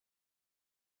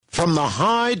From the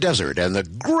high desert and the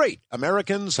great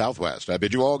American Southwest, I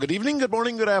bid you all good evening, good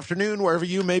morning, good afternoon, wherever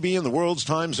you may be in the world's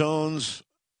time zones,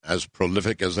 as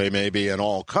prolific as they may be, and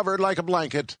all covered like a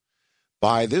blanket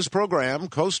by this program,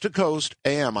 Coast to Coast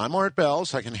AM. I'm Art Bell.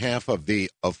 Second half of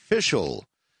the official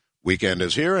weekend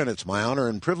is here, and it's my honor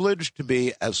and privilege to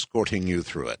be escorting you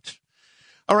through it.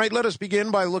 All right, let us begin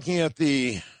by looking at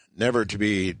the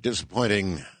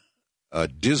never-to-be-disappointing,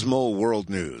 dismal world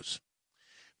news.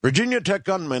 Virginia Tech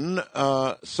gunman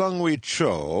Sung-Hui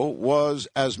Cho was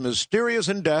as mysterious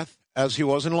in death as he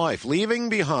was in life, leaving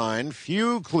behind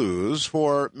few clues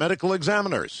for medical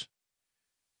examiners.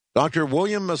 Dr.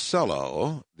 William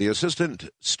Macello, the assistant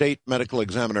state medical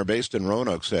examiner based in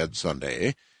Roanoke, said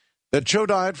Sunday that Cho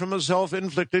died from a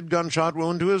self-inflicted gunshot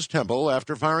wound to his temple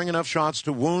after firing enough shots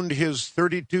to wound his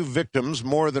 32 victims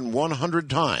more than 100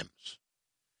 times.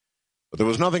 But there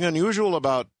was nothing unusual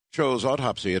about Cho's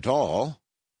autopsy at all.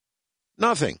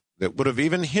 Nothing that would have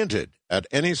even hinted at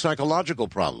any psychological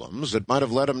problems that might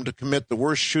have led him to commit the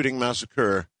worst shooting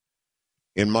massacre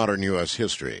in modern U.S.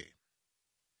 history.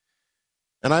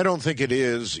 And I don't think it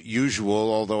is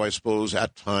usual, although I suppose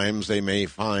at times they may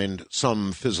find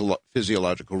some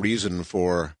physiological reason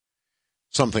for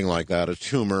something like that, a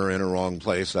tumor in a wrong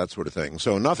place, that sort of thing.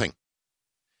 So nothing.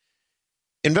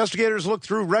 Investigators looked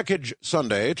through wreckage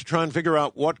Sunday to try and figure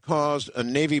out what caused a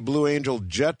Navy Blue Angel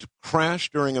jet to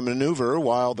crash during a maneuver,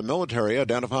 while the military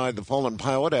identified the fallen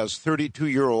pilot as a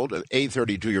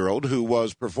 32-year-old who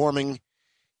was performing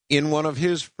in one of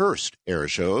his first air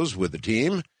shows with the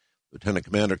team. Lieutenant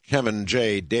Commander Kevin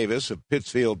J. Davis of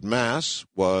Pittsfield, Mass.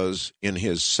 was in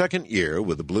his second year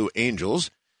with the Blue Angels,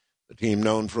 the team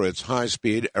known for its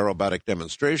high-speed aerobatic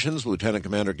demonstrations. Lieutenant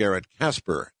Commander Garrett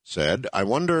Casper said, "I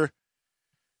wonder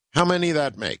how many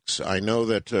that makes. I know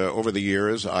that over the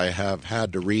years I have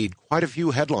had to read quite a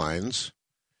few headlines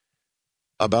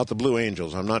about the Blue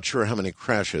Angels. I'm not sure how many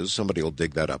crashes. Somebody will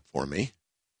dig that up for me."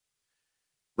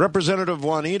 Representative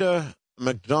Juanita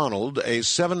McDonald, a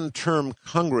 7-term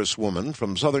congresswoman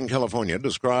from Southern California,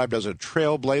 described as a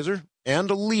trailblazer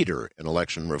and a leader in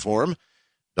election reform,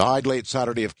 died late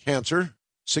Saturday of cancer,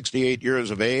 68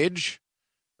 years of age.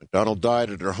 McDonald died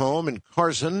at her home in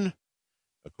Carson,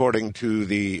 according to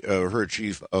her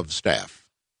chief of staff.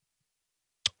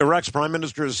 Iraq's prime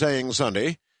minister is saying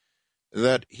Sunday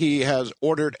that he has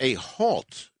ordered a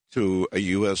halt to the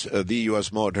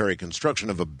U.S. military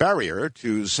construction of a barrier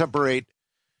to separate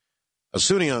a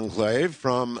Sunni enclave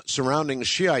from surrounding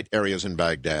Shiite areas in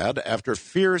Baghdad after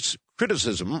fierce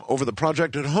criticism over the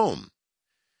project at home.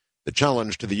 The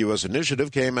challenge to the U.S.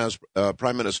 initiative came as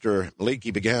Prime Minister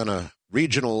Maliki began a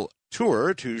regional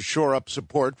tour to shore up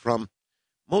support from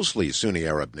mostly Sunni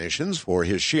Arab nations for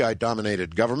his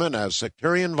Shiite-dominated government as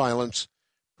sectarian violence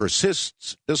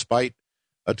persists despite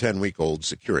a 10-week-old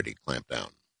security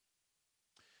clampdown.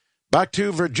 Back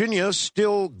to Virginia,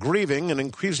 still grieving and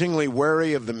increasingly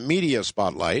wary of the media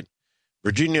spotlight,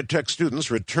 Virginia Tech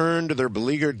students returned to their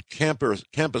beleaguered campus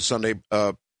Sunday,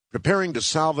 preparing to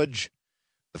salvage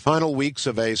the final weeks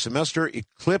of a semester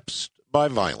eclipsed by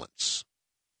violence.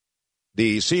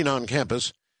 The scene on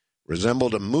campus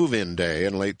resembled a move-in day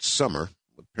in late summer,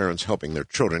 with parents helping their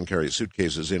children carry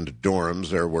suitcases into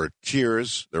dorms. There were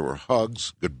tears, there were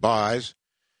hugs, goodbyes.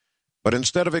 But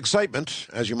instead of excitement,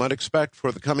 as you might expect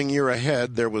for the coming year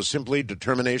ahead, there was simply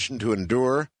determination to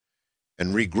endure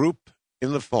and regroup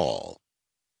in the fall.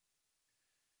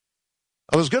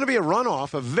 There's going to be a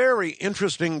runoff, a very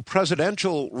interesting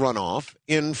presidential runoff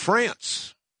in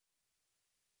France,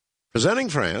 presenting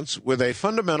France with a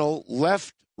fundamental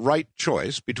left-right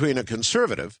choice between a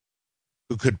conservative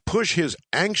who could push his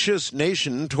anxious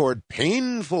nation toward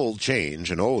painful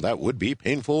change, and that would be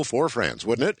painful for France,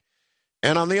 wouldn't it?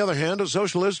 And on the other hand, a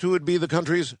socialist who would be the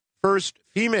country's first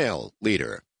female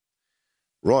leader.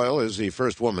 Royal is the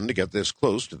first woman to get this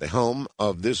close to the helm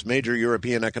of this major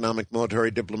European economic, military,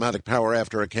 diplomatic power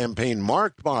after a campaign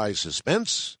marked by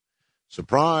suspense,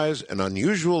 surprise, and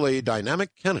unusually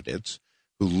dynamic candidates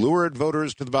who lured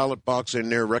voters to the ballot box in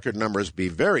near record numbers. Be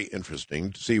very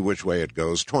interesting to see which way it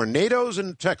goes. Tornadoes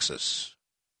in Texas.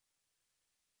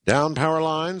 Downed power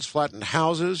lines, flattened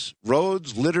houses,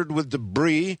 roads littered with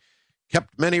debris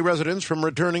kept many residents from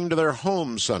returning to their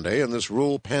homes Sunday in this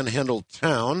rural panhandle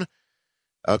town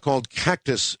called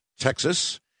Cactus,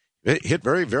 Texas. It hit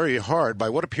very, very hard by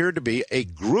what appeared to be a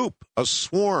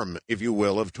swarm, if you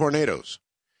will, of tornadoes.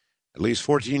 At least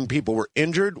 14 people were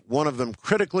injured, one of them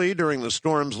critically during the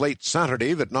storm's late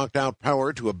Saturday that knocked out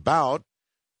power to about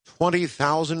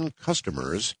 20,000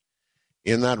 customers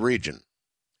in that region.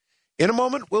 In a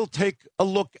moment, we'll take a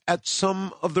look at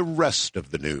some of the rest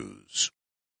of the news.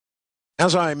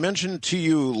 As I mentioned to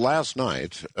you last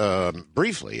night,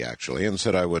 briefly actually, and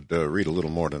said I would read a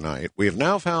little more tonight, we have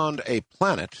now found a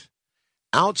planet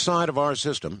outside of our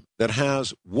system that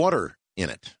has water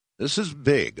in it. This is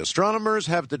big. Astronomers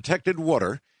have detected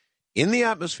water in the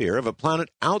atmosphere of a planet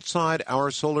outside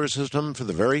our solar system for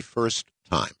the very first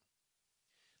time.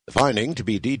 The finding, to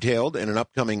be detailed in an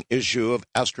upcoming issue of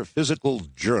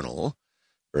Astrophysical Journal,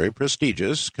 very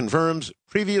prestigious, confirms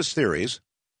previous theories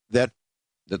that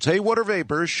say water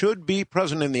vapor should be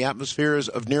present in the atmospheres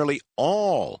of nearly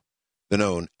all the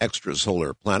known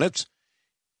extrasolar planets.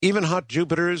 Even hot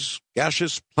Jupiters,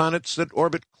 gaseous planets that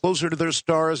orbit closer to their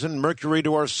stars than Mercury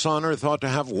to our sun are thought to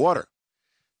have water.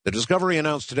 The discovery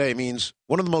announced today means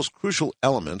one of the most crucial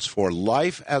elements for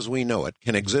life as we know it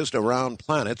can exist around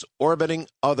planets orbiting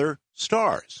other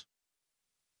stars.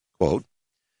 Quote,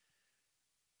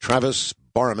 Travis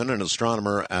Barman, an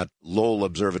astronomer at Lowell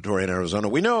Observatory in Arizona,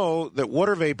 we know that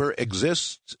water vapor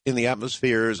exists in the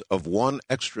atmospheres of one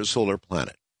extrasolar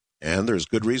planet, and there's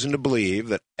good reason to believe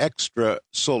that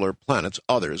extrasolar planets,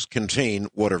 others, contain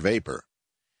water vapor.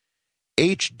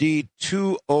 HD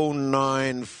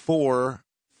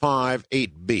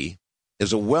 209458b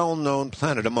is a well-known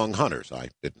planet among hunters. I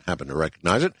didn't happen to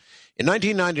recognize it. In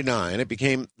 1999, it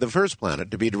became the first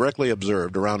planet to be directly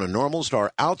observed around a normal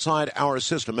star outside our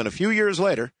system, and a few years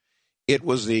later, it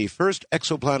was the first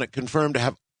exoplanet confirmed to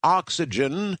have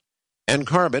oxygen and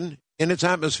carbon in its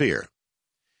atmosphere.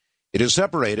 It is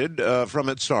separated from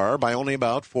its star by only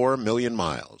about 4 million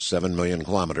miles, 7 million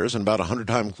kilometers, and about 100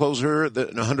 times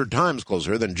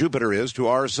closer than Jupiter is to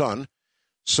our sun,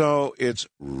 so it's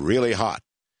really hot.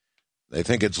 They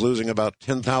think it's losing about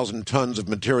 10,000 tons of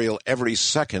material every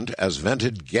second as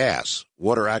vented gas.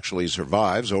 Water actually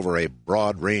survives over a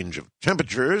broad range of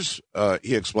temperatures,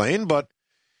 he explained, but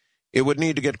it would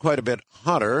need to get quite a bit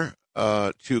hotter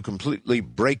to completely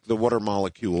break the water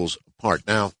molecules apart.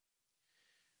 Now,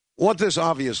 what this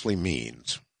obviously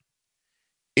means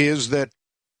is that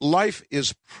life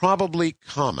is probably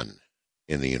common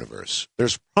in the universe.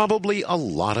 There's probably a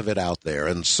lot of it out there,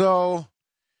 and so...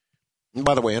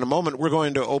 By the way, in a moment, we're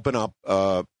going to open up,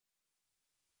 I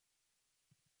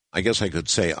guess I could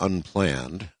say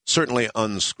unplanned, certainly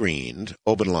unscreened,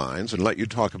 open lines, and let you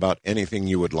talk about anything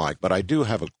you would like. But I do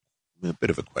have a bit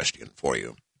of a question for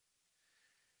you.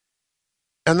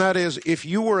 And that is, if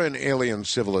you were an alien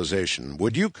civilization,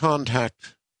 would you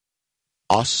contact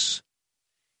us?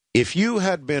 If you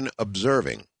had been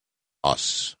observing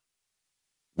us,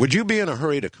 would you be in a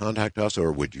hurry to contact us,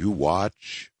 or would you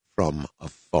watch from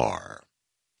afar?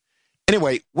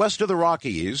 Anyway, west of the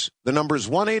Rockies, the number is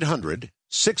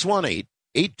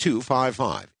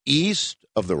 1-800-618-8255. East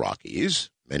of the Rockies,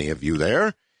 many of you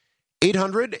there,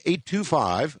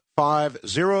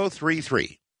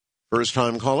 800-825-5033.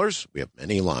 First-time callers, we have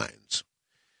many lines.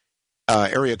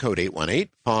 Area code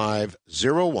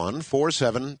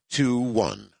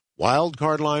 818-501-4721. Wild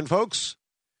card line, folks.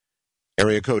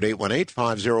 Area code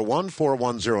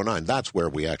 818-501-4109. That's where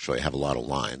we actually have a lot of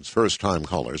lines. First-time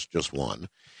callers, just one.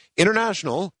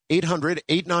 International,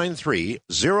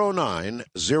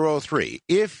 800-893-0903.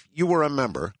 If you were a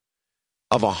member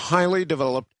of a highly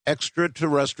developed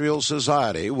extraterrestrial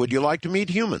society, would you like to meet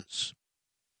humans?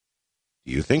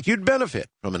 Do you think you'd benefit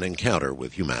from an encounter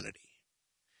with humanity?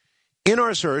 In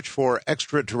our search for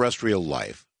extraterrestrial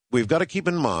life, we've got to keep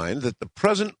in mind that the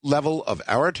present level of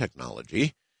our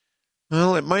technology,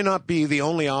 well, it might not be the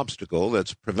only obstacle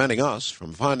that's preventing us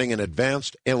from finding an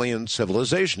advanced alien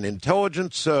civilization.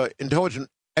 Intelligent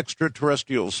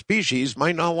extraterrestrial species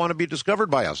might not want to be discovered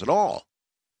by us at all.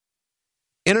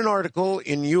 In an article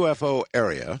in UFO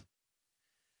Area,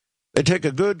 they take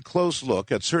a good close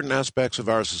look at certain aspects of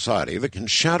our society that can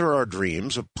shatter our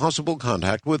dreams of possible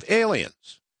contact with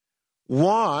aliens.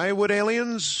 Why would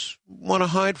aliens want to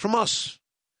hide from us?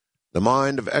 The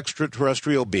mind of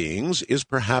extraterrestrial beings is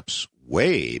perhaps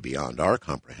way beyond our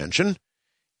comprehension,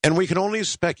 and we can only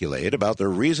speculate about their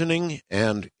reasoning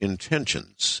and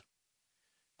intentions.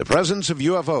 The presence of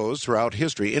UFOs throughout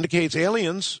history indicates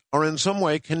aliens are in some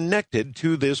way connected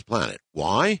to this planet.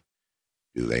 Why?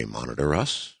 Do they monitor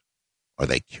us? Are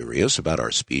they curious about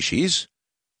our species?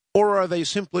 Or are they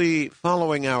simply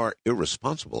following our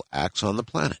irresponsible acts on the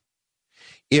planet?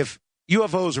 If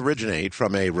UFOs originate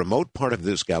from a remote part of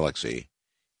this galaxy,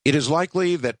 it is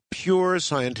likely that pure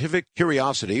scientific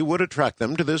curiosity would attract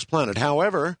them to this planet.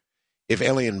 However, if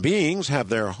alien beings have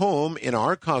their home in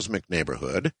our cosmic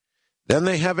neighborhood, then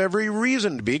they have every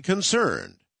reason to be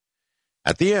concerned.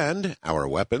 At the end, our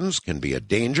weapons can be a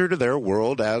danger to their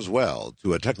world as well.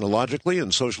 To a technologically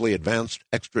and socially advanced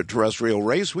extraterrestrial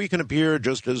race, we can appear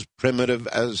just as primitive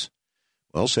as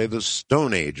well, say the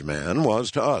Stone Age man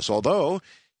was to us. Although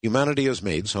humanity has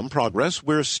made some progress,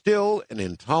 we're still an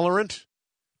intolerant,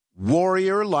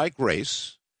 warrior-like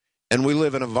race, and we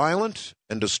live in a violent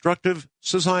and destructive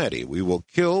society. We will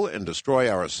kill and destroy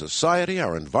our society,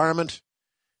 our environment,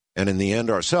 and in the end,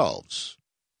 ourselves.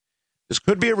 This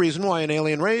could be a reason why an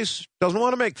alien race doesn't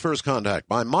want to make first contact.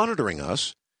 By monitoring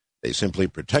us, they simply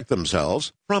protect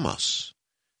themselves from us.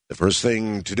 The first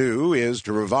thing to do is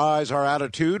to revise our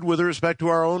attitude with respect to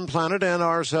our own planet and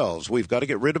ourselves. We've got to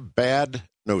get rid of bad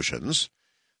notions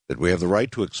that we have the right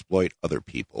to exploit other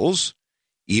peoples,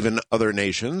 even other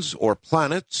nations or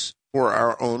planets, for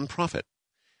our own profit.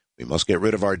 We must get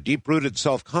rid of our deep-rooted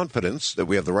self-confidence that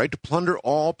we have the right to plunder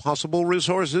all possible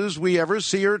resources we ever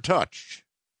see or touch.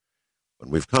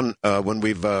 When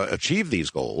we've achieved these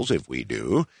goals, if we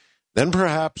do, then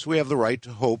perhaps we have the right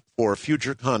to hope for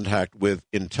future contact with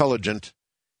intelligent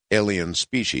alien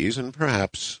species and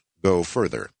perhaps go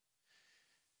further.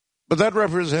 But that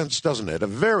represents, doesn't it, a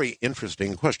very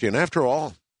interesting question. After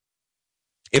all,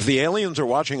 if the aliens are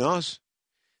watching us,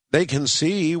 they can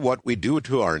see what we do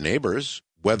to our neighbors,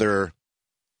 whether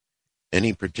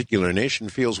any particular nation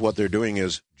feels what they're doing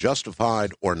is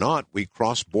justified or not. We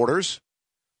cross borders,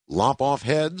 lop off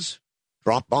heads,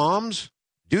 drop bombs,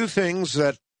 do things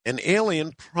that an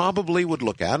alien probably would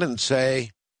look at and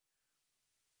say,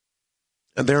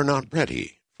 they're not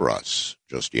ready for us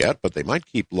just yet, but they might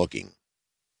keep looking.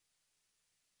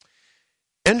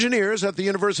 Engineers at the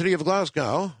University of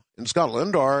Glasgow in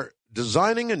Scotland are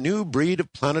designing a new breed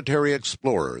of planetary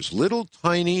explorers, little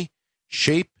tiny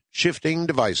shape-shifting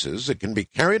devices that can be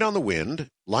carried on the wind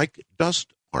like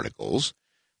dust particles.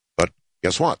 But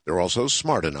guess what? They're also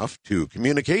smart enough to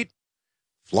communicate,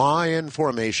 fly in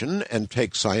formation, and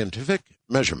take scientific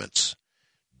measurements.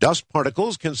 Dust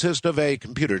particles consist of a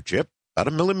computer chip, about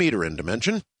a millimeter in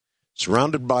dimension,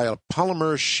 surrounded by a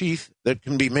polymer sheath that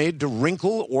can be made to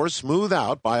wrinkle or smooth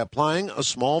out by applying a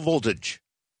small voltage.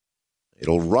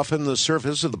 It'll roughen the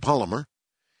surface of the polymer,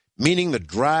 meaning the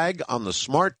drag on the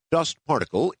smart dust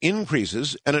particle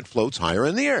increases and it floats higher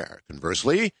in the air.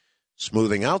 Conversely,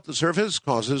 smoothing out the surface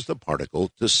causes the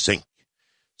particle to sink.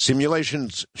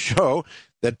 Simulations show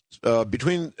that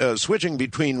switching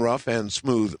between rough and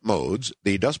smooth modes,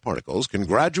 the dust particles can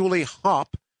gradually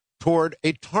hop toward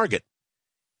a target,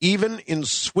 even in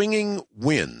swinging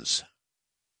winds.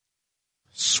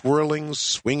 Swirling,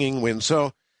 swinging winds.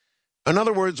 So, in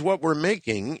other words, what we're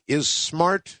making is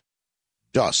smart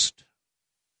dust.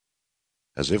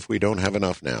 As if we don't have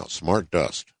enough now. Smart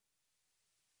dust.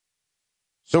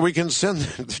 So we can send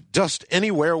the dust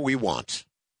anywhere we want.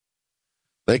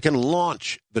 They can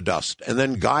launch the dust and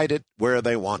then guide it where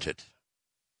they want it.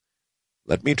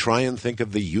 Let me try and think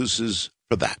of the uses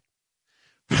for that.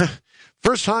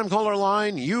 First time caller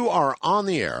line, you are on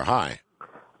the air. Hi.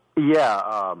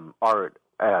 Yeah, Art.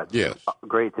 Yes.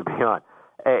 Great to be on.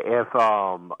 If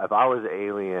I was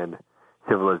alien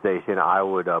civilization, I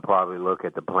would probably look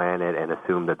at the planet and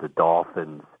assume that the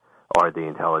dolphins are the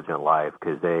intelligent life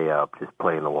because they just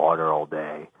play in the water all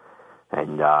day.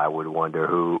 And I would wonder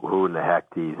who in the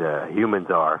heck these humans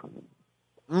are.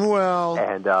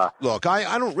 Well, look,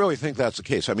 I don't really think that's the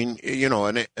case. I mean,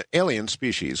 an alien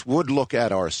species would look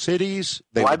at our cities.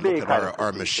 They would look at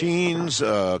our machines,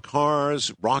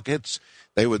 cars, rockets.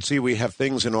 They would see we have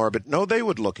things in orbit. No, they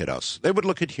would look at us. They would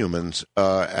look at humans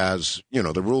as,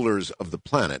 the rulers of the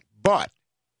planet. But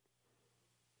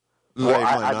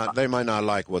they might not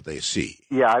like what they see.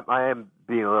 Yeah, I am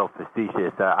being a little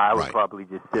facetious. I would probably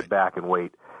just sit back and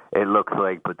wait. It looks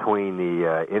like between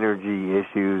the energy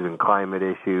issues and climate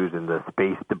issues and the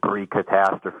space debris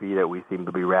catastrophe that we seem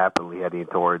to be rapidly heading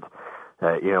towards,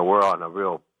 we're on a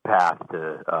real path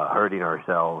to hurting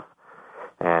ourselves.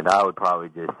 And I would probably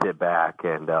just sit back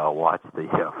and watch the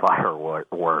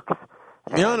fireworks.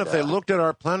 And if they looked at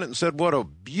our planet and said, what a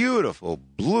beautiful,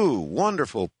 blue,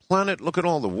 wonderful planet. Look at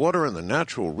all the water and the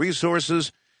natural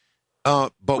resources.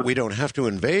 But we don't have to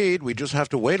invade. We just have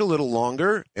to wait a little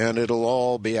longer, and it'll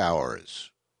all be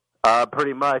ours.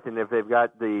 Pretty much. And if they've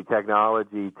got the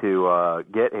technology to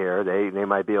get here, they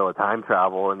might be able to time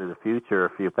travel into the future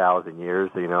a few thousand years,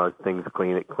 as things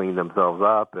clean themselves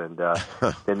up, and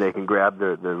then they can grab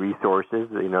the resources.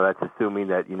 That's assuming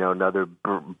that, another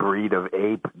breed of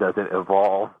ape doesn't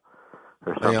evolve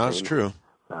or something. Yeah, that's true.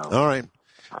 So. All right.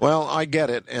 Well, I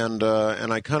get it, and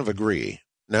I kind of agree.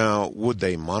 Now, would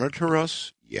they monitor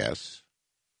us? Yes.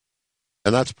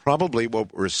 And that's probably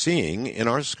what we're seeing in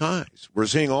our skies. We're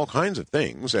seeing all kinds of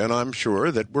things, and I'm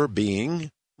sure that we're being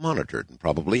monitored, and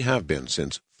probably have been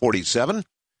since 47.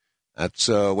 That's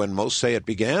when most say it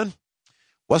began.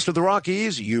 West of the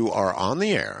Rockies, you are on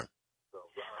the air.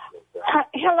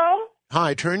 Hello?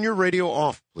 Hi, turn your radio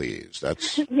off, please.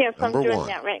 That's yes, number I'm doing one.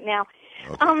 that right now.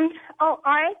 Okay.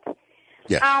 Art?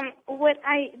 Yes.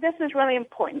 This is really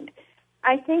important.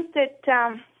 I think that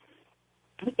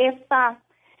if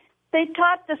they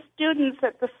taught the students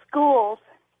at the schools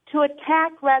to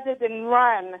attack rather than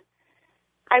run,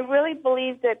 I really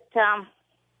believe that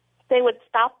they would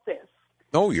stop this.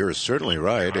 Oh, you're certainly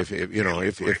right.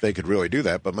 If they could really do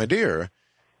that, but my dear,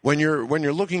 when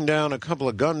you're looking down a couple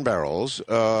of gun barrels,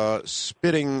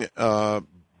 spitting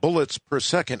bullets per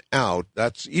second out,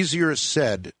 that's easier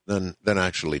said than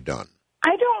actually done.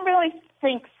 I don't really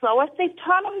think so. If they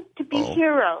taught them to be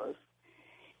heroes,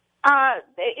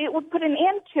 it would put an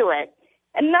end to it.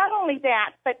 And not only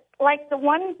that, but like the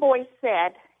one boy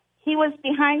said, he was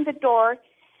behind the door,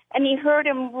 and he heard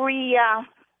him what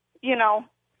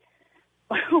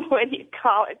do you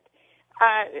call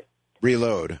it?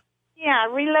 Reload. Yeah,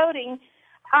 reloading.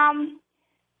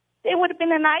 It would have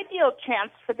been an ideal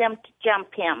chance for them to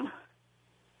jump him.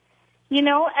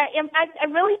 I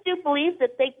really do believe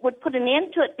that they would put an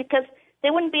end to it because they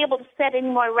wouldn't be able to set any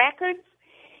more records.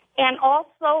 And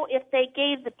also, if they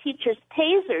gave the teachers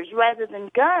tasers rather than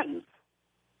guns.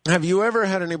 Have you ever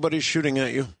had anybody shooting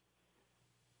at you?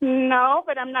 No,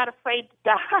 but I'm not afraid to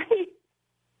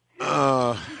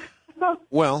die.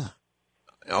 Well,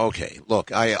 okay.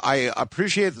 Look, I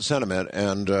appreciate the sentiment,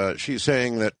 and she's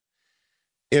saying that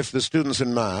if the students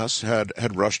en masse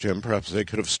had rushed him, perhaps they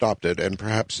could have stopped it, and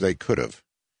perhaps they could have.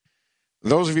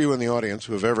 Those of you in the audience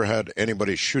who have ever had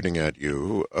anybody shooting at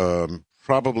you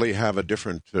probably have a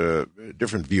different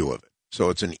view of it. So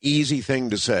it's an easy thing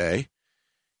to say,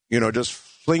 just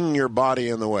fling your body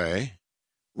in the way,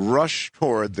 rush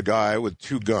toward the guy with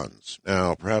two guns.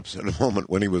 Now, perhaps in a moment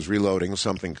when he was reloading,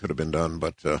 something could have been done,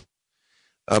 but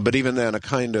even then, a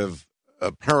kind of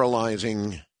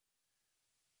paralyzing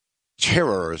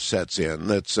terror sets in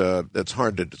that's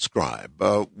hard to describe.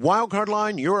 Wildcard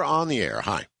line, you're on the air.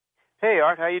 Hi. Hey,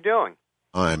 Art, how you doing?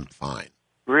 I'm fine.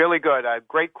 Really good.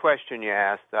 Great question you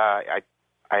asked.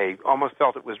 I almost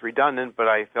felt it was redundant, but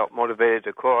I felt motivated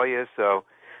to call you. So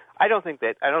I don't think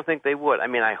they would. I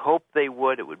mean, I hope they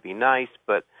would. It would be nice,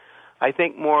 but I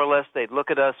think more or less they'd look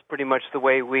at us pretty much the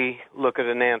way we look at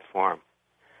an ant farm.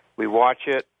 We watch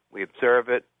it, we observe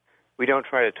it. We don't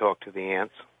try to talk to the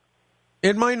ants.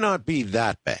 It might not be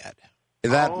that bad,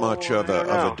 much of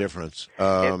a difference.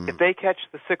 If they catch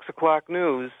the 6 o'clock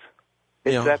news,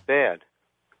 it's that bad.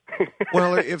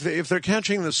 Well, if they're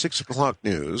catching the 6 o'clock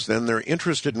news, then they're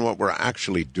interested in what we're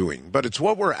actually doing. But it's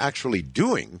what we're actually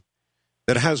doing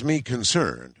that has me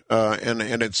concerned. And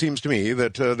it seems to me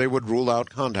that they would rule out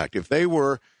contact. If they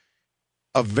were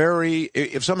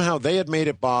if somehow they had made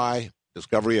it by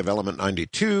discovery of Element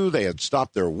 92, they had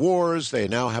stopped their wars, they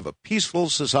now have a peaceful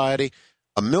society,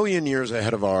 1,000,000 years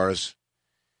ahead of ours,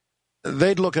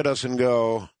 they'd look at us and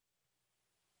go,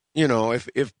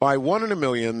 if by 1 in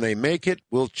 1,000,000 they make it,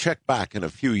 we'll check back in a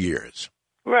few years.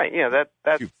 Right, yeah, that's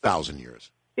a few thousand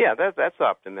years. Yeah, that's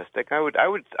optimistic. I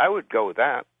would go with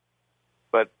that.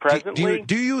 But presently,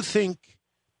 do you think,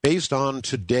 based on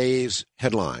today's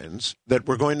headlines, that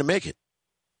we're going to make it?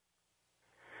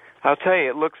 I'll tell you,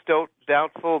 it looks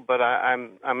doubtful, but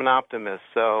I'm an optimist,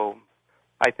 so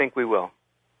I think we will.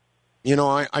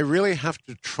 I really have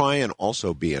to try and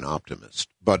also be an optimist,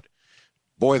 but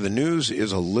boy, the news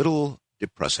is a little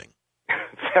depressing.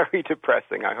 Very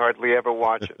depressing. I hardly ever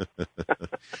watch it.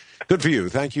 Good for you.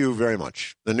 Thank you very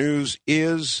much. The news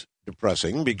is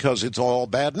depressing because it's all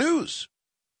bad news.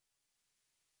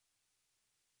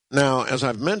 Now, as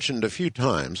I've mentioned a few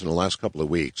times in the last couple of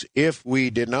weeks, if we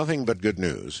did nothing but good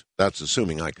news, that's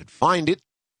assuming I could find it,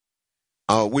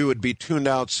 we would be tuned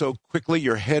out so quickly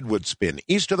your head would spin.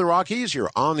 East of the Rockies,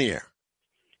 you're on the air.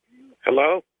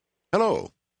 Hello?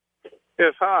 Hello.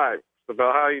 Yes, hi.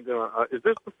 Isabel, how are you doing? Is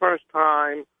this the first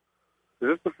time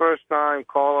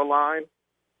caller line?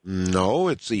 No,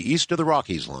 it's the East of the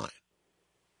Rockies line.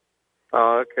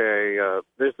 Okay.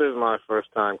 This is my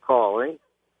first time calling.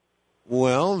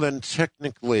 Well, then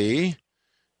technically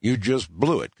you just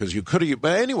blew it because you could have.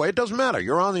 But anyway, it doesn't matter.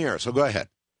 You're on the air, so go ahead.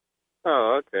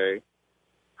 Oh, okay.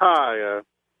 Hi. I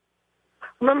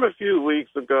remember a few weeks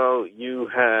ago you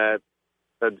had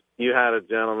a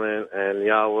gentleman and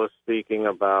y'all was speaking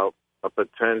about a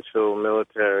potential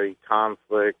military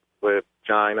conflict with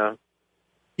China.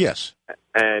 Yes.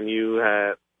 And you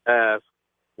had asked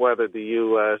whether the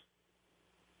U.S.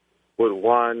 would,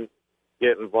 one,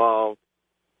 get involved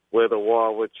with a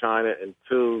war with China, and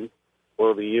two,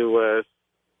 will the U.S.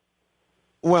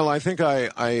 Well, I think I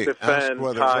asked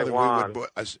whether Taiwan. we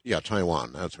would. Yeah,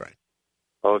 Taiwan. That's right.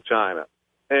 Oh, China.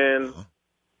 And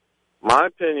my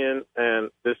opinion,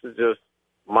 and this is just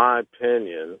my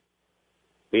opinion,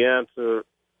 the answer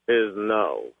is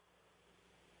no.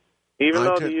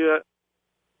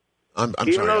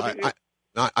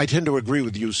 I tend to agree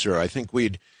with you, sir. I think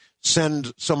we'd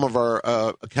send some of our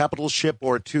a capital ship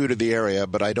or two to the area,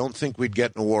 but I don't think we'd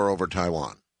get in a war over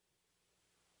Taiwan.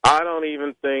 I don't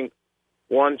even think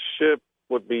one ship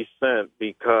would be sent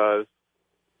because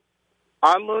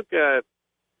I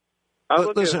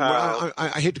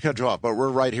hate to cut you off, but we're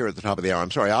right here at the top of the hour.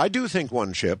 I'm sorry. I do think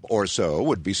one ship or so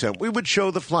would be sent. We would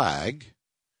show the flag,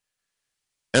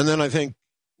 and then I think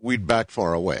we'd back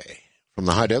far away. From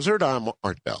the high desert, I'm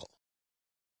Art Bell.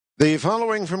 The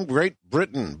following from Great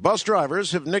Britain. Bus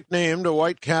drivers have nicknamed a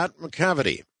white cat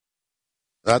McCavity.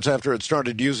 That's after it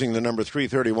started using the number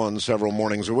 331 several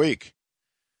mornings a week.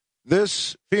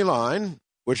 This feline,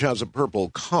 which has a purple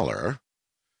collar,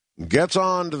 gets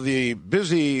on to the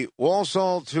busy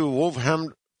Walsall to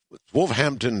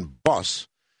Wolverhampton bus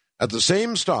at the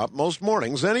same stop most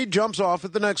mornings. Then he jumps off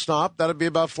at the next stop. That'd be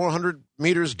about 400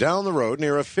 meters down the road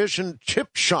near a fish and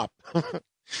chip shop.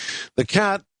 The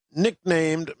cat,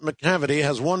 nicknamed McCavity,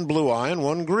 has one blue eye and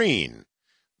one green.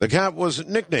 The cat was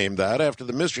nicknamed that after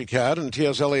the mystery cat in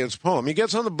T.S. Eliot's poem. He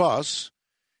gets on the bus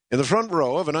in the front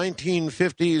row of a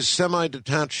 1950s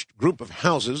semi-detached group of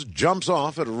houses, jumps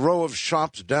off at a row of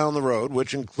shops down the road,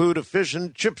 which include a fish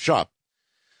and chip shop.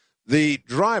 The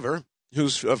driver, who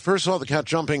first saw the cat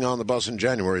jumping on the bus in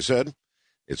January, said,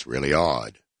 "It's really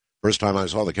odd. First time I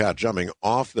saw the cat jumping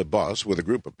off the bus with a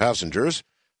group of passengers,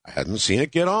 I hadn't seen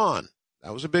it get on.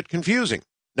 That was a bit confusing.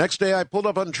 Next day, I pulled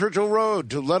up on Churchill Road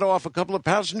to let off a couple of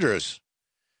passengers.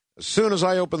 As soon as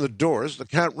I opened the doors, the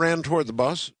cat ran toward the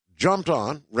bus, jumped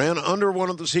on, ran under one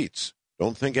of the seats.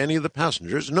 Don't think any of the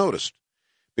passengers noticed.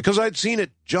 Because I'd seen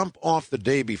it jump off the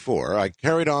day before, I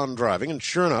carried on driving, and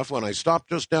sure enough, when I stopped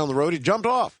just down the road, he jumped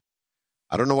off.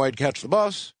 I don't know why he'd catch the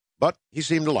bus, but he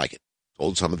seemed to like it.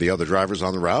 Told some of the other drivers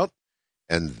on the route,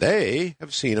 and they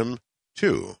have seen him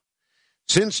too.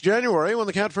 Since January, when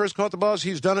the cat first caught the bus,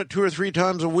 he's done it 2 or 3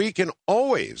 times a week and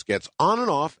always gets on and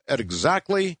off at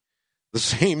exactly the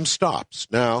same stops.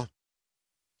 Now,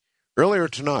 earlier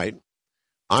tonight,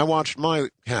 I watched my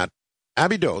cat,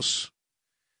 Abby Dose.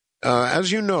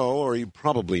 As you know, or you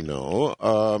probably know,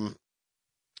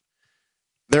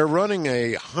 they're running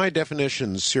a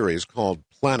high-definition series called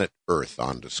Planet Earth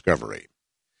on Discovery.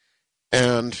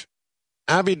 And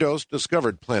Abby Dose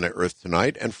discovered Planet Earth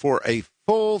tonight, and for a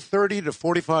full 30 to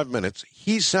 45 minutes,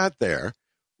 he sat there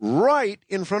right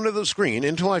in front of the screen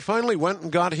until I finally went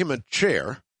and got him a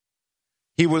chair.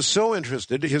 He was so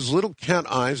interested, his little cat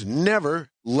eyes never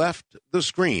left the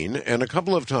screen, and a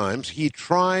couple of times he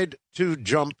tried to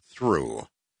jump through.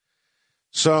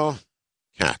 So,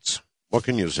 cats, what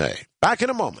can you say? Back in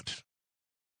a moment.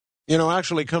 You know,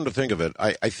 actually, come to think of it,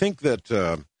 I think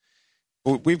that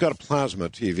we've got a plasma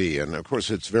TV, and of course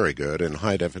it's very good in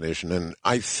high definition, and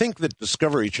I think that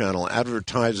Discovery Channel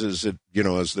advertises it, you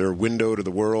know, as their window to the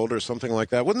world or something like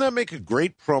that. Wouldn't that make a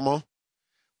great promo?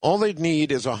 All they'd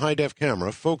need is a high-def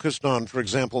camera focused on, for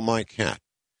example, my cat.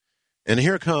 And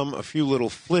here come a few little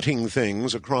flitting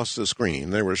things across the screen.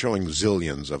 They were showing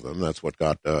zillions of them. That's what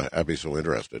got Abby so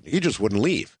interested. He just wouldn't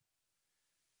leave.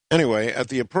 Anyway, at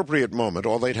the appropriate moment,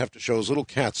 all they'd have to show is a little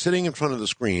cat sitting in front of the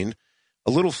screen, a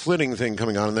little flitting thing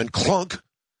coming on, and then clunk,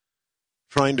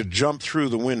 trying to jump through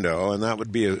the window, and that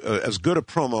would be as good a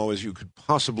promo as you could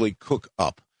possibly cook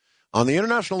up. On the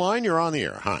international line, you're on the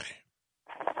air. Hi.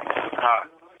 Hi.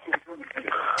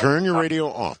 Turn your radio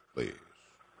off, please.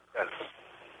 Yes.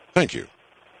 Thank you.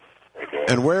 Okay.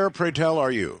 And where, pray tell,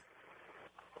 are you?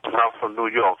 I'm from New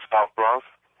York, South Bronx.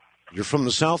 You're from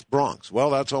the South Bronx.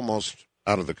 Well, that's almost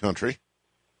out of the country.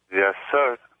 Yes,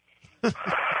 sir.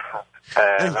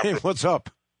 Hey, what's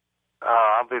up?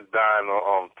 I've been dying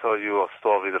to tell you a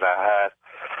story that I had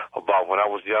about when I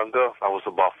was younger. I was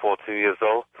about 14 years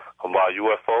old, about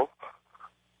UFO.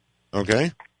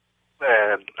 Okay.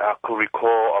 And I could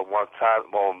recall one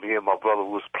time, me and my brother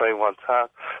was playing one time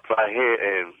right here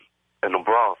in the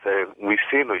Bronx, and we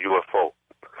seen a UFO.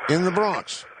 In the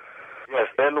Bronx? Yes,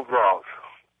 in the Bronx.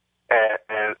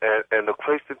 And the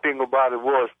crazy thing about it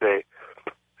was that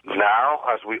now,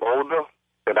 as we older,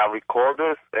 and I record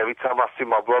this, every time I see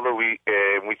my brother, we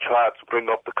try to bring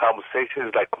up the conversation,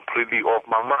 it's like completely off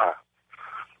my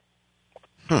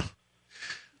mind.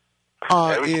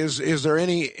 Is there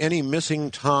any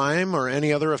missing time or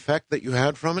any other effect that you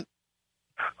had from it?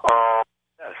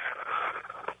 Yes.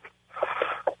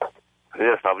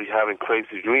 Yes, I'll be having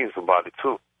crazy dreams about it,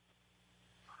 too.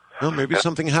 Well, maybe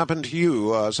something happened to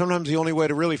you. Sometimes the only way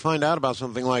to really find out about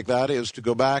something like that is to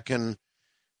go back and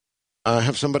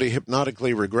have somebody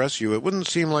hypnotically regress you, it wouldn't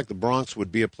seem like the Bronx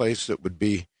would be a place that would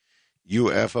be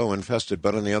UFO infested,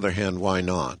 but on the other hand, why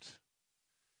not?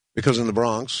 Because in the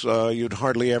Bronx, you'd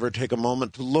hardly ever take a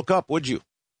moment to look up, would you?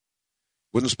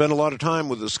 Wouldn't spend a lot of time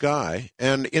with the sky.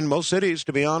 And in most cities,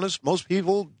 to be honest, most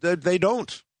people, they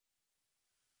don't.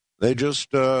 They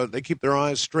just, they keep their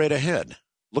eyes straight ahead,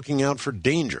 looking out for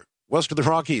danger. West of the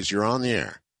Rockies, you're on the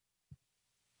air.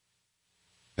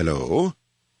 Hello?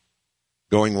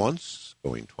 Going once,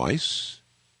 going twice,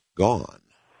 gone.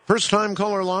 First-time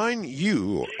caller line,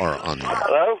 you are on the air.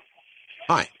 Hello?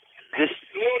 Hi.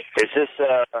 Is this,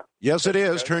 Yes, it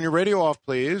is. Turn your radio off,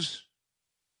 please.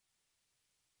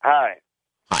 Hi.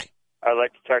 Hi. I'd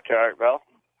like to talk to Art Bell.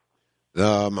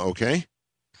 Okay.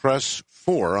 Press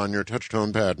 4 on your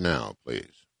touch-tone pad now,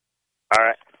 please. All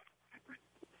right.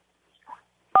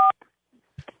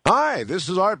 Hi, this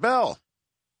is Art Bell.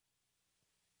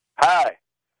 Hi.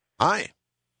 Hi.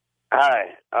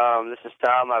 Hi. This is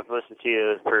Tom. I've listened to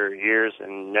you for years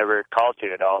and never called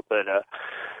you at all, but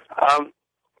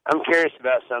I'm curious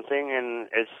about something, and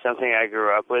it's something I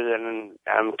grew up with, and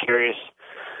I'm curious.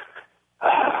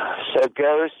 So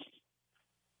ghosts,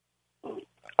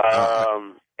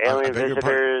 alien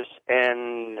visitors,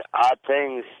 and odd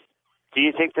things, do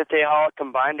you think that they all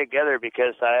combine together?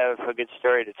 Because I have a good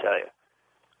story to tell you.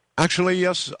 Actually,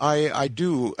 yes, I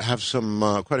do have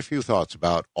some, quite a few thoughts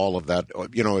about all of that,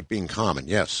 it being common.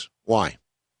 Yes. Why?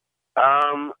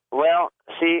 Well,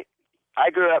 see, I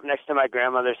grew up next to my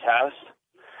grandmother's house,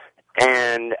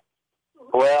 and,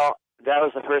 well, that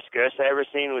was the first ghost I ever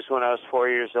seen was when I was 4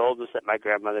 years old, was at my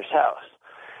grandmother's house.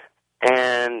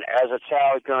 And as a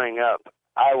child growing up,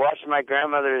 I watched my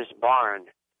grandmother's barn,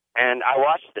 and I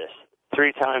watched this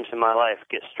 3 times in my life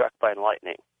get struck by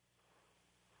lightning.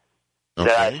 Okay.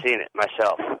 That I've seen it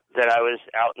myself. That I was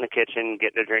out in the kitchen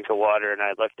getting a drink of water, and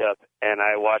I looked up, and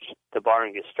I watched the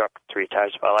barn get struck 3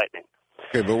 times by lightning.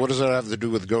 Okay, but what does that have to do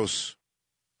with ghosts?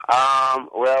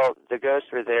 Well, the ghosts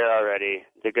were there already.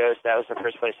 That was the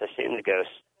first place I seen the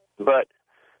ghosts. But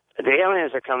the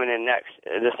aliens are coming in next.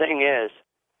 The thing is,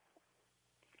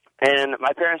 and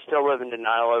my parents still live in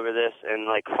denial over this, and,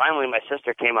 finally my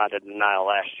sister came out of denial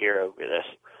last year over this.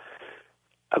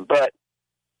 But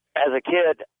as a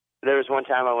kid, there was one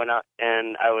time I went out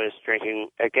and I was getting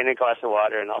a glass of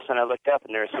water, and all of a sudden I looked up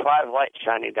and there was 5 lights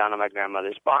shining down on my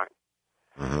grandmother's barn.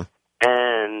 Mm-hmm.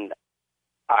 And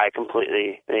I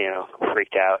completely,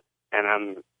 freaked out.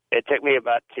 And it took me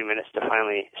about 2 minutes to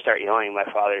finally start yelling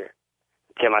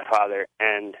to my father.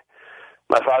 And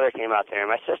my father came out there, and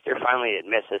my sister finally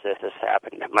admits as if this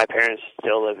happened. My parents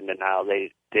still live in denial.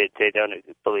 They don't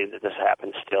believe that this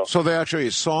happened still. So they actually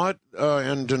saw it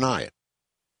and deny it?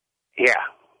 Yeah.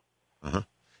 Uh-huh.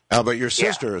 But your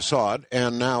sister saw it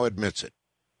and now admits it?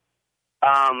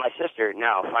 My sister,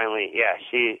 no, finally, yeah,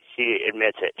 she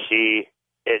admits it.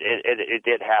 It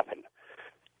did happen.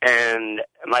 And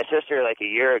my sister, a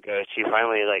year ago, she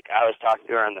finally, I was talking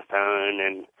to her on the phone,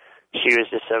 and she was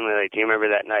just suddenly do you remember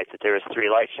that night that there was 3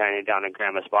 lights shining down in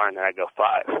Grandma's barn? And I go,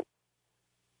 5.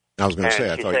 I was going to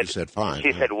say, I thought you said 5.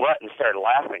 She said, what? And started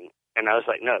laughing. And I was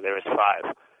like, no, there was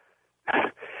 5.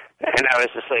 And I was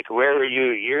just like, where were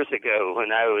you years ago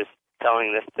when I was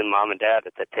telling this to Mom and Dad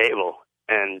at the table?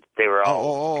 And they were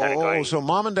all kind of going. So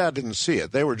Mom and Dad didn't see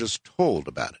it. They were just told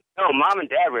about it. No, Mom and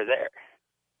Dad were there.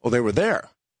 Oh, they were there?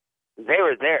 They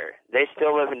were there. They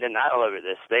still live in denial over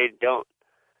this. They don't.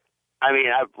 I mean,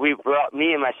 we brought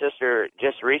me and my sister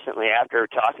just recently after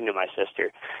talking to my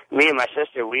sister. Me and my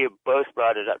sister, we both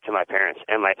brought it up to my parents,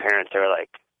 and my parents are like,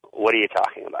 what are you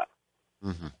talking about?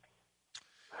 Mm-hmm.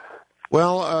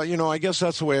 Well, I guess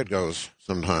that's the way it goes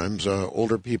sometimes.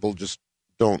 Older people just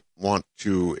don't want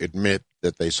to admit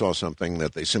that they saw something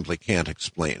that they simply can't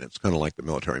explain. It's kind of like the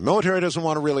military. Military doesn't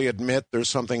want to really admit there's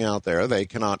something out there they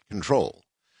cannot control.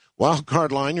 Wild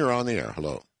Card Line, you're on the air.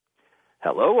 Hello.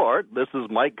 Hello, Art. This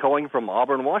is Mike calling from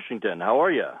Auburn, Washington. How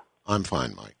are you? I'm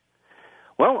fine, Mike.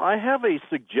 Well, I have a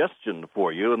suggestion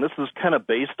for you, and this is kind of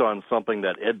based on something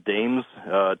that Ed Dames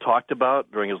talked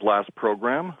about during his last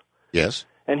program. Yes.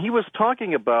 And he was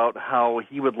talking about how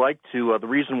he would like to, the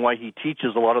reason why he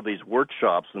teaches a lot of these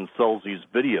workshops and sells these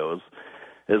videos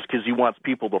is because he wants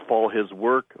people to follow his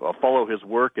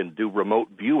work and do remote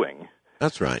viewing.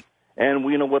 That's right. And,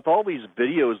 with all these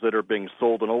videos that are being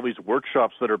sold and all these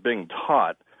workshops that are being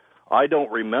taught, I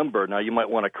don't remember, now you might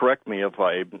want to correct me if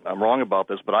I'm wrong about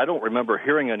this, but I don't remember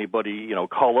hearing anybody,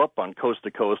 call up on Coast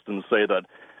to Coast and say that,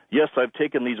 yes, I've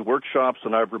taken these workshops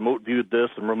and I've remote viewed this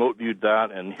and remote viewed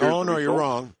that. And here's no, you're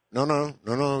wrong.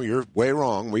 No, you're way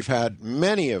wrong. We've had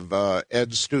many of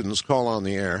Ed's students call on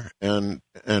the air and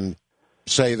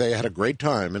say they had a great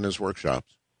time in his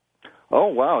workshops. Oh,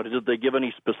 wow. Did they give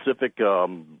any specific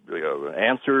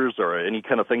answers or any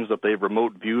kind of things that they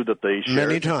remote viewed that they shared?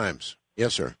 Many times.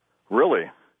 Yes, sir. Really?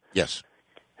 Yes.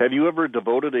 Have you ever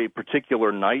devoted a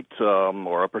particular night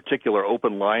or a particular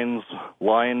open line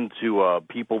to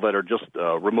people that are just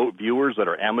remote viewers, that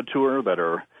are amateur, that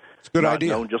are it's a good not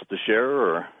idea. known just to share?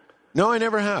 Or? No, I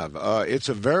never have. It's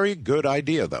a very good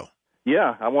idea, though.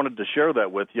 Yeah, I wanted to share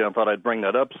that with you. I thought I'd bring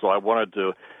that up, so I wanted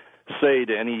to say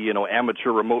to any,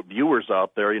 amateur remote viewers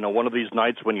out there, one of these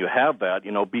nights when you have that,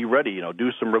 be ready, do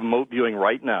some remote viewing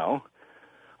right now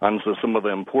on some of the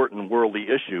important worldly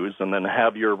issues, and then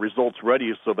have your results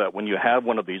ready so that when you have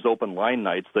one of these open line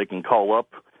nights, they can call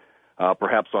up,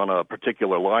 perhaps on a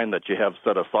particular line that you have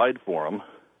set aside for them,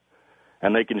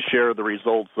 and they can share the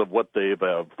results of what they've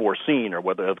foreseen or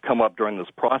what have come up during this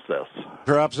process.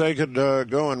 Perhaps they could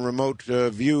go and remote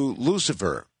view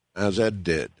Lucifer, as Ed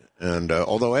did. And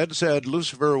although Ed said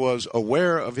Lucifer was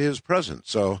aware of his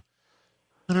presence, so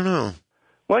I don't know.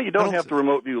 Well, you don't have to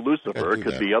remote view Lucifer. It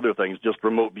could be other things, just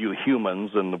remote view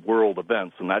humans and the world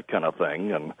events and that kind of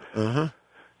thing, and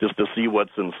just to see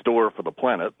what's in store for the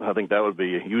planet. I think that would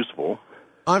be useful.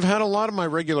 I've had a lot of my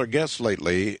regular guests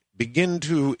lately begin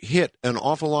to hit an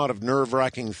awful lot of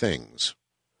nerve-wracking things.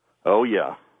 Oh,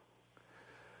 yeah.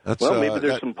 Well, maybe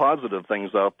there's some positive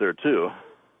things out there, too.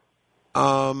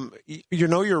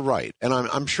 You're right, and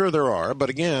I'm sure there are, but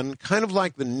again, kind of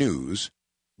like the news,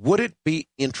 would it be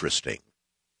interesting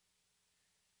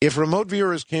if remote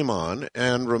viewers came on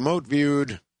and remote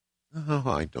viewed,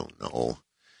 I don't know,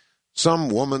 some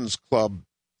woman's club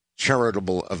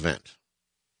charitable event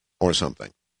or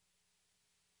something?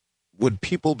 Would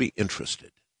people be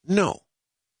interested? No.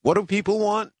 What do people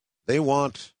want? They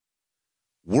want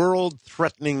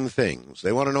world-threatening things.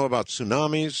 They want to know about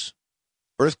tsunamis,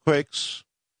 earthquakes,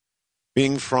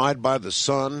 being fried by the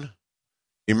sun,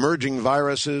 emerging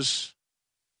viruses,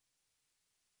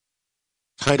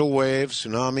 tidal waves,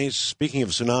 tsunamis. Speaking of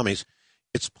tsunamis,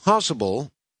 it's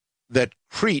possible that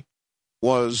Crete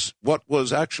was what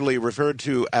was actually referred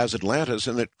to as Atlantis,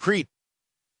 and that Crete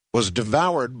was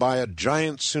devoured by a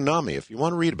giant tsunami. If you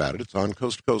want to read about it, it's on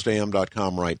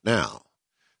coasttocoastam.com right now.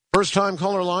 First-time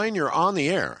caller line, you're on the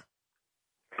air.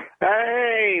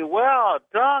 Hey, well,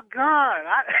 doggone.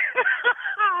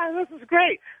 This is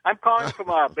great. I'm calling from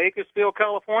Bakersfield,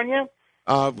 California.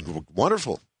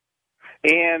 Wonderful.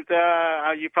 And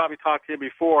you probably talked to him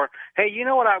before. Hey, you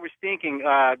know what I was thinking?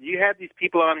 You had these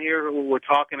people on here who were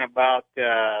talking about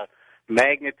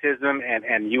magnetism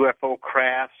and UFO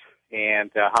crafts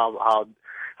and how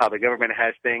the government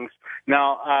has things.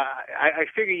 Now, I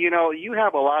figure, you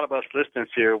have a lot of us listeners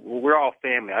here. We're all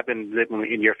family. I've been living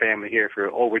in your family here for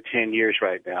over 10 years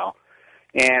right now.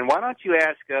 And why don't you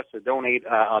ask us to donate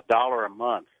 $1 a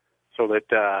month so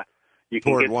that you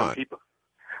can Toward get what? some people.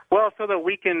 Well, so that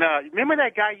we can, remember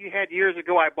that guy you had years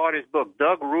ago? I bought his book,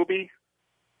 Doug Ruby.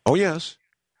 Oh, yes.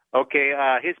 Okay,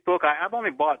 his book, I've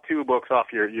only bought 2 books off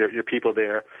your people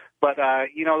there. But,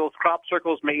 those crop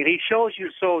circles, he shows you,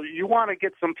 so you want to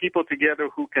get some people together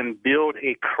who can build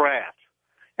a craft,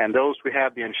 and those who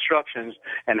have the instructions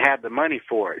and have the money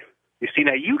for it. You see,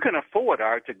 now you can afford,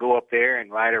 Art, to go up there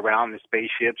and ride around in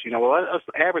spaceships. Us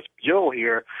average Joe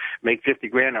here make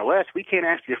 $50,000 or less. We can't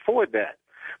actually afford that.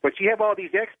 But you have all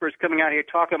these experts coming out here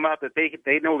talking about that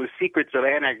they know the secrets of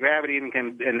anti-gravity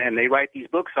and they write these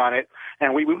books on it.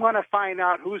 And we want to find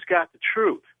out who's got the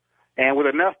truth. And with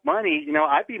enough money,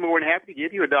 I'd be more than happy to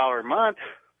give you $1 a month,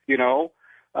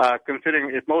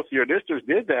 considering if most of your listeners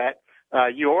did that.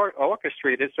 You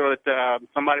orchestrate it so that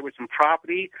somebody with some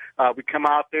property would come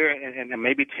out there and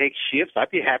maybe take shifts.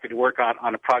 I'd be happy to work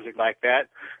on a project like that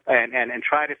and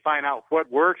try to find out what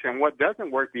works and what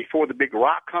doesn't work before the big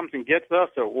rock comes and gets us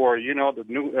or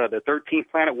the 13th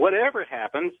planet, whatever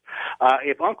happens.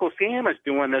 If Uncle Sam is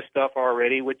doing this stuff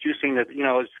already, which you seem that,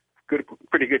 is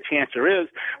pretty good chance there is,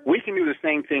 we can do the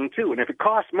same thing too. And if it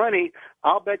costs money,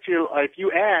 I'll bet you if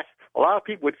you ask, a lot of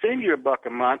people would send you $1 a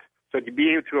month so you'd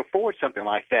be able to afford something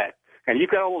like that. And you've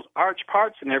got all those arch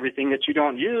parts and everything that you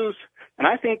don't use. And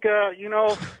I think, you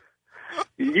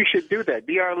should do that.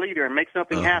 Be our leader and make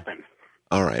something happen.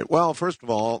 All right. Well, first of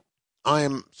all, I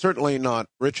am certainly not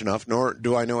rich enough, nor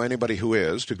do I know anybody who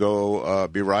is, to go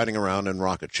be riding around in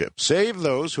rocket ships. Save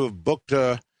those who have booked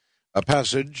a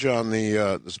passage on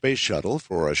the space shuttle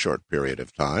for a short period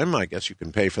of time. I guess you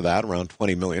can pay for that. Around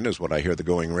 $20 million is what I hear the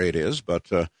going rate is, but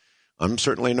I'm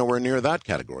certainly nowhere near that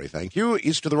category, thank you.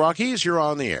 East of the Rockies, you're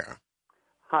on the air.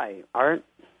 Hi, Art.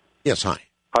 Yes, hi.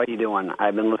 How are you doing?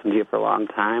 I've been listening to you for a long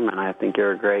time, and I think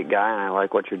you're a great guy, and I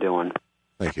like what you're doing.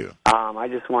 Thank you. I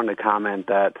just wanted to comment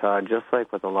that just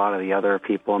like with a lot of the other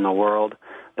people in the world,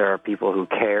 there are people who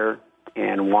care,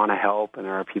 and want to help, and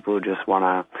there are people who just want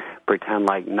to pretend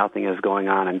like nothing is going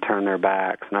on and turn their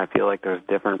backs. And I feel like there's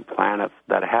different planets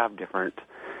that have different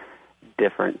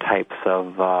types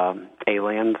of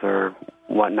aliens or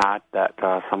whatnot, that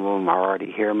some of them are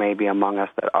already here maybe among us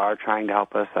that are trying to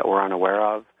help us that we're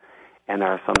unaware of, and there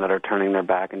are some that are turning their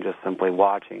back and just simply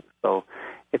watching. So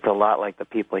it's a lot like the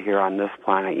people here on this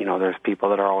planet. You know, there's people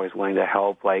that are always willing to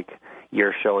help like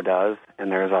your show does,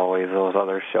 and there's always those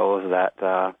other shows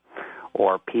that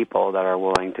or people that are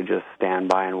willing to just stand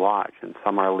by and watch, and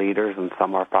some are leaders and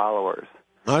some are followers.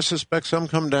 I suspect some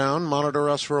come down, monitor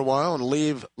us for a while, and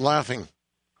leave laughing.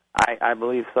 I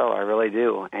believe so. I really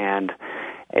do. And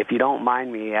if you don't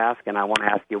mind me asking, I want to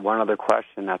ask you one other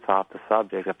question that's off the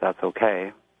subject, if that's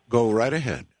okay. Go right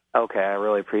ahead. Okay, I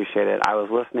really appreciate it. I was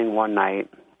listening one night,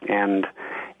 and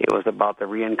it was about the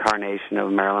reincarnation of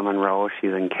Marilyn Monroe.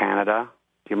 She's in Canada.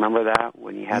 Do you remember that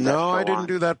when you had that? No, I didn't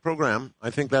do that program. I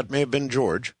think that may have been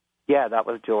George. Yeah, that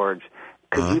was George.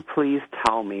 Could you please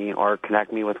tell me or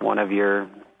connect me with one of your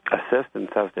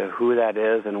assistants as to who that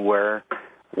is and where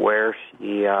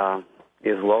she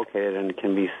is located and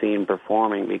can be seen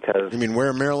performing? Because you mean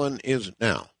where Marilyn is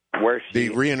now? Where she?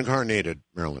 The reincarnated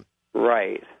Marilyn.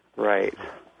 Right.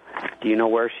 Do you know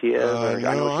where she is?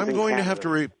 No, I'm going to have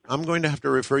to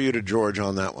refer you to George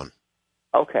on that one.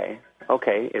 Okay.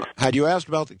 Had you asked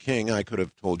about the king, I could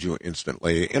have told you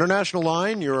instantly. International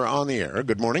line, you're on the air.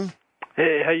 Good morning.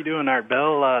 Hey, how you doing, Art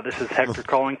Bell? This is Hector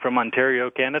calling from Ontario,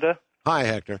 Canada. Hi,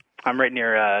 Hector. I'm right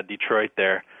near Detroit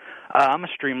there. I'm a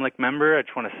Streamlink member. I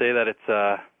just want to say that it's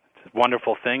a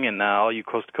wonderful thing, and all you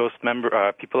coast-to-coast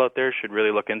people out there should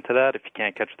really look into that if you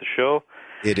can't catch the show.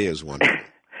 It is wonderful.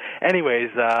 Anyways,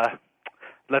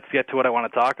 let's get to what I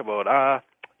want to talk about. I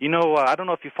don't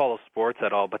know if you follow sports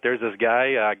at all, but there's this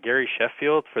guy, Gary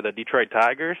Sheffield, for the Detroit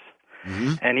Tigers,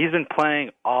 and he's been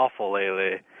playing awful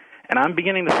lately. And I'm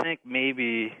beginning to think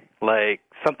maybe like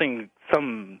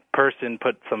some person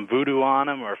put some voodoo on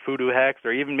him or voodoo hex,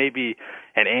 or even maybe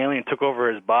an alien took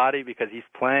over his body because he's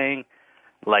playing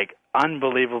like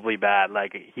unbelievably bad.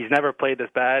 Like he's never played this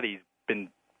bad. He's been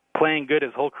playing good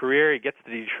his whole career. He gets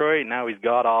to Detroit, and now he's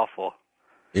god-awful.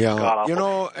 Yeah,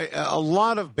 God-awful. A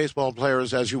lot of baseball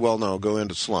players, as you well know, go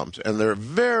into slumps, and they're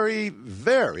very,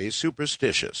 very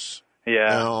superstitious. Yeah.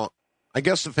 Now, I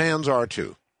guess the fans are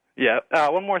too. Yeah.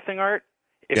 One more thing, Art.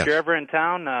 If you're ever in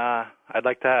town, I'd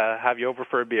like to have you over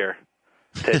for a beer.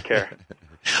 Take care.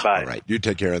 Bye. All right. You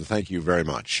take care, and thank you very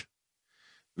much.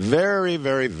 Very,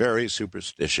 very, very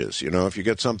superstitious. You know, if you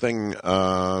get something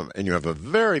and you have a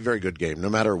very, very good game, no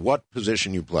matter what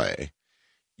position you play,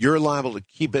 you're liable to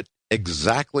keep it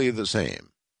exactly the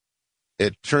same.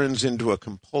 It turns into a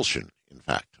compulsion, in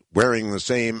fact. Wearing the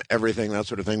same everything, that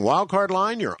sort of thing. Wildcard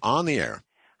line, you're on the air.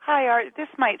 Hi, Art. This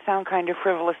might sound kind of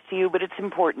frivolous to you, but it's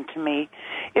important to me.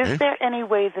 Is there any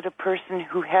way that a person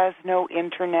who has no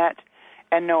Internet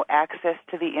and no access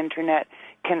to the Internet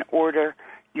can order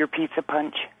your pizza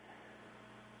punch?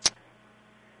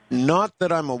 Not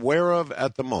that I'm aware of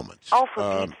at the moment. Oh,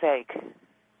 for Pete's sake.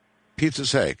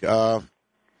 Pizza's sake.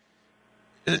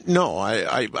 No,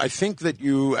 I think that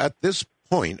you, at this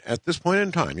point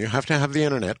in time, you have to have the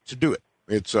Internet to do it.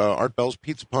 It's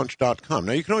artbellspizzapunch.com.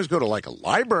 Now, you can always go to, like, a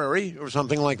library or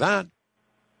something like that.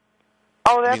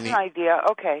 Oh, that's an idea.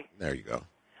 Okay. There you go.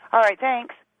 All right,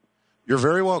 thanks. You're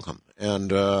very welcome.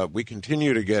 And we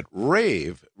continue to get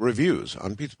rave reviews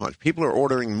on Pizza Punch. People are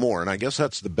ordering more, and I guess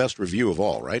that's the best review of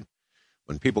all, right?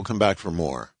 When people come back for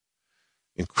more.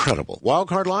 Incredible.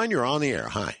 Wildcard line, you're on the air.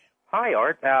 Hi. Hi,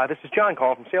 Art. This is John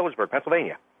calling from Salisbury,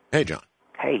 Pennsylvania. Hey, John.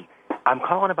 Hey, I'm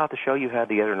calling about the show you had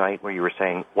the other night where you were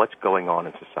saying what's going on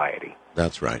in society.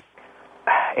 That's right.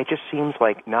 It just seems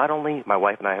like not only my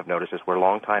wife and I have noticed this, we're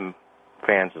longtime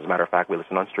fans. As a matter of fact, we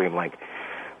listen on Streamlink.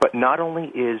 But not only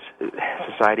is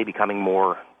society becoming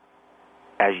more,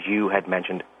 as you had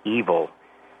mentioned, evil,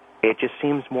 it just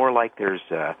seems more like there's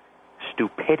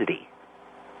stupidity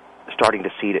starting to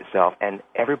seed itself, and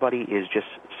everybody is just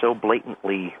so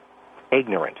blatantly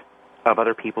ignorant of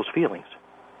other people's feelings.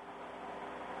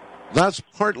 That's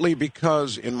partly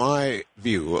because, in my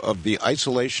view, of the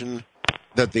isolation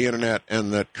that the Internet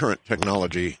and that current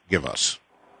technology give us.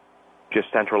 Just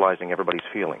centralizing everybody's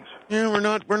feelings. Yeah,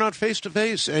 we're not face to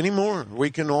face anymore. We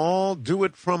can all do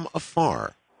it from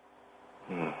afar.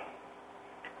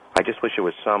 I just wish there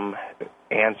was some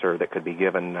answer that could be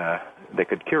given that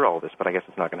could cure all this, but I guess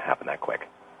it's not going to happen that quick,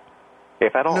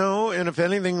 if at all. No, and if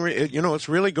anything, it's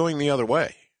really going the other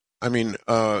way. I mean,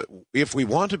 if we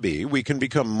want to be, we can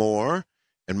become more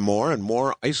and more and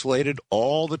more isolated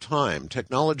all the time.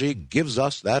 Technology gives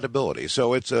us that ability.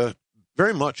 So it's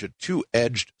very much a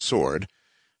two-edged sword.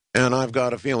 And I've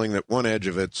got a feeling that one edge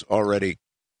of it's already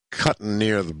cutting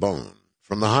near the bone.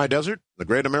 From the high desert, the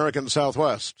great American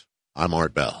Southwest, I'm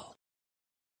Art Bell.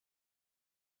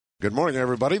 Good morning,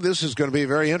 everybody. This is going to be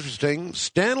very interesting.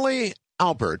 Stanley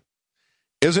Alpert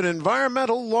is an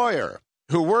environmental lawyer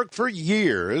who worked for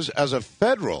years as a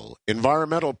federal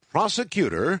environmental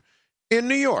prosecutor in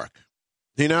New York.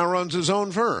 He now runs his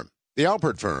own firm, the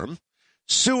Alpert Firm,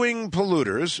 suing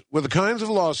polluters with the kinds of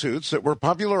lawsuits that were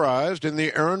popularized in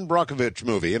the Aaron Brockovich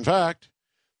movie. In fact,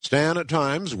 Stan at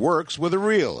times works with a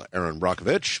real Aaron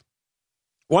Brockovich.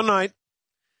 One night,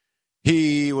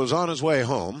 he was on his way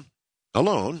home,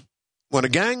 alone, when a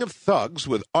gang of thugs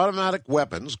with automatic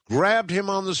weapons grabbed him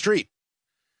on the street.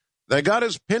 They got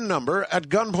his PIN number at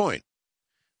gunpoint.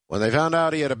 When they found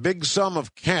out he had a big sum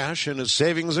of cash in his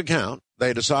savings account,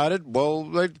 they decided, well,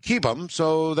 they'd keep him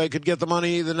so they could get the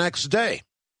money the next day.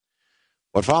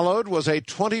 What followed was a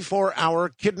 24-hour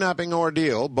kidnapping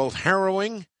ordeal, both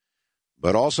harrowing,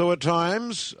 but also at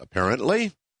times,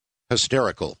 apparently,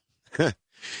 hysterical.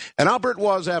 And Alpert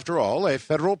was, after all, a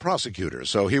federal prosecutor,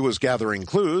 so he was gathering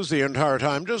clues the entire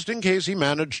time just in case he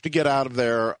managed to get out of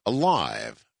there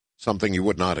alive, something you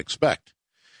would not expect.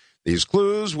 These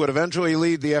clues would eventually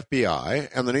lead the FBI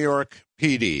and the New York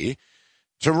PD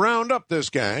to round up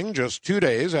this gang just 2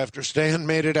 days after Stan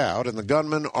made it out, and the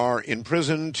gunmen are in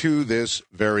prison to this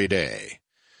very day.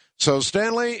 So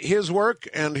Stanley, his work,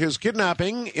 and his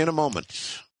kidnapping in a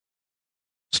moment.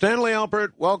 Stanley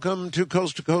Alpert, welcome to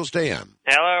Coast AM.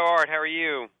 Hello, Art. How are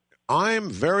you?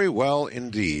 I'm very well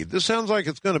indeed. This sounds like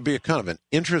it's going to be a kind of an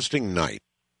interesting night.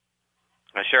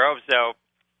 I sure hope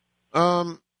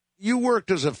so. You worked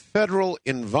as a federal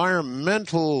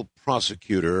environmental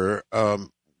prosecutor.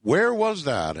 Where was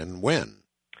that and when?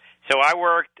 So I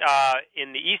worked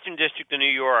in the Eastern District of New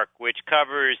York, which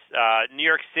covers New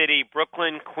York City,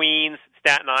 Brooklyn, Queens,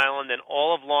 Staten Island, and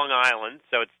all of Long Island.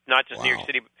 So it's not just New York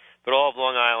City, but all of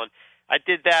Long Island. I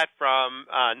did that from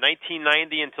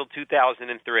 1990 until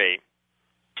 2003.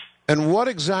 And what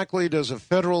exactly does a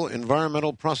federal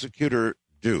environmental prosecutor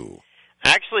do?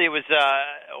 Actually, it was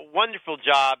a wonderful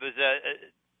job. It was a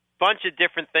bunch of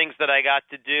different things that I got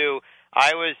to do.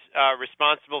 I was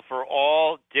responsible for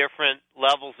all different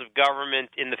levels of government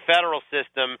in the federal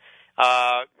system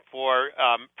for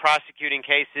prosecuting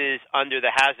cases under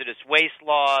the hazardous waste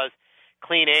laws,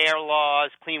 clean air laws,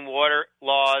 clean water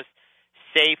laws,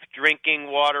 safe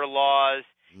drinking water laws,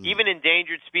 even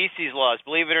endangered species laws.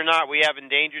 Believe it or not, we have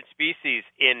endangered species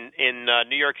in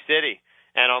New York City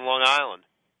and on Long Island.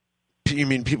 You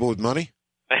mean people with money?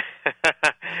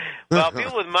 Well,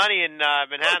 people with money in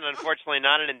Manhattan, unfortunately,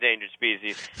 not an endangered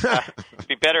species. It'd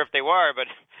be better if they were,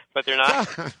 but they're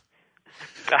not.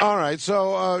 All right,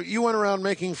 so you went around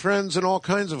making friends in all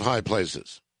kinds of high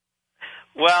places.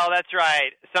 Well, that's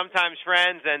right. Sometimes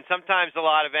friends and sometimes a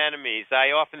lot of enemies.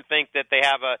 I often think that they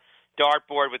have a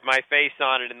dartboard with my face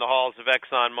on it in the halls of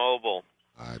ExxonMobil.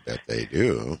 I bet they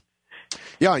do.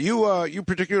 Yeah, you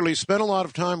particularly spent a lot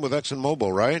of time with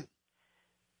ExxonMobil, right?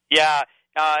 Yeah,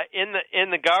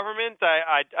 in the government,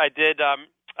 I did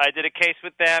a case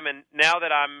with them, and now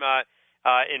that I'm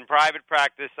in private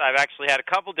practice, I've actually had a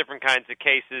couple different kinds of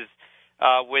cases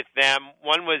with them.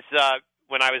 One was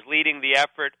when I was leading the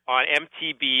effort on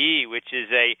MTBE, which is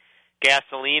a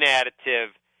gasoline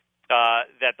additive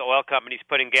that the oil companies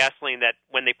put in gasoline. That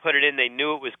when they put it in, they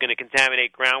knew it was going to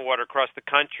contaminate groundwater across the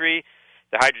country.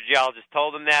 The hydrogeologist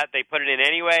told them that. They put it in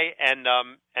anyway, and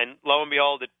lo and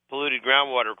behold, it polluted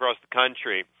groundwater across the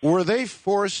country. Were they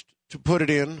forced to put it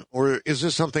in, or is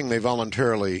this something they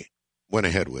voluntarily went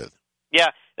ahead with? Yeah,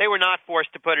 they were not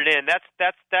forced to put it in. That's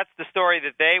the story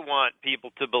that they want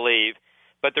people to believe,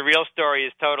 but the real story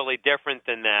is totally different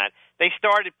than that. They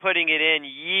started putting it in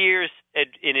years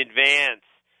in advance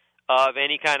of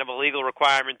any kind of a legal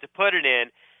requirement to put it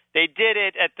in. They did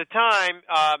it at the time,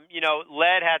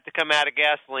 lead had to come out of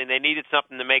gasoline. They needed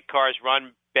something to make cars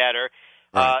run better.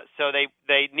 Right. So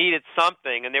they needed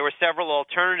something, and there were several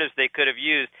alternatives they could have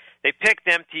used. They picked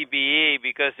MTBE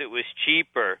because it was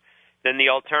cheaper than the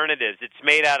alternatives. It's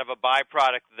made out of a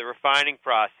byproduct of the refining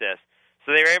process.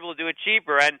 So they were able to do it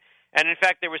cheaper. And in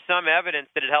fact, there was some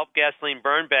evidence that it helped gasoline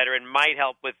burn better and might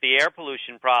help with the air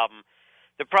pollution problem.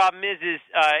 The problem is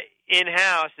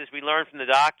in-house, as we learned from the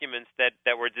documents that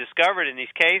were discovered in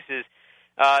these cases,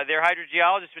 their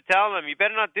hydrogeologists were telling them, you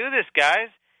better not do this, guys.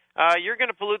 You're going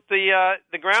to pollute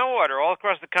the groundwater all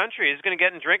across the country. It's going to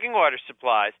get in drinking water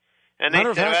supplies. And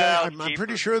Matter of fact, I'm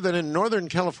pretty sure that in Northern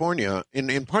California,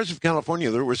 in parts of California,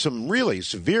 there were some really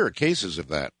severe cases of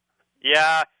that.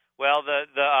 Yeah, well,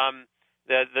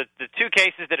 the two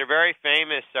cases that are very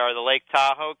famous are the Lake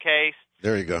Tahoe case.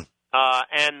 There you go.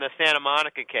 and the Santa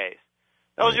Monica case.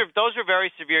 Those are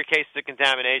very severe cases of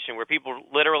contamination where people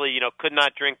literally, could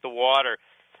not drink the water.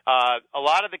 A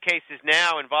lot of the cases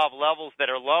now involve levels that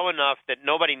are low enough that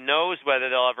nobody knows whether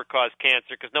they'll ever cause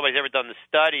cancer because nobody's ever done the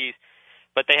studies,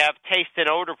 but they have taste and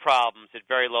odor problems at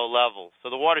very low levels. So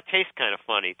the water tastes kind of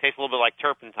funny. It tastes a little bit like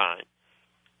turpentine.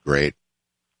 Great.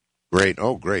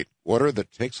 Oh, great. Water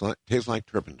that tastes like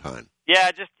turpentine.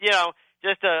 Yeah, just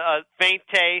a faint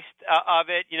taste of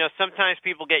it. Sometimes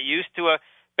people get used to a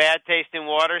bad taste in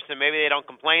water, so maybe they don't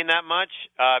complain that much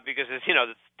because there's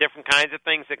different kinds of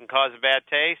things that can cause a bad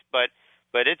taste. But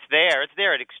it's there. It's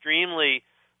there at extremely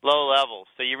low levels,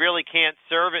 so you really can't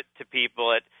serve it to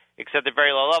people except at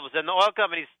very low levels. And the oil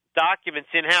companies' documents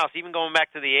in-house, even going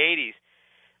back to the 80s,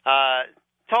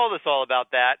 told us all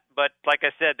about that. But like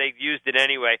I said, they used it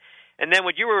anyway. And then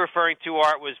what you were referring to,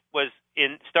 Art, was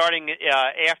in starting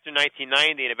after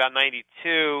 1990 and about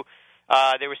 92.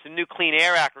 There were some new Clean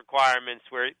Air Act requirements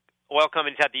where oil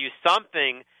companies had to use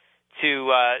something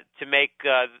to make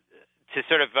to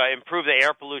sort of improve the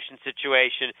air pollution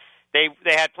situation. They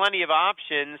had plenty of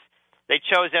options. They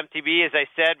chose MTB, as I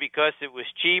said, because it was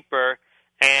cheaper.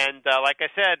 And like I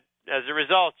said, as a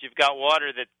result, you've got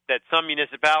water that some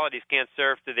municipalities can't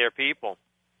serve to their people.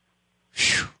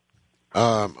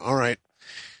 All right.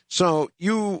 So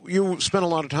you spent a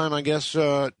lot of time, I guess,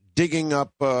 digging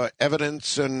up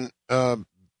evidence and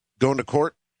going to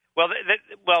court. Well,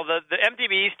 the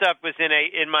MTBE stuff was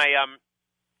in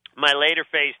my later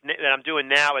phase that I'm doing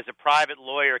now as a private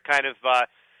lawyer, kind of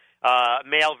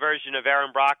male version of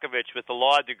Aaron Brockovich with a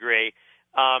law degree.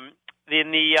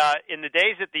 In the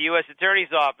days at the U.S.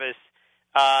 Attorney's Office,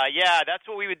 that's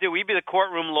what we would do. We'd be the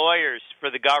courtroom lawyers for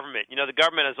the government. The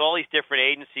government has all these different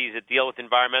agencies that deal with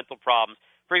environmental problems.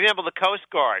 For example, the Coast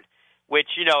Guard, which,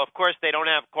 of course, they don't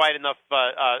have quite enough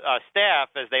staff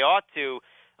as they ought to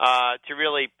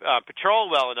really patrol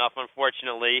well enough,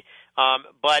 unfortunately.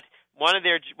 But one of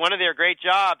their great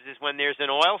jobs is when there's an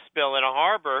oil spill in a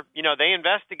harbor, they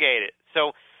investigate it.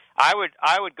 So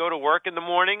I would go to work in the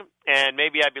morning, and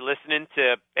maybe I'd be listening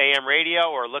to AM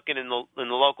radio or looking in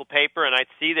the local paper, and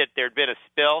I'd see that there'd been a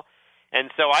spill,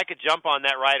 and so I could jump on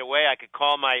that right away. I could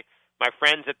call my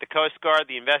friends at the Coast Guard,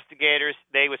 the investigators.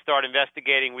 They would start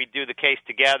investigating. We'd do the case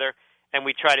together, and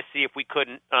we'd try to see if we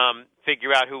couldn't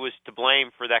figure out who was to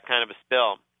blame for that kind of a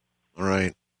spill. All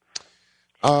right.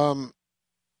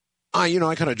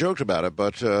 I kind of joked about it,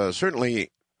 but certainly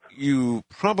you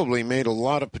probably made a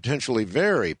lot of potentially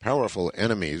very powerful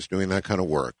enemies doing that kind of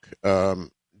work.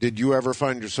 Did you ever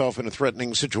find yourself in a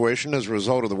threatening situation as a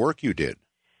result of the work you did?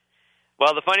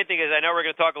 Well, the funny thing is, I know we're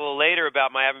going to talk a little later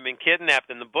about my having been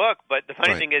kidnapped in the book, but the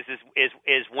funny thing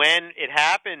is when it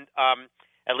happened,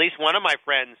 at least one of my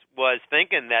friends was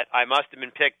thinking that I must have been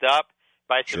picked up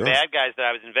by some bad guys that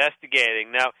I was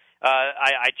investigating. Now,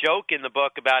 I joke in the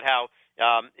book about how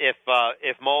if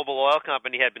Mobil Oil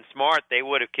Company had been smart, they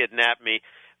would have kidnapped me.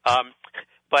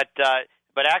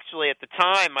 But actually, at the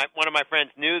time, one of my friends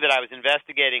knew that I was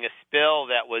investigating a spill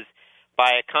that was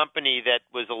by a company that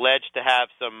was alleged to have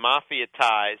some mafia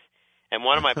ties, and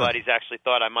one of my buddies actually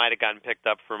thought I might have gotten picked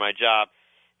up for my job.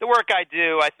 The work I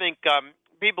do, I think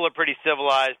people are pretty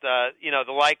civilized.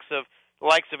 The likes of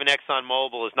an Exxon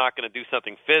Mobil is not going to do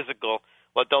something physical.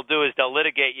 What they'll do is they'll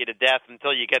litigate you to death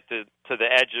until you get to the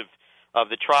edge of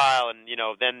the trial, and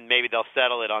then maybe they'll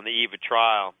settle it on the eve of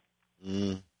trial.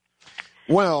 Mm.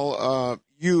 Well,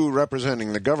 you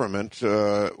representing the government,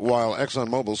 while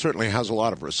ExxonMobil certainly has a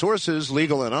lot of resources,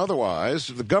 legal and otherwise,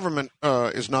 the government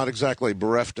is not exactly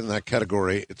bereft in that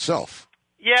category itself.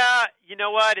 Yeah, you know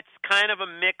what? It's kind of a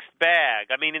mixed bag.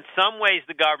 I mean, in some ways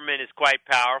the government is quite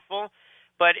powerful,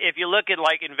 but if you look at,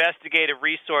 investigative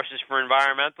resources for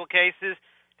environmental cases,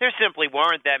 there simply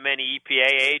weren't that many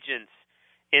EPA agents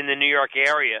in the New York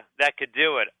area that could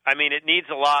do it. I mean, it needs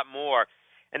a lot more.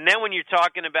 And then when you're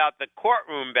talking about the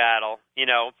courtroom battle,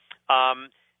 it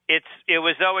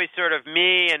was always sort of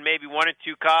me and maybe one or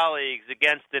two colleagues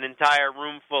against an entire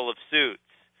room full of suits.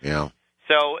 Yeah.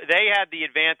 So they had the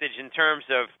advantage in terms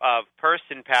of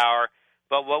person power,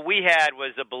 but what we had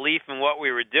was a belief in what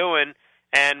we were doing,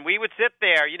 and we would sit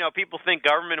there. People think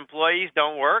government employees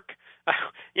don't work.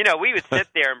 We would sit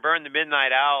there and burn the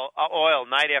midnight oil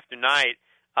night after night,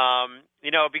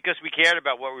 because we cared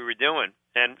about what we were doing.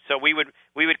 And so we would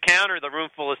counter the room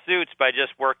full of suits by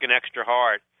just working extra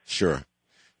hard. Sure.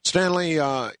 Stanley,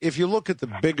 if you look at the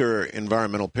bigger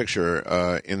environmental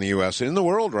picture in the U.S., in the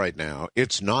world right now,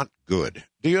 it's not good.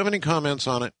 Do you have any comments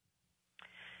on it?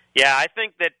 Yeah, I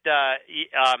think that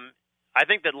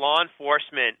law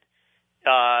enforcement,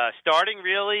 starting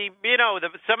really,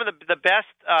 some of the best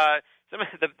some of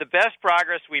the best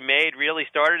progress we made really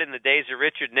started in the days of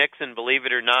Richard Nixon, believe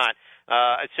it or not.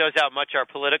 It shows how much our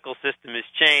political system has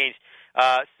changed.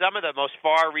 Some of the most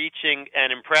far-reaching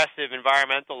and impressive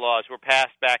environmental laws were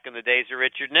passed back in the days of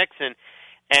Richard Nixon.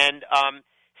 And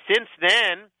since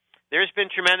then, there's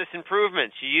been tremendous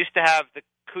improvements. You used to have the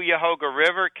Cuyahoga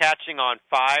River catching on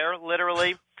fire,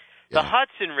 literally. Yeah. The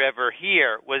Hudson River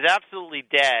here was absolutely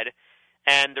dead,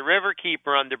 and the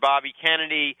riverkeeper under Bobby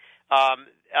Kennedy,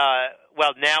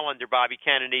 now under Bobby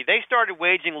Kennedy, they started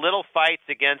waging little fights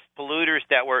against polluters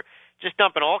that were just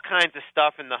dumping all kinds of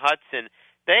stuff in the Hudson.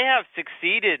 They have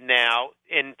succeeded now,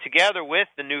 together with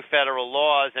the new federal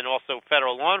laws and also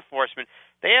federal law enforcement,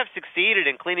 they have succeeded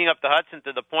in cleaning up the Hudson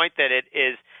to the point that it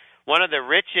is one of the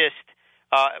richest,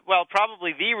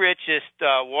 probably the richest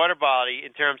water body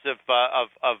in terms of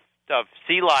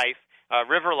sea life,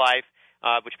 river life,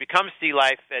 which becomes sea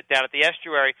life down at the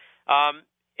estuary,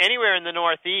 anywhere in the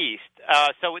Northeast.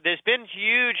 So there's been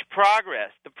huge progress.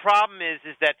 The problem is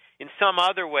that in some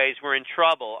other ways we're in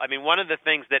trouble. I mean, one of the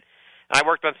things that I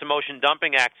worked on some Ocean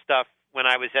Dumping Act stuff when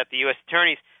I was at the U.S.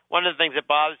 Attorney's. One of the things that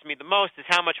bothers me the most is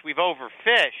how much we've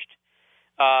overfished,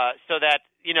 so that,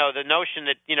 the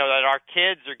notion that, that our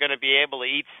kids are going to be able to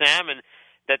eat salmon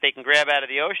that they can grab out of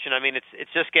the ocean. I mean,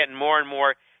 it's just getting more and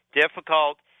more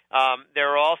difficult.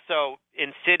 There are also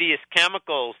insidious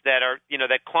chemicals that are,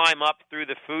 that climb up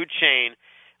through the food chain,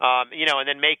 and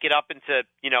then make it up into,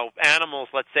 animals,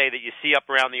 let's say, that you see up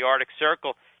around the Arctic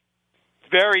Circle.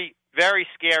 Very, very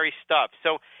scary stuff.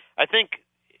 So I think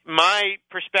my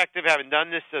perspective, having done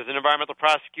this as an environmental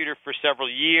prosecutor for several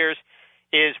years,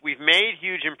 is we've made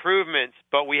huge improvements,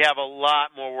 but we have a lot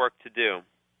more work to do.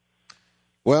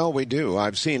 Well, we do.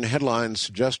 I've seen headlines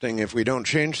suggesting if we don't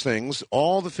change things,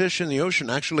 all the fish in the ocean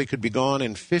actually could be gone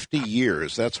in 50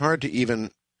 years. That's hard to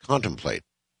even contemplate.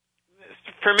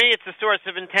 For me, it's a source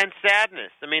of intense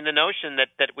sadness. I mean, the notion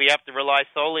that we have to rely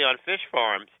solely on fish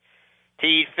farms to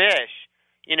eat fish,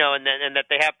 and that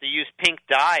they have to use pink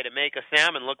dye to make a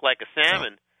salmon look like a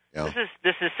salmon. Yeah.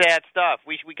 This is sad stuff.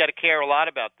 We got to care a lot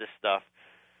about this stuff.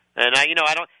 And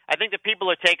I think that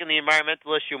people are taking the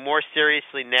environmental issue more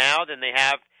seriously now than they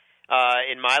have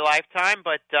in my lifetime,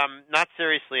 but not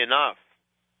seriously enough.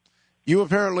 You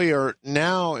apparently are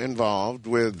now involved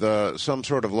with some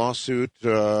sort of lawsuit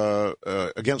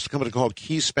against a company called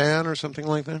Keyspan or something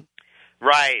like that?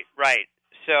 Right.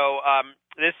 So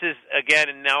this is, again,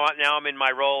 and now I'm in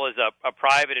my role as a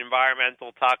private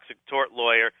environmental toxic tort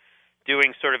lawyer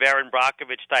doing sort of Erin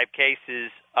Brockovich-type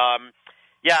cases.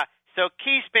 So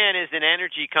Keyspan is an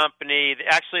energy company.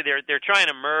 Actually, they're trying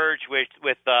to merge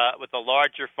with a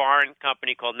larger foreign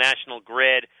company called National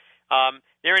Grid.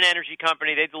 They're an energy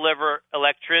company. They deliver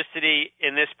electricity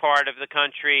in this part of the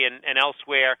country and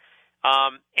elsewhere.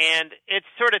 And it's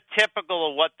sort of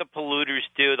typical of what the polluters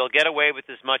do. They'll get away with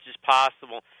as much as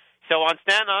possible. So on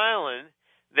Staten Island,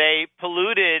 they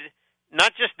polluted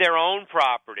not just their own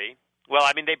property. Well,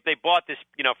 I mean, they bought this,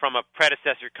 from a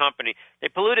predecessor company. They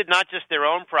polluted not just their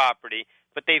own property,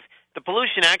 but the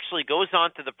pollution actually goes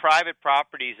onto the private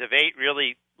properties of 8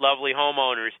 really lovely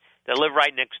homeowners that live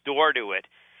right next door to it.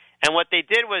 And what they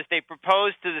did was they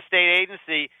proposed to the state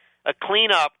agency a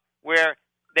cleanup where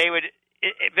they wouldn't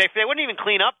even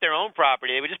clean up their own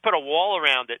property. They would just put a wall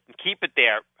around it and keep it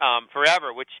there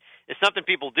forever, which is something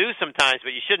people do sometimes,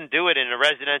 but you shouldn't do it in a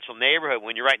residential neighborhood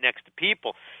when you're right next to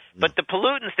people. But the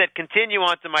pollutants that continue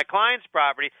onto my client's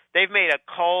property, they've made a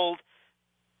cold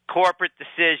corporate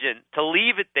decision to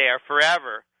leave it there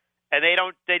forever, and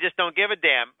they just don't give a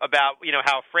damn about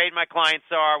how afraid my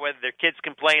clients are, whether their kids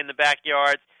can play in the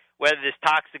backyards, whether there's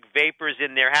toxic vapors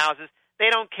in their houses. They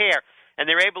don't care, and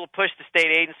they're able to push the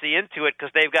state agency into it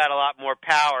because they've got a lot more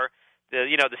power.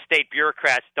 The state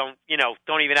bureaucrats don't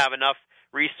even have enough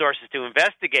resources to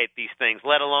investigate these things,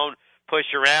 let alone push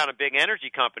around a big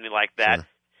energy company like that.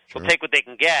 Sure. They'll take what they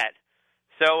can get.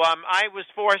 So I was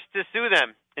forced to sue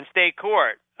them in state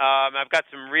court. I've got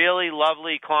some really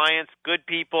lovely clients, good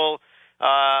people,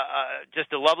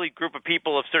 just a lovely group of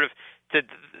people of sort of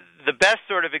the best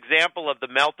sort of example of the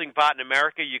melting pot in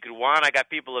America you could want. I got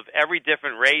people of every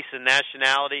different race and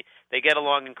nationality. They get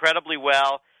along incredibly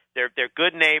well. They're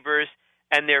good neighbors,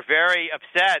 and they're very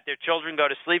upset. Their children go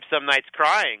to sleep some nights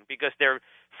crying because they're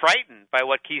frightened by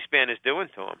what Keyspan is doing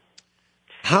to them.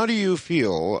 How do you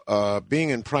feel being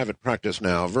in private practice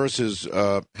now versus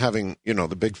having,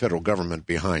 the big federal government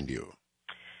behind you?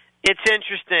 It's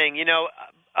interesting.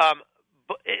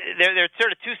 They're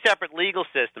sort of two separate legal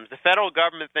systems. The federal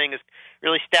government thing is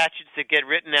really statutes that get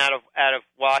written out of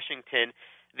Washington.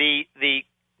 The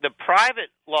private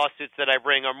lawsuits that I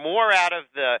bring are more out of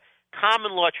the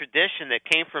common law tradition that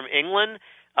came from England.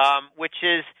 which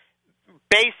is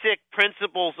basic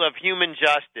principles of human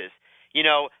justice. You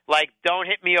know, like don't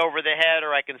hit me over the head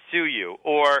or I can sue you,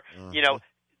 or you know,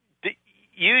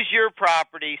 use your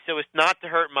property so as not to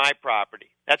hurt my property.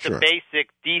 That's a basic,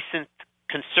 decent,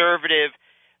 conservative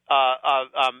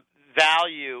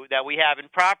value that we have in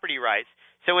property rights.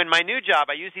 So in my new job,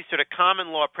 I use these sort of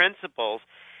common law principles.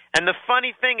 And the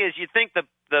funny thing is, you think the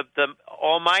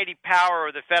almighty power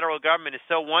of the federal government is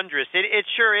so wondrous. It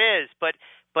sure is, but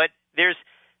there's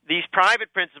these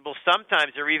private principles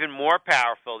sometimes are even more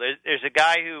powerful. There's a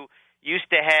guy who used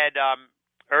to head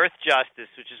Earth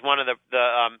Justice, which is one of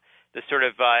the sort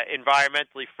of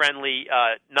environmentally friendly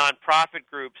nonprofit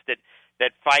groups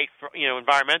that fight for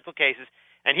environmental cases,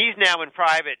 and he's now in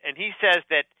private, and he says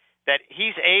that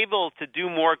he's able to do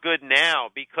more good now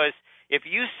because if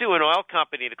you sue an oil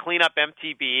company to clean up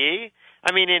MTBE,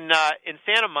 I mean in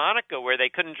Santa Monica where they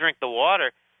couldn't drink the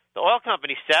water, the oil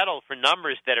company settled for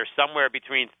numbers that are somewhere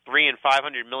between $300 and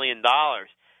 $500 million.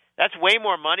 That's way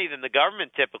more money than the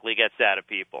government typically gets out of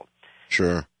people.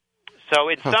 Sure. So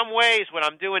in some ways, what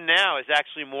I'm doing now is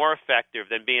actually more effective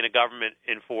than being a government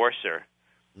enforcer.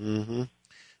 Mm-hmm.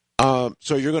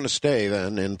 So you're going to stay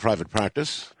then in private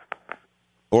practice?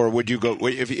 Or would you go,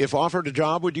 if offered a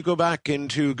job, would you go back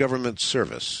into government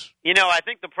service? You know, I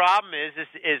think the problem is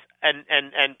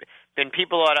and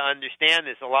people ought to understand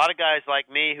this. A lot of guys like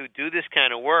me who do this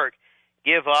kind of work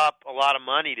give up a lot of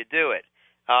money to do it.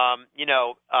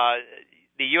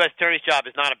 The U.S. Attorney's job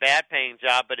is not a bad-paying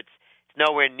job, but it's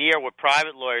nowhere near what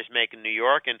private lawyers make in New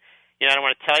York. And I don't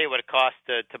want to tell you what it costs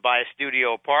to buy a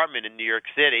studio apartment in New York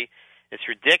City. It's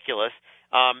ridiculous.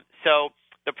 So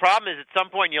the problem is, at some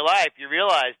point in your life, you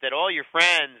realize that all your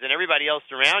friends and everybody else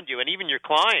around you, and even your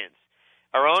clients,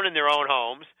 are owning their own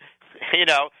homes,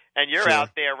 and you're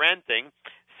out there renting.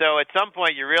 So at some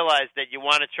point, you realize that you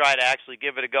want to try to actually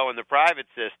give it a go in the private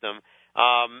system.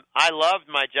 I loved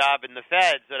my job in the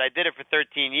feds, but I did it for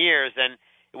 13 years, and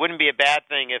it wouldn't be a bad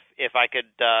thing if I could,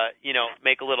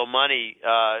 make a little money,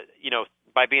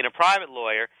 by being a private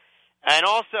lawyer. And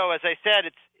also, as I said,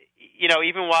 it's,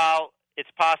 even while it's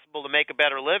possible to make a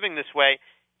better living this way,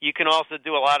 you can also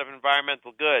do a lot of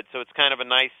environmental good. So it's kind of a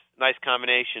nice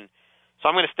combination. So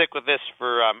I'm going to stick with this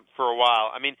for a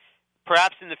while. I mean,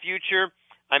 perhaps in the future,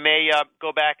 I may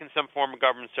go back in some form of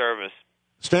government service.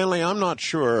 Stanley, I'm not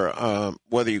sure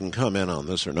whether you can comment on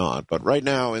this or not, but right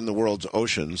now in the world's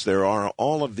oceans, there are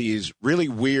all of these really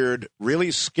weird,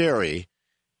 really scary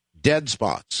dead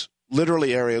spots,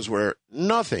 literally areas where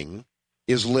nothing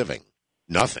is living.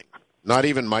 Nothing. Not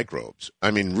even microbes. I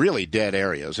mean, really dead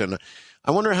areas. And I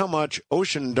wonder how much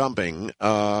ocean dumping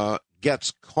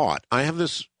gets caught. I have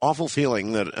this awful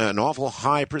feeling that an awful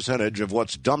high percentage of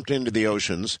what's dumped into the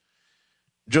oceans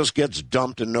just gets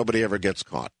dumped and nobody ever gets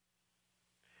caught.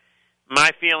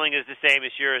 My feeling is the same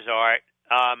as yours, Art.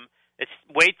 It's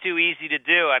way too easy to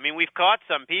do. I mean, we've caught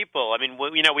some people. I mean,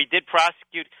 we did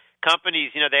prosecute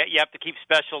companies. You have to keep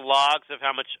special logs of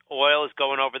how much oil is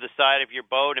going over the side of your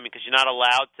boat. I mean, because you're not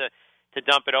allowed to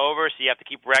dump it over, so you have to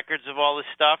keep records of all this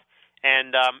stuff.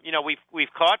 And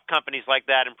we've caught companies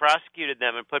like that and prosecuted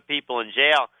them and put people in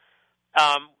jail.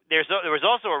 There was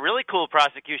also a really cool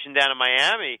prosecution down in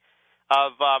Miami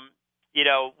of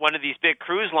one of these big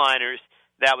cruise liners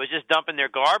that was just dumping their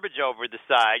garbage over the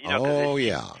side. Yeah.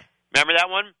 Remember that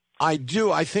one? I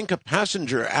do. I think a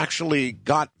passenger actually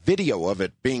got video of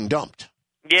it being dumped.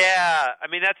 Yeah, I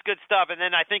mean, that's good stuff. And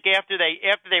then I think after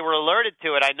they were alerted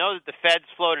to it, I know that the feds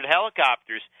floated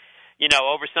helicopters,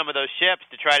 over some of those ships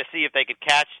to try to see if they could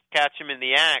catch them in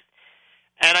the act.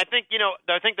 And I think,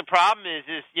 the problem is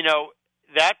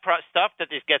that stuff that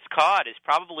gets caught is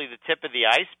probably the tip of the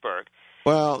iceberg.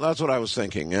 Well, that's what I was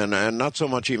thinking, and not so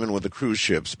much even with the cruise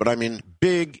ships, but I mean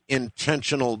big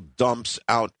intentional dumps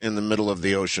out in the middle of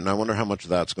the ocean. I wonder how much of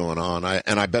that's going on,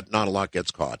 and I bet not a lot gets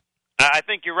caught. I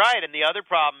think you're right, and the other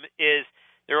problem is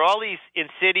there are all these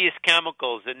insidious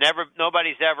chemicals that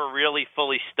nobody's ever really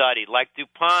fully studied. Like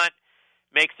DuPont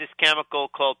makes this chemical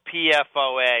called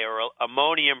PFOA, or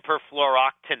ammonium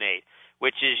perfluoroctanate,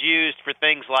 which is used for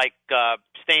things like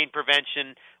stain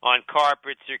prevention on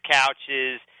carpets or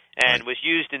couches, and was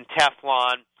used in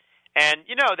Teflon. And,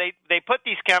 they put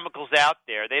these chemicals out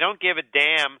there. They don't give a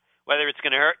damn whether it's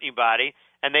going to hurt anybody,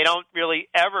 and they don't really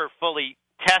ever fully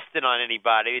test it on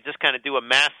anybody. They just kind of do a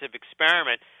massive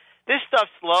experiment. This stuff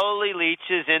slowly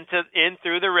leaches in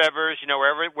through the rivers,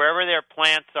 wherever their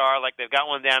plants are, like they've got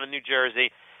one down in New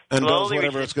Jersey. And does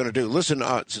whatever it's going to do. Listen,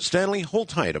 Stanley, hold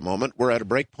tight a moment. We're at a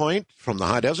break point. From the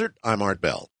high desert, I'm Art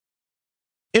Bell.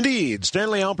 Indeed.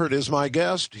 Stanley Alpert is my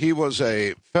guest. He was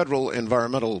a federal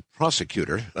environmental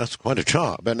prosecutor. That's quite a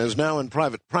job, and is now in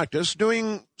private practice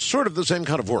doing sort of the same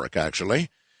kind of work, actually.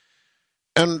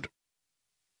 And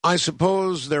I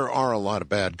suppose there are a lot of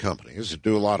bad companies that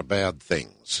do a lot of bad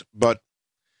things. But,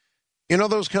 you know,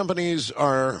 those companies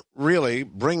are really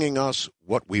bringing us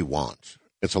what we want.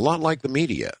 It's a lot like the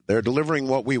media. They're delivering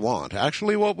what we want,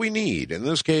 actually what we need. In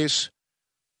this case,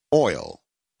 oil.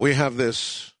 We have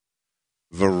this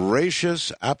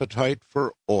voracious appetite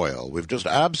for oil. We've just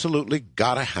absolutely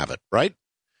got to have it, right?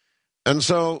 And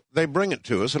so they bring it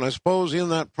to us, and I suppose in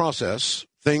that process,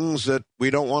 things that we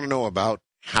don't want to know about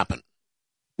happen.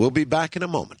 We'll be back in a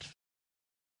moment.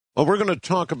 Well, we're going to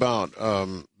talk about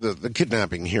the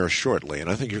kidnapping here shortly, and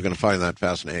I think you're going to find that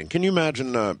fascinating. Can you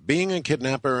imagine being a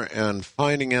kidnapper and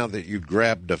finding out that you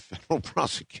grabbed a federal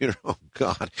prosecutor? Oh,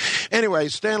 God. Anyway,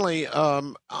 Stanley,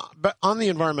 but on the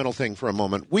environmental thing for a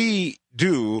moment, we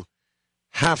do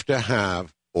have to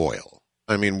have oil.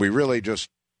 I mean, we really just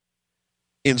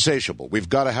insatiable. We've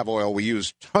got to have oil. We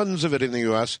use tons of it in the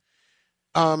U.S.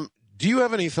 Do you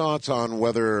have any thoughts on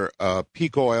whether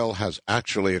peak oil has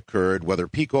actually occurred, whether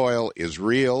peak oil is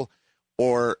real,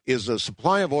 or is the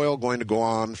supply of oil going to go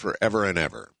on forever and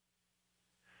ever?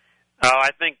 Oh, I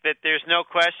think that there's no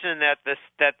question that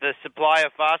the supply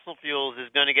of fossil fuels is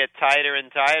going to get tighter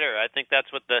and tighter. I think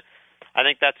that's what the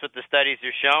studies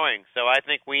are showing. So I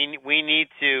think we need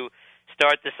to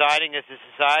start deciding as a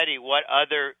society what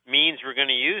other means we're going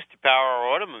to use to power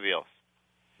our automobiles.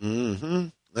 Mm-hmm.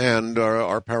 And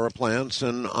our power plants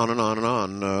and on and on and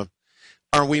on.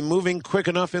 Are we moving quick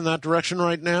enough in that direction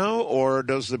right now, or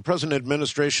does the present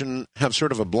administration have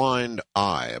sort of a blind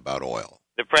eye about oil?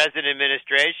 The present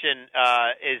administration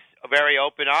is very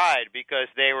open-eyed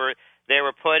because they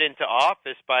were put into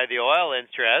office by the oil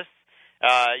interests.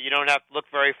 You don't have to look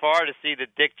very far to see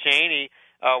that Dick Cheney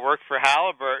worked for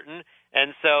Halliburton,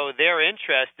 and so their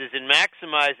interest is in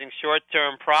maximizing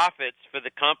short-term profits for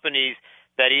the companies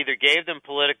that either gave them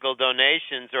political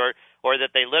donations or that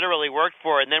they literally worked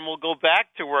for and then will go back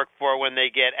to work for when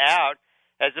they get out,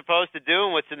 as opposed to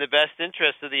doing what's in the best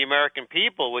interest of the American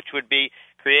people, which would be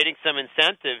creating some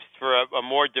incentives for a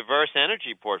more diverse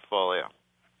energy portfolio.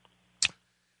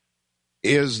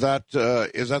 Is that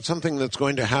something that's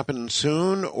going to happen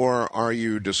soon, or are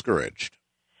you discouraged?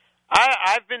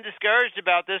 I've been discouraged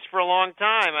about this for a long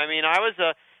time. I mean, I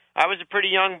was a pretty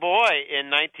young boy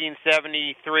in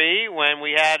 1973 when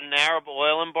we had an Arab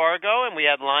oil embargo and we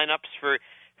had lineups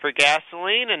for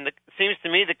gasoline. And it seems to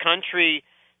me the country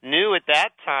knew at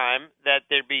that time that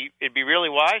it'd be really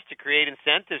wise to create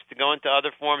incentives to go into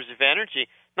other forms of energy.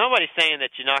 Nobody's saying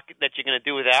that you're going to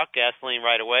do without gasoline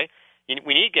right away.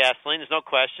 We need gasoline. There's no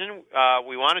question.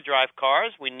 We want to drive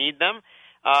cars. We need them.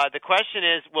 The question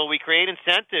is, will we create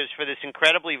incentives for this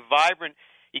incredibly vibrant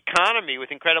economy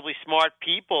with incredibly smart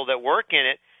people that work in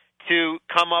it to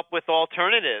come up with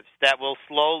alternatives that will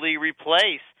slowly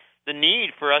replace the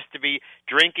need for us to be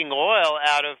drinking oil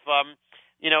out of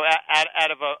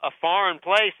out of a foreign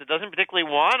place that doesn't particularly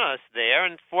want us there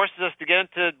and forces us to get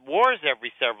into wars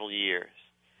every several years.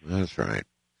 That's right.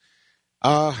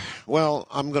 Well,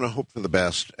 I'm going to hope for the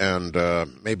best, and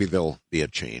maybe there'll be a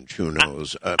change. Who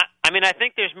knows? I mean, I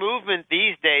think there's movement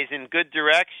these days in good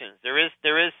directions. There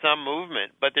is some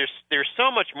movement, but there's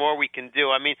so much more we can do.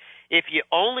 I mean, if you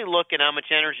only look at how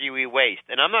much energy we waste,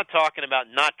 and I'm not talking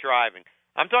about not driving.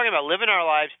 I'm talking about living our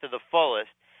lives to the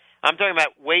fullest. I'm talking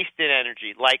about wasted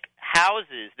energy, like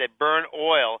houses that burn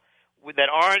oil that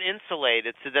aren't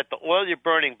insulated so that the oil you're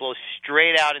burning blows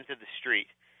straight out into the street.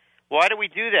 Why do we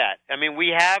do that? I mean,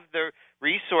 we have the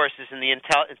resources and the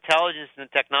intelligence and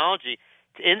the technology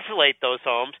to insulate those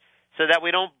homes so that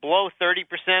we don't blow 30%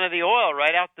 of the oil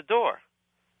right out the door.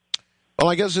 Well,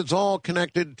 I guess it's all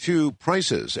connected to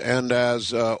prices. And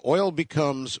as oil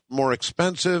becomes more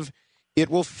expensive, it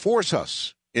will force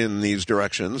us in these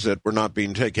directions that we're not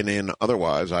being taken in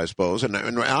otherwise, I suppose. And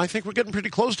I think we're getting pretty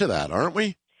close to that, aren't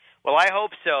we? Well, I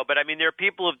hope so. But, I mean, there are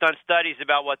people who have done studies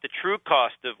about what the true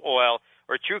cost of oil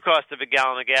or true cost of a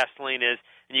gallon of gasoline is,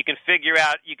 and you can figure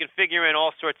in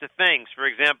all sorts of things. For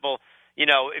example, you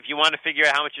know, if you want to figure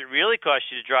out how much it really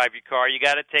costs you to drive your car, you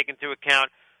got to take into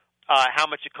account how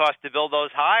much it costs to build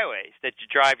those highways that you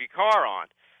drive your car on.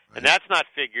 Right. And that's not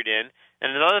figured in.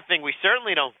 And another thing we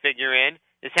certainly don't figure in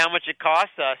is how much it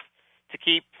costs us to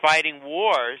keep fighting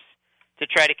wars to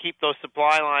try to keep those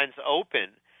supply lines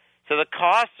open. So the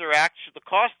costs to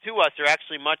us are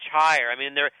actually much higher. I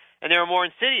mean, there are more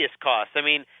insidious costs. I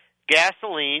mean,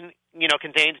 gasoline,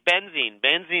 contains benzene.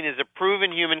 Benzene is a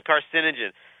proven human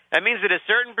carcinogen. That means that a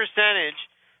certain percentage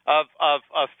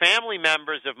of family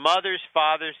members, of mothers,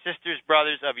 fathers, sisters,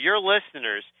 brothers, of your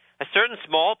listeners, a certain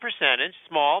small percentage,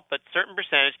 small but certain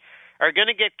percentage, are going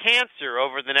to get cancer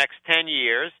over the next 10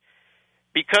 years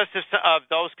because of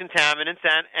those contaminants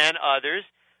and others.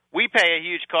 We pay a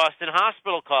huge cost in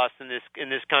hospital costs in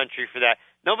this country for that.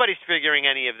 Nobody's figuring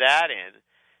any of that in.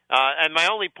 And my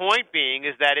only point being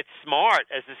is that it's smart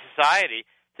as a society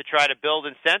to try to build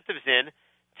incentives in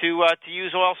to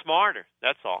use oil smarter.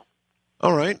 That's all.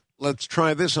 All right. Let's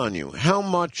try this on you. How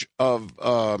much of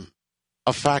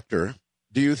a factor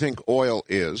do you think oil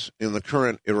is in the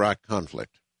current Iraq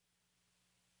conflict?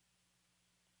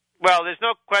 Well, there's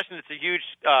no question it's a huge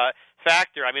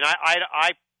factor. I mean,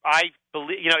 I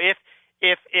believe,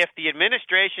 if the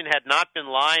administration had not been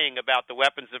lying about the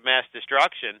weapons of mass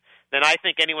destruction, then I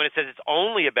think anyone that says it's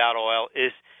only about oil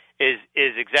is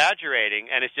exaggerating,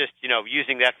 and it's just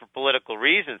using that for political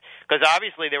reasons. Because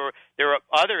obviously there were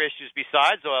other issues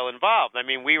besides oil involved. I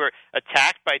mean, we were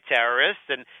attacked by terrorists,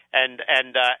 and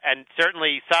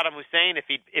certainly Saddam Hussein, if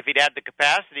he'd had the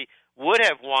capacity, would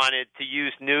have wanted to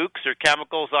use nukes or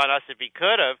chemicals on us if he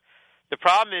could have. The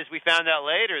problem is we found out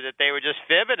later that they were just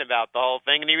fibbing about the whole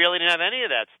thing, and he really didn't have any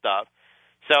of that stuff.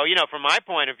 So, from my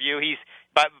point of view, he's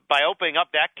by opening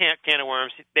up that can of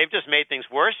worms, they've just made things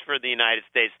worse for the United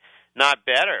States, not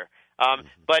better.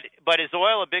 But is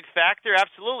oil a big factor?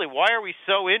 Absolutely. Why are we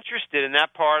so interested in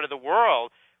that part of the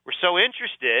world? We're so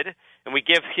interested, and we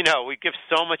give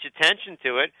so much attention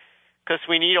to it because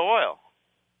we need oil.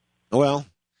 Well,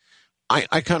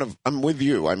 I'm with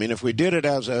you. I mean, if we did it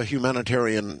as a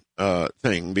humanitarian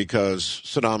thing because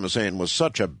Saddam Hussein was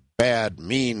such a bad,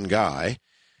 mean guy,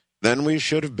 then we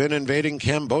should have been invading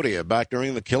Cambodia back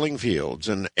during the killing fields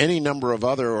and any number of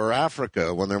or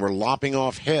Africa when they were lopping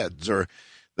off heads, or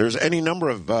there's any number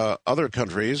of other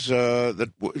countries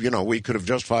that, we could have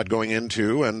justified going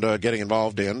into and getting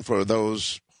involved in for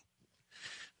those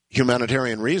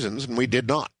humanitarian reasons, and we did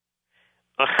not.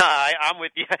 I'm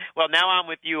with you. Well, now I'm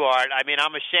with you, Art. I mean,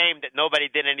 I'm ashamed that nobody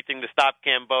did anything to stop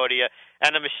Cambodia,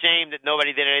 and I'm ashamed that nobody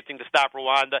did anything to stop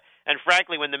Rwanda. And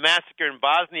frankly, when the massacre in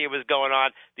Bosnia was going on,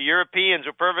 the Europeans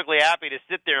were perfectly happy to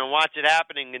sit there and watch it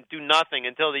happening and do nothing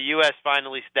until the U.S.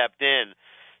 finally stepped in.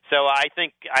 So I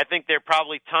think there are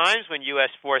probably times when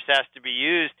U.S. force has to be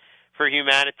used for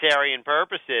humanitarian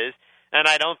purposes. And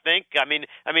I don't think, I mean,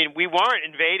 we weren't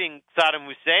invading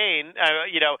Saddam Hussein.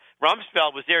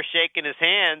 Rumsfeld was there shaking his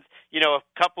hands,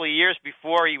 a couple of years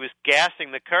before he was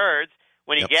gassing the Kurds.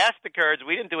 When he gassed the Kurds,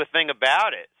 we didn't do a thing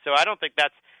about it. So I don't think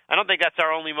that's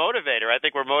our only motivator. I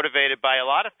think we're motivated by a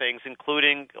lot of things,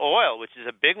 including oil, which is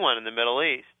a big one in the Middle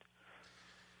East.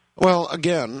 Well,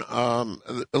 again, a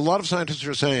lot of scientists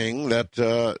are saying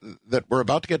that we're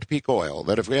about to get to peak oil,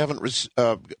 that if we haven't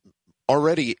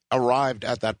already arrived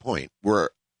at that point, we're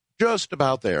just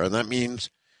about there, and that means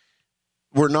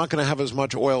we're not going to have as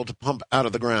much oil to pump out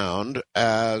of the ground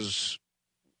as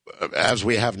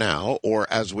we have now,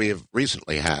 or as we have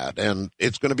recently had, and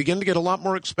it's going to begin to get a lot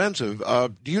more expensive.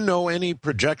 Do you know any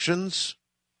projections?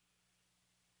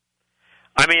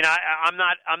 I mean, I'm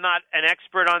not an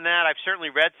expert on that. I've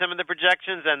certainly read some of the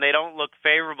projections, and they don't look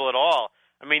favorable at all.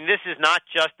 I mean, this is not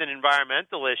just an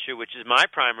environmental issue, which is my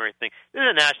primary thing. This is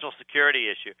a national security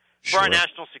issue. Sure. For our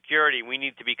national security, we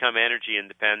need to become energy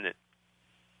independent.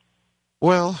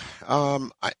 Well,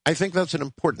 I think that's an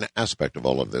important aspect of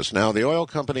all of this. Now, the oil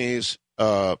companies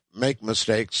make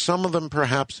mistakes, some of them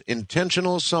perhaps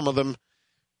intentional, some of them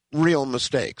real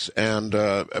mistakes. And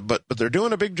but they're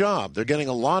doing a big job. They're getting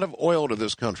a lot of oil to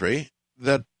this country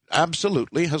that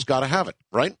absolutely has got to have it,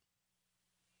 right?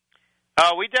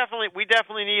 We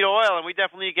definitely need oil, and we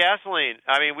definitely need gasoline.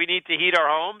 I mean, we need to heat our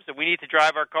homes, and we need to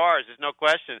drive our cars. There's no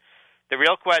question. The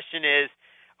real question is,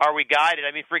 are we guided?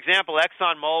 I mean, for example,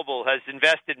 ExxonMobil has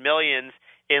invested millions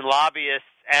in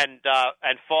lobbyists and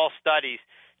false studies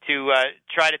to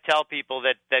try to tell people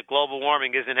that global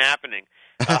warming isn't happening.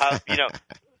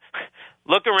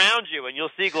 Look around you, and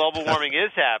you'll see global warming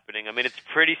is happening. I mean, it's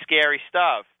pretty scary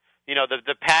stuff.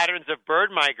 The patterns of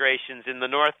bird migrations in the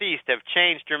Northeast have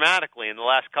changed dramatically in the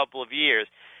last couple of years.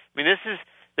 I mean,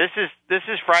 this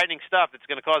is frightening stuff. It's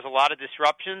going to cause a lot of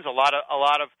disruptions. A lot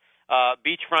of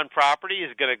beachfront property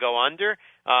is going to go under.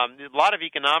 A lot of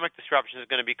economic disruption is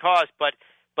going to be caused. But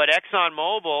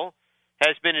ExxonMobil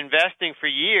has been investing for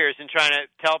years in trying to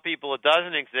tell people it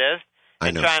doesn't exist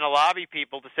and trying to lobby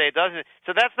people to say it doesn't.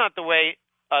 So that's not the way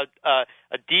a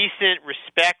decent,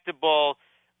 respectable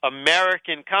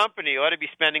American company ought to be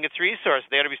spending its resources.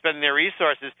 They ought to be spending their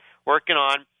resources working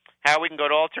on how we can go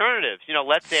to alternatives.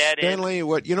 Let's add Stanley, in.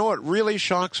 What really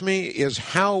shocks me is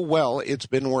how well it's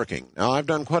been working. Now, I've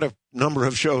done quite a number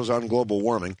of shows on global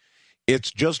warming.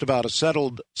 it's just about a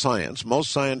settled science.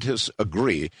 Most scientists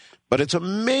agree. But it's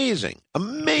amazing,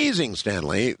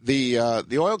 Stanley. The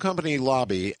oil company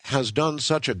lobby has done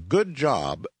such a good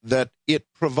job that it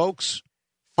provokes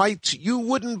fights you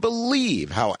wouldn't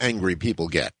believe how angry people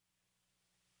get.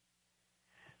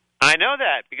 I know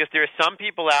that because there are some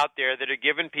people out there that are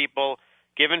giving people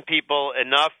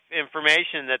enough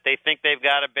information that they think they've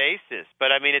got a basis.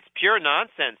 But I mean, it's pure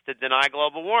nonsense to deny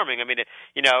global warming. I mean,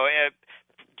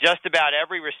 just about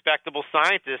every respectable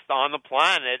scientist on the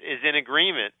planet is in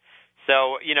agreement.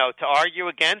 So, to argue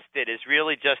against it is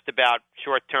really just about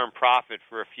short-term profit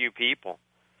for a few people.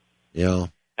 Yeah.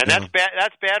 And that's bad.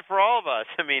 That's bad for all of us.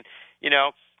 I mean,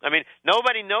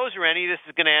 nobody knows where any of this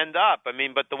is going to end up. I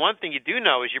mean, but the one thing you do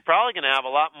know is you're probably going to have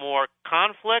a lot more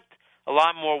conflict, a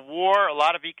lot more war, a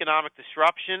lot of economic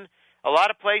disruption, a lot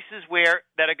of places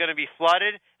that are going to be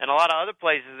flooded, and a lot of other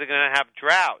places that are going to have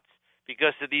droughts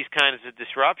because of these kinds of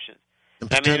disruptions. And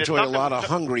potentially a lot of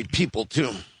hungry people,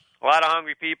 too. A lot of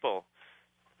hungry people.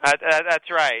 That's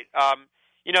right.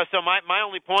 So my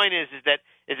only point is that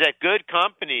good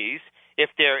companies, if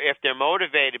they're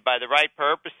motivated by the right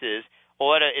purposes,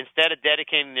 ought to, instead of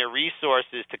dedicating their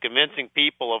resources to convincing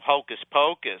people of hocus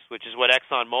pocus, which is what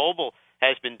ExxonMobil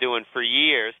has been doing for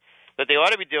years, what they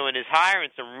ought to be doing is hiring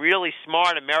some really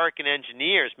smart American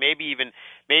engineers, maybe even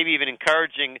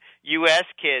encouraging U.S.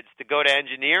 kids to go to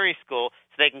engineering school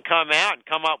so they can come out and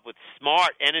come up with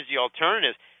smart energy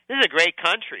alternatives. This is a great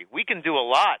country. We can do a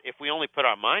lot if we only put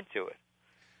our mind to it.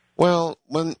 Well,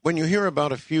 when you hear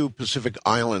about a few Pacific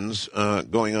islands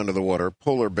going under the water,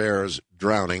 polar bears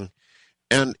drowning,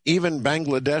 and even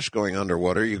Bangladesh going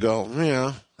underwater, you go,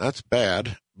 yeah, that's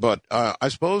bad. But I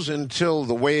suppose until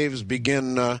the waves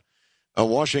begin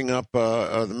washing up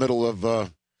the middle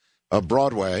of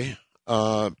Broadway,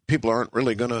 people aren't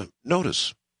really going to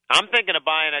notice. I'm thinking of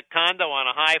buying a condo on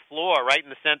a high floor right in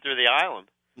the center of the island.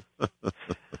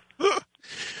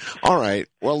 All right.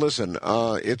 Well, listen,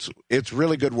 it's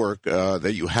really good work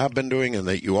that you have been doing and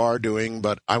that you are doing,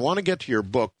 but I want to get to your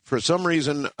book. For some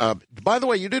reason, by the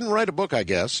way, you didn't write a book, I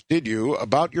guess, did you,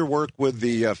 about your work with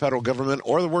the federal government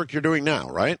or the work you're doing now,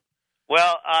 right?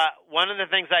 Well, one of the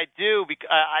things I do,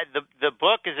 the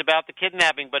book is about the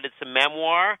kidnapping, but it's a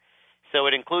memoir, so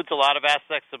it includes a lot of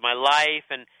aspects of my life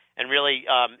and really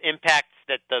impacts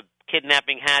that the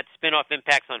kidnapping had, spin-off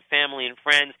impacts on family and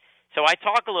friends. So I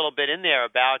talk a little bit in there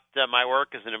about my work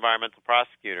as an environmental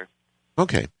prosecutor.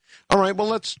 Okay. All right. Well,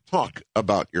 let's talk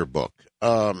about your book.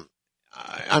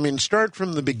 Start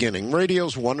from the beginning.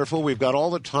 Radio's wonderful. We've got all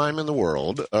the time in the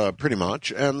world, pretty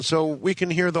much. And so we can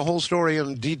hear the whole story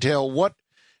in detail. What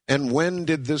and when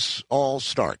did this all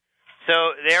start? So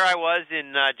there I was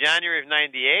in January of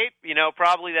 98.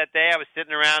 Probably that day I was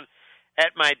sitting around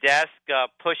at my desk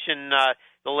pushing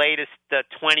the latest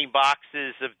 20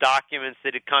 boxes of documents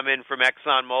that had come in from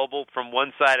ExxonMobil from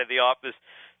one side of the office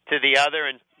to the other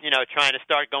and, trying to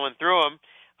start going through them.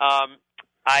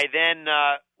 I then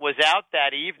was out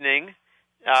that evening.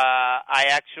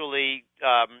 I actually,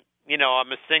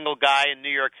 I'm a single guy in New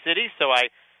York City, so I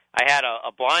had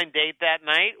a blind date that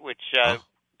night, which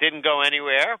didn't go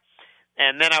anywhere.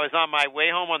 And then I was on my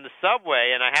way home on the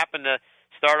subway, and I happened to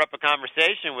start up a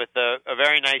conversation with a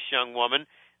very nice young woman.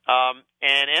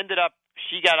 And ended up,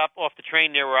 she got up off the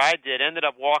train near where I did, ended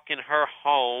up walking her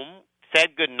home,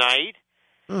 said goodnight.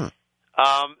 Then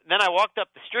I walked up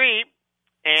the street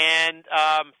and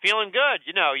feeling good.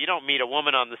 You don't meet a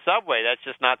woman on the subway. That's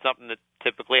just not something that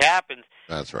typically happens.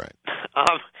 That's right.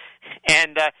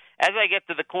 And as I get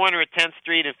to the corner of 10th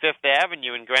Street and 5th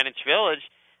Avenue in Greenwich Village,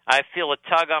 I feel a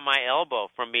tug on my elbow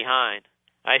from behind.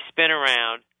 I spin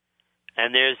around,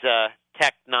 and there's a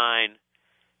Tech 9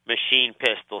 machine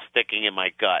pistol sticking in my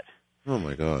gut. Oh,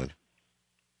 my God.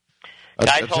 A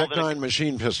Tech-9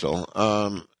 machine pistol.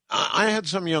 I had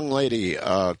some young lady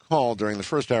call during the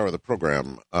first hour of the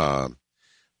program,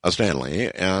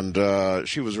 Stanley, and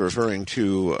she was referring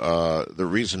to the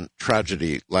recent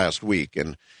tragedy last week,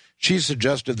 and she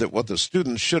suggested that what the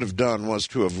students should have done was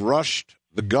to have rushed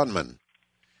the gunman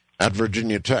at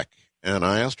Virginia Tech. And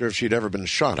I asked her if she'd ever been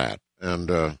shot at, and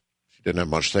she didn't have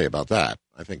much to say about that.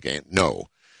 I think no.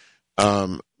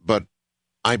 But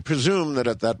I presume that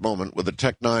at that moment, with a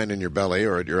Tech 9 in your belly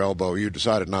or at your elbow, you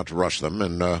decided not to rush them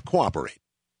and cooperate.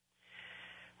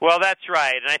 Well, that's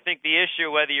right. And I think the issue,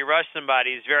 whether you rush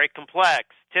somebody, is very complex.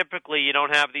 Typically, you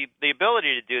don't have the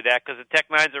ability to do that because the Tech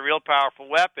 9 is a real powerful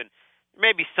weapon. There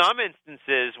may be some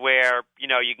instances where,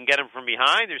 you can get them from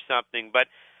behind or something. But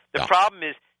the problem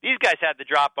is these guys had the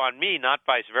drop on me, not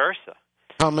vice versa.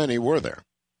 How many were there?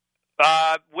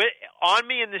 On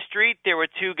me in the street, there were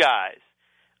two guys.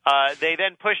 They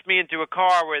then pushed me into a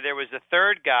car where there was a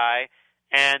third guy,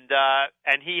 and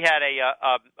he had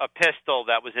a pistol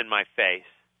that was in my face.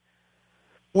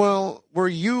 Well, were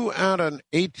you at an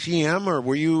ATM or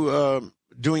were you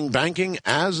doing banking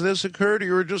as this occurred, or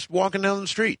you were just walking down the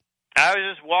street? I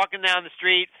was just walking down the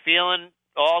street, feeling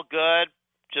all good.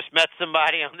 Just met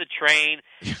somebody on the train,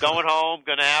 going home,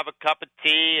 going to have a cup of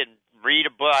tea and read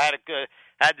a book. I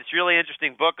had this really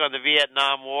interesting book on the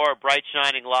Vietnam War, A Bright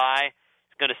Shining Lie. I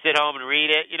was going to sit home and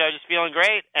read it, just feeling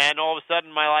great. And all of a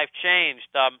sudden, my life changed.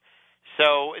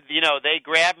 So, they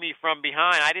grabbed me from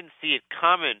behind. I didn't see it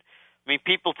coming. I mean,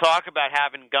 people talk about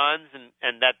having guns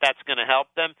and that's going to help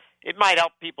them. It might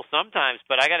help people sometimes,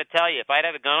 but I got to tell you, if I'd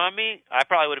had a gun on me, I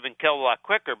probably would have been killed a lot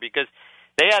quicker because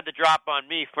they had to drop on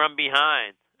me from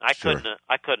behind. I couldn't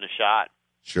have shot.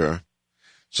 Sure.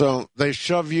 So they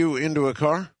shove you into a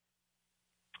car?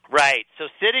 Right. So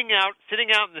sitting out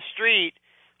in the street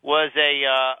was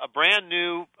a brand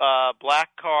new black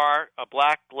car, a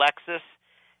black Lexus,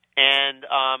 and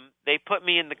they put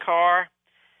me in the car,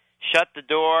 shut the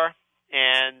door,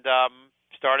 and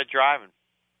started driving.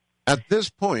 At this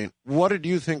point, what did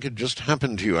you think had just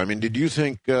happened to you? I mean, did you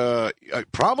think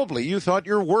probably you thought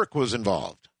your work was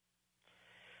involved?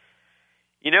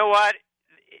 You know what?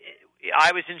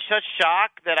 I was in such shock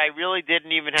that I really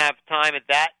didn't even have time at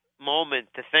that moment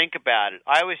to think about it.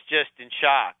 I was just in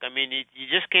shock. I mean, you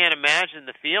just can't imagine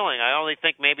the feeling. I only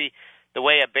think maybe the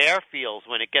way a bear feels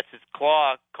when it gets its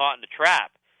claw caught in a trap.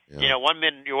 Yeah. 1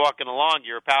 minute you're walking along,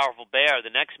 you're a powerful bear.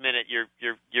 The next minute you're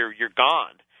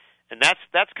gone, and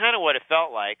that's kind of what it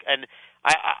felt like. And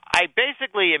I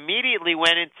basically immediately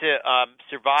went into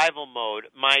survival mode.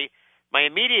 My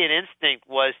immediate instinct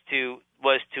was to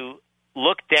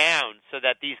look down so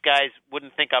that these guys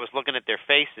wouldn't think I was looking at their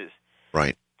faces.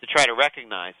 Right. To try to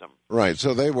recognize them. Right.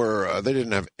 So they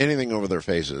didn't have anything over their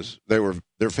faces.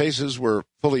 Their faces were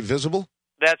fully visible?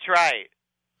 That's right.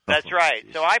 That's right.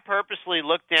 So I purposely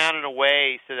looked down in a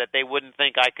way so that they wouldn't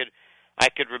think I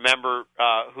could remember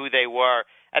who they were.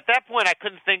 At that point, I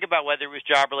couldn't think about whether it was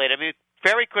job related. I mean, it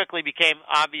very quickly became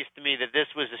obvious to me that this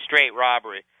was a straight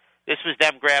robbery. This was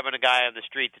them grabbing a guy on the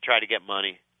street to try to get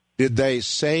money. Did they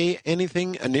say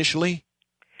anything initially?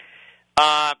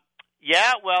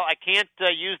 Yeah, well, I can't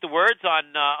use the words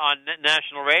on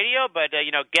national radio, but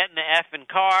get in the effing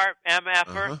car,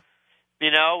 MFer.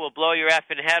 Uh-huh. We'll blow your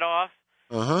effing head off.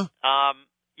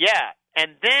 Yeah,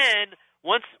 and then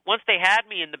once they had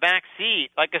me in the back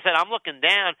seat, like I said, I'm looking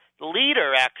down. The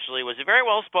leader actually was a very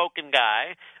well-spoken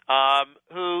guy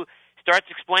who starts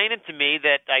explaining to me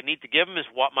that I need to give him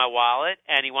my wallet,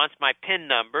 and he wants my PIN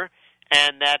number,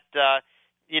 and that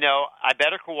I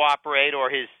better cooperate or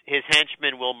his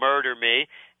henchmen will murder me,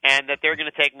 and that they're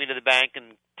going to take me to the bank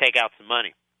and take out some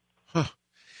money.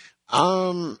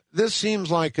 This seems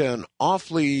like an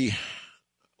awfully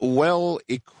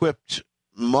well-equipped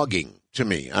mugging to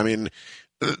me. I mean,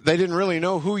 they didn't really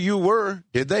know who you were,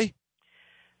 did they?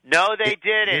 No, they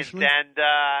didn't, and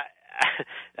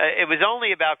it was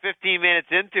only about 15 minutes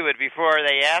into it before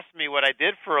they asked me what I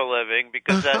did for a living,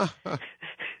 because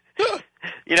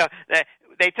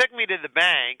they took me to the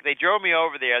bank. They drove me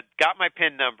over there, got my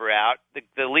PIN number out.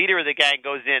 The leader of the gang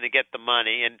goes in to get the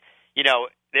money, and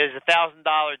there's a $1,000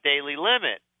 daily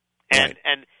limit,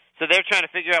 and so they're trying to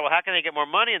figure out, well, how can they get more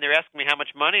money? And they're asking me how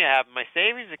much money I have in my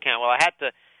savings account. Well, I had to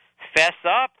fess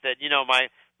up that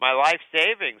my life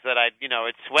savings that I'd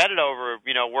sweated over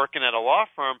working at a law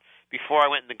firm before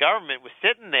I went in the government was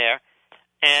sitting there,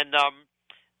 and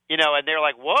and they're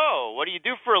like, whoa, what do you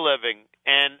do for a living?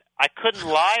 And I couldn't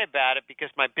lie about it because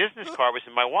my business card was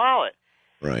in my wallet.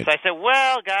 Right. So I said,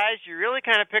 well, guys, you really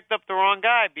kind of picked up the wrong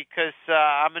guy because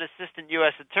I'm an assistant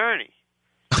U.S. attorney.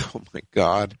 Oh, my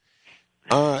God.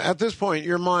 At this point,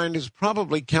 your mind is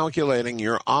probably calculating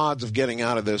your odds of getting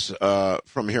out of this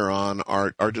from here on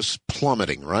are just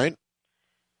plummeting, right?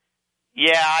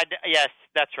 Yeah, yes,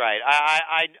 that's right.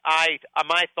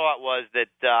 My thought was that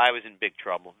I was in big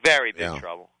trouble, very big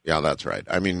trouble. Yeah, that's right.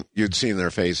 I mean, you'd seen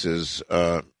their faces.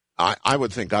 I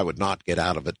would think I would not get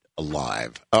out of it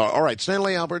alive. All right,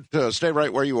 Stanley Alpert, stay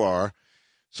right where you are.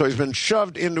 So he's been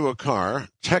shoved into a car,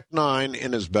 Tech 9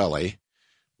 in his belly.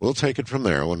 We'll take it from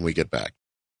there when we get back.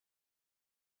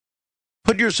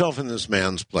 Put yourself in this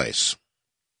man's place.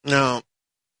 Now,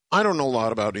 I don't know a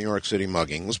lot about New York City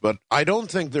muggings, but I don't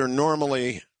think they're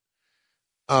normally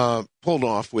pulled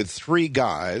off with three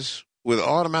guys with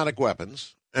automatic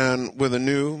weapons and with a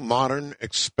new, modern,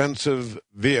 expensive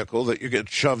vehicle that you get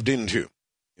shoved into.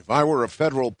 If I were a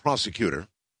federal prosecutor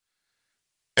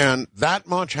and that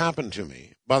much happened to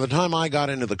me, by the time I got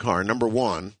into the car, number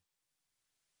one,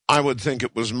 I would think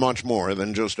it was much more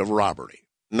than just a robbery.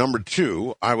 Number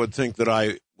two, I would think that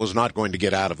I was not going to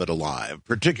get out of it alive,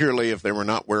 particularly if they were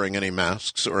not wearing any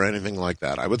masks or anything like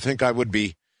that. I would think I would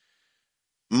be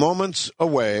moments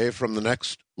away from the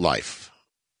next life,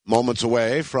 moments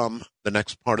away from the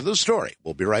next part of the story.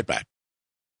 We'll be right back.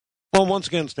 Well, once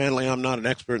again, Stanley, I'm not an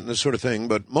expert in this sort of thing,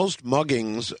 but most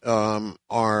muggings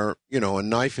are, a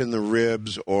knife in the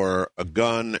ribs or a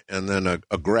gun and then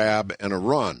a grab and a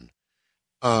run.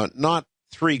 Not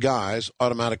three guys,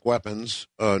 automatic weapons,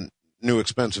 new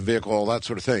expensive vehicle, all that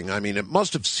sort of thing. I mean, it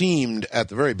must have seemed at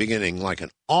the very beginning like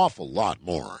an awful lot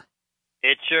more.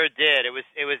 It sure did.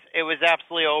 It was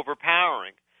absolutely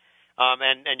overpowering.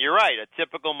 And you're right. A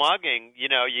typical mugging, you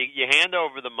hand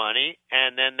over the money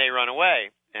and then they run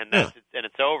away, and and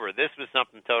it's over. This was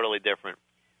something totally different.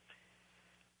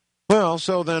 Well,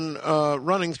 so then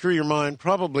running through your mind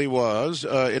probably was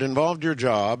it involved your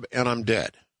job, and I'm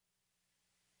dead.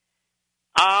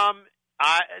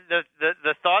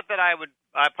 The thought that I would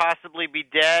possibly be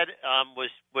dead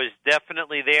was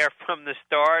definitely there from the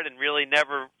start, and really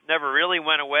never really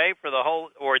went away for the whole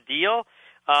ordeal.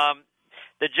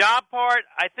 The job part,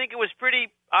 I think it was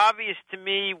pretty obvious to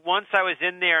me once I was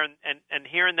in there and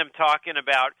hearing them talking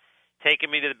about taking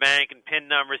me to the bank and PIN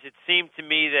numbers. It seemed to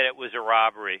me that it was a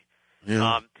robbery.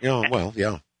 Yeah.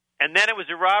 Yeah. And then it was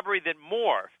a robbery that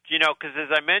morphed, because as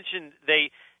I mentioned,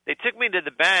 they took me to the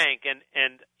bank, and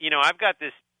I've got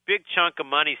this big chunk of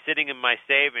money sitting in my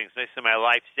savings, next to my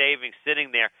life savings sitting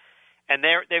there, and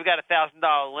they've got a $1,000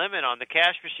 limit on the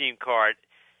cash machine card.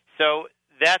 So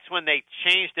that's when they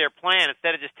changed their plan.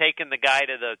 Instead of just taking the guy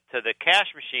to the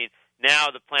cash machine, now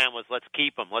the plan was, let's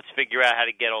keep him. Let's figure out how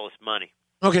to get all this money.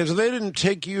 Okay, so they didn't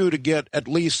take you to get at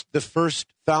least the first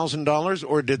 $1,000,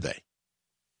 or did they?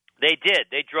 They did.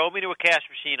 They drove me to a cash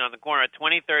machine on the corner of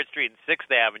 23rd Street and 6th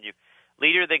Avenue.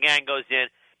 Leader of the gang goes in.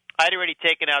 I'd already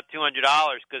taken out $200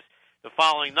 because the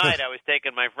following night I was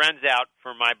taking my friends out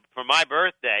for my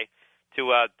birthday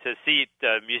to see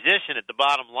the musician at the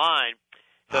Bottom Line.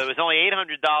 So there was only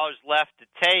 $800 left to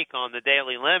take on the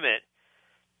daily limit.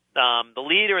 The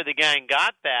leader of the gang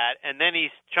got that, and then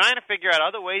he's trying to figure out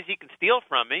other ways he can steal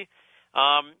from me.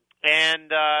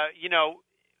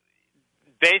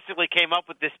 Basically came up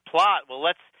with this plot. Well,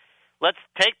 let's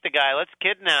take the guy, let's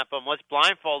kidnap him, let's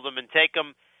blindfold him and take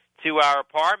him to our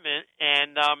apartment,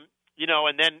 and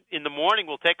and then in the morning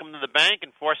we'll take him to the bank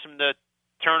and force him to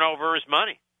turn over his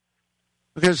money.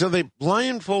 Okay, so they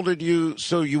blindfolded you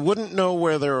so you wouldn't know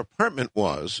where their apartment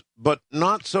was, but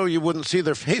not so you wouldn't see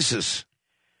their faces.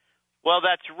 Well,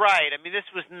 that's right. I mean, this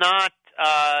was not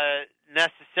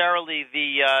necessarily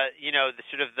the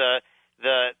sort of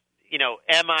the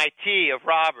MIT of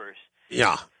robbers.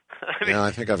 Yeah. I mean, yeah,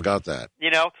 I think I've got that.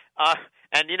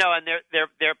 And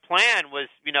their plan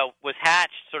was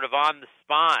hatched sort of on the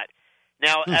spot.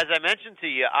 Now, as I mentioned to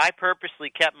you, I purposely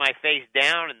kept my face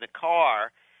down in the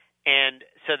car, and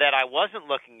so that I wasn't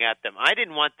looking at them. I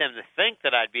didn't want them to think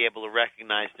that I'd be able to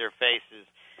recognize their faces.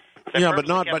 So yeah, but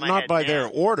not by their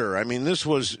order. I mean, this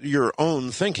was your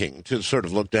own thinking to sort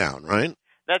of look down, right?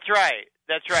 That's right.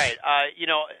 That's right.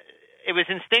 It was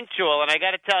instinctual, and I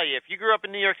got to tell you, if you grew up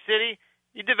in New York City,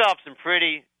 you develop some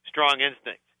pretty strong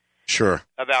instincts. Sure.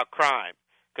 About crime,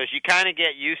 because you kind of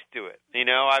get used to it.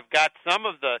 I've got some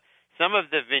of the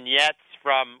vignettes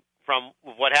from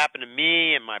what happened to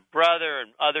me and my brother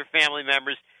and other family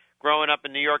members growing up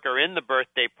in New York are in the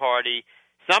birthday party.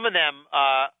 Some of them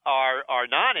are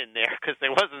not in there because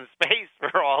there wasn't space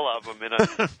for all of them in a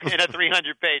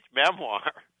 300-page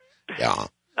memoir. Yeah.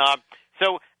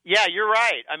 So yeah, you're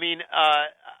right. I mean,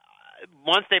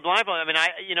 once they blindfolded,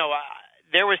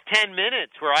 there was 10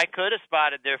 minutes where I could have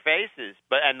spotted their faces,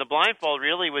 and the blindfold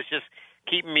really was just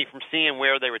keeping me from seeing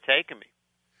where they were taking me.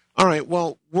 All right.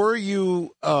 Well, were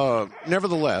you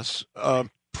nevertheless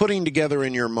putting together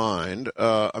in your mind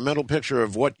a mental picture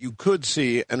of what you could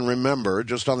see and remember,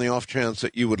 just on the off chance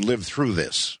that you would live through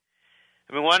this?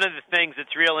 I mean, one of the things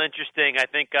that's real interesting, I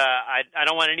think I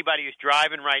don't want anybody who's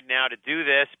driving right now to do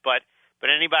this, but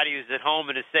anybody who's at home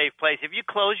in a safe place, if you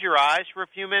close your eyes for a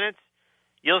few minutes,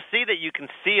 you'll see that you can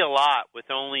see a lot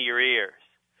with only your ears.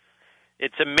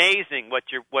 It's amazing what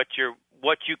you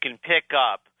can pick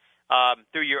up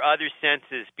through your other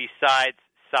senses besides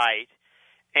sight.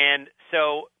 And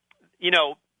so,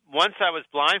 once I was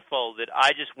blindfolded,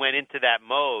 I just went into that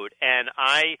mode. And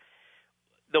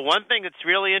the one thing that's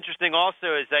really interesting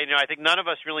also is that, I think none of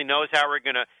us really knows how we're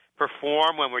going to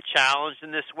perform when we're challenged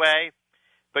in this way.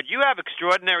 But you have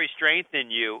extraordinary strength in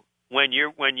you when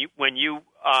you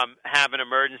have an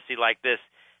emergency like this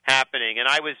happening. And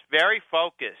I was very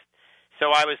focused.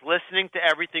 So I was listening to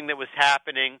everything that was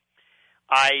happening.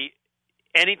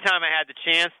 Anytime I had the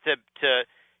chance to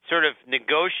sort of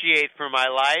negotiate for my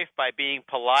life by being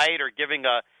polite or giving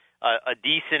a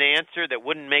decent answer that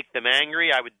wouldn't make them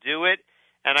angry, I would do it.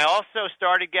 And I also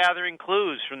started gathering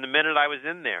clues from the minute I was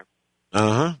in there.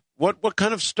 Uh-huh. What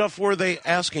kind of stuff were they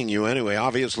asking you anyway?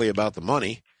 Obviously about the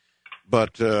money,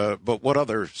 but what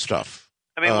other stuff?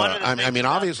 I mean,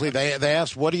 obviously they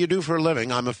asked, "What do you do for a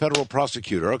living?" "I'm a federal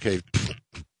prosecutor." Okay,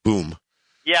 boom.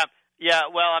 Yeah.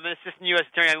 Well, I'm an assistant U.S.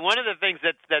 attorney. I mean, one of the things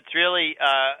that's really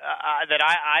that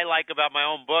I like about my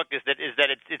own book is that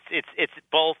it's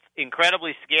both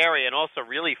incredibly scary and also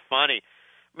really funny.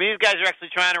 I mean, these guys are actually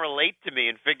trying to relate to me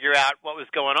and figure out what was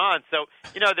going on. So,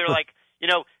 they're like,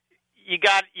 you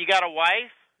got a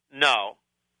wife? No.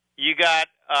 You got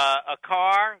a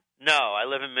car? No. I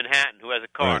live in Manhattan. Who has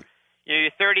a car? Right.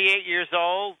 You're 38 years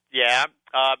old? Yeah.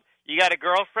 You got a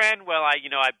girlfriend? Well,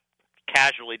 I'm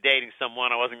casually dating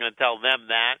someone. I wasn't going to tell them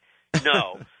that.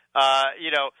 No.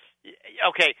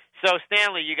 Okay. So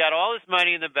Stanley, you got all this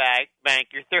money in the bank.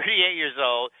 You're 38 years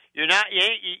old. You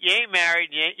ain't married.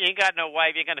 You ain't got no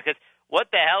wife. You ain't got no kids.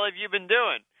 What the hell have you been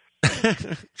doing?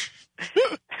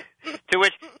 To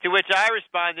which I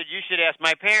responded, you should ask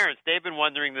my parents. They've been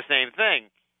wondering the same thing.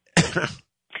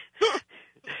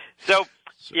 So,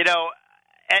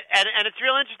 and it's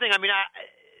real interesting. I mean,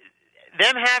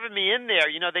 them having me in there,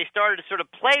 they started to sort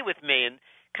of play with me and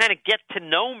kind of get to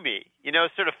know me,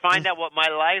 sort of find out what my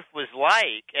life was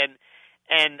like. And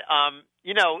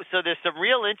so there's some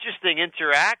real interesting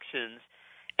interactions.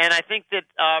 And I think that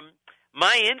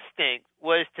my instinct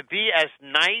was to be as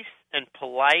nice and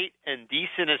polite and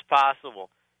decent as possible.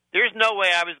 There's no way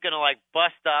I was going to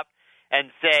bust up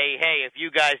and say, hey, if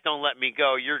you guys don't let me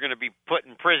go, you're going to be put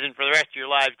in prison for the rest of your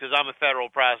lives because I'm a federal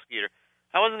prosecutor.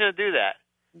 I wasn't going to do that.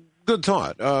 Good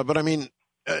thought. But I mean,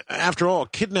 after all,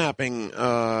 kidnapping,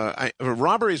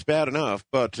 robbery's bad enough,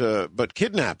 but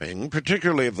kidnapping,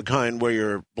 particularly of the kind where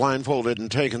you're blindfolded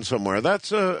and taken somewhere,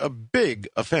 that's a big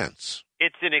offense.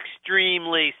 It's an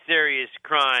extremely serious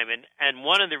crime, and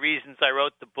one of the reasons I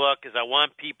wrote the book is I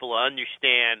want people to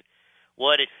understand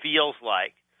what it feels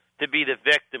like to be the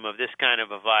victim of this kind of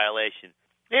a violation.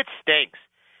 It stinks.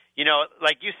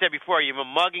 Like you said before, your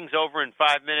mugging's over in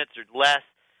 5 minutes or less.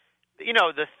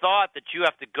 The thought that you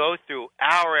have to go through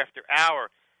hour after hour,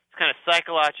 it's kind of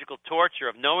psychological torture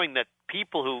of knowing that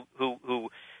people who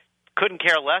couldn't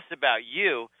care less about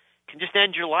you can just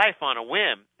end your life on a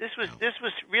whim. This was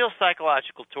real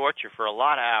psychological torture for a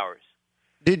lot of hours.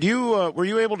 Did you were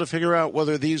you able to figure out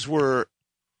whether these were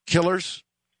killers?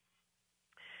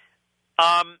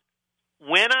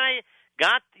 When I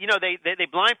got, they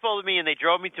blindfolded me and they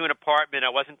drove me to an apartment. I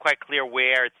wasn't quite clear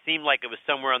where. It seemed like it was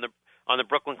somewhere on the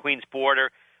Brooklyn-Queens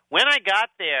border. When I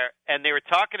got there and they were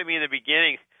talking to me in the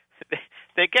beginning,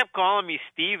 they kept calling me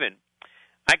Steven.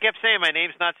 I kept saying my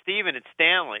name's not Steven, it's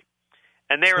Stanley.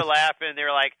 And they were laughing. They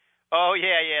were like, oh,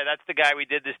 yeah, that's the guy we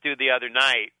did this to the other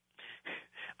night.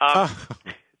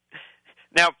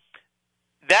 Now,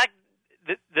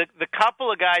 the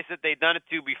couple of guys that they'd done it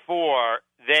to before,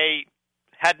 they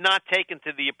had not taken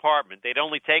to the apartment. They'd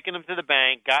only taken them to the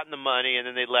bank, gotten the money, and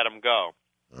then they'd let them go.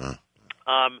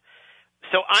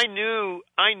 So I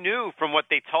knew from what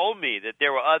they told me that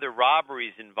there were other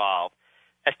robberies involved.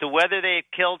 As to whether they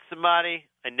had killed somebody,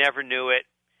 I never knew it.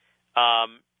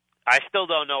 I still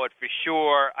don't know it for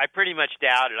sure. I pretty much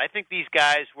doubt it. I think these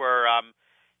guys were,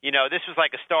 this was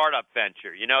like a startup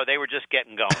venture. They were just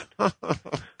getting going. Oh,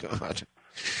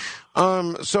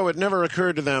 God. So it never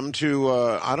occurred to them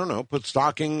to, put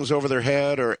stockings over their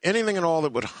head or anything at all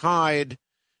that would hide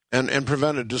and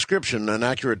prevent an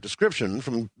accurate description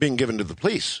from being given to the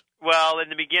police. Well, in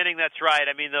the beginning, that's right.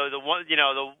 I mean,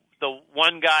 the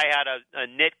one guy had a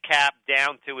knit cap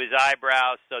down to his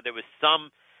eyebrows, so there was some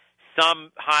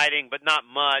hiding, but not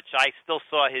much. I still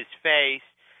saw his face.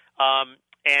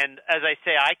 And as I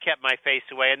say, I kept my face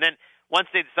away. And then once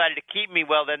they decided to keep me,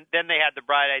 well, then they had the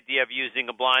bright idea of using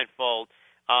a blindfold.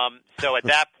 So at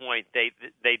that point, they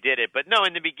did it. But no,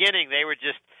 in the beginning, they were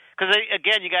just – because,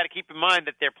 again, you got to keep in mind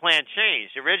that their plan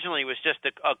changed. Originally, it was just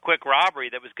a quick robbery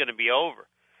that was going to be over.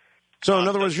 So, in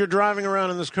other words, you're driving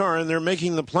around in this car, and they're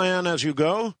making the plan as you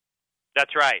go?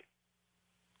 That's right.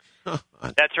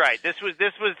 That's right. This was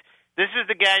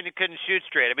the gang that couldn't shoot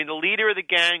straight. I mean, the leader of the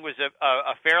gang was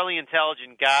a fairly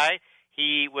intelligent guy.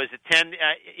 He was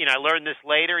I learned this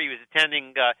later. He was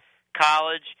attending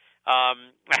college.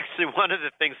 Actually, one of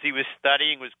the things he was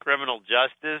studying was criminal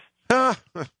justice.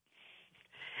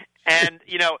 And,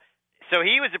 so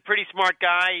he was a pretty smart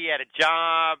guy. He had a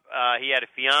job. He had a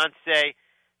fiance.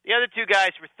 The other two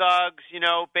guys were thugs,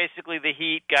 basically the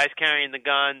heat, guys carrying the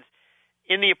guns.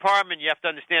 in the apartment, you have to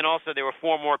understand also there were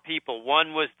 4 more people.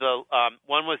 One was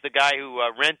the guy who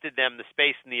rented them the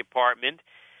space in the apartment.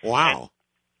 Wow.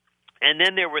 And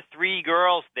then there were 3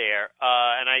 girls there,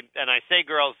 and I say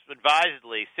girls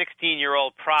advisedly,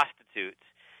 16-year-old prostitutes.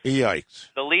 Yikes.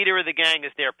 The leader of the gang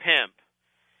is their pimp.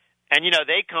 And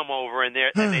they come over and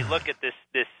they look at this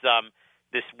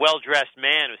well-dressed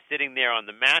man who's sitting there on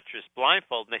the mattress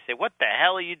blindfolded, and they say, "What the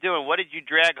hell are you doing? What did you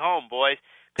drag home, boys?"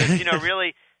 Because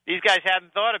really, these guys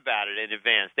hadn't thought about it in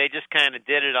advance. They just kind of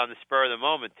did it on the spur of the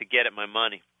moment to get at my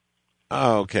money.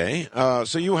 Okay.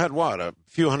 So you had what, a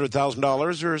few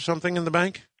 $100,000 or something in the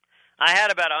bank? I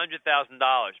had about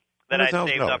 $100,000 that I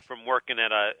saved $100,000. up from working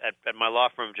at my law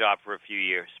firm job for a few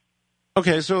years.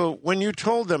 Okay, so when you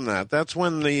told them that's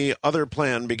when the other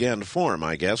plan began to form,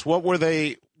 I guess. What was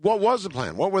the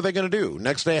plan? What were they going to do?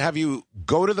 Next day, have you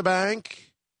go to the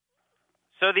bank?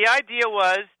 So the idea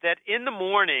was that in the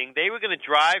morning, they were going to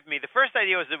drive me. The first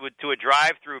idea was to a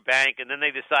drive-through bank, and then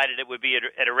they decided it would be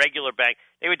at a regular bank.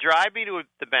 They would drive me to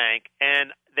the bank,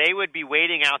 and they would be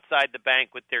waiting outside the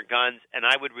bank with their guns, and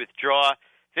I would withdraw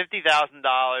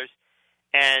 $50,000,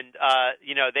 and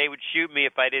they would shoot me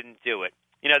if I didn't do it.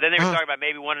 Then they were talking about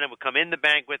maybe one of them would come in the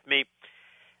bank with me.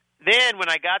 Then when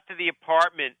I got to the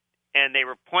apartment and they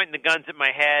were pointing the guns at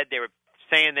my head, they were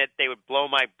saying that they would blow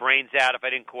my brains out if I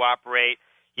didn't cooperate.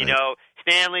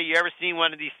 Stanley, you ever seen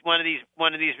one of these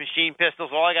machine pistols?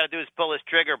 All I got to do is pull this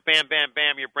trigger, bam, bam,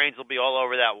 bam, your brains will be all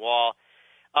over that wall.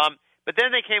 But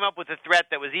then they came up with a threat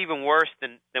that was even worse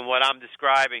than what I'm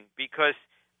describing, because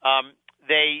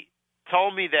they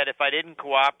told me that if I didn't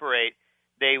cooperate,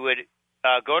 they would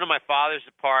go to my father's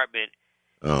apartment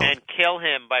and kill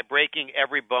him by breaking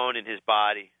every bone in his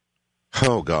body.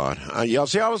 Oh, God.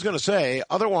 See, I was going to say,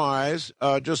 otherwise,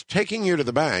 just taking you to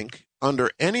the bank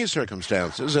under any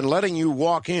circumstances and letting you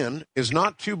walk in is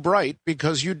not too bright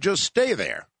because you just stay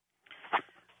there.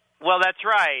 Well, that's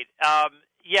right.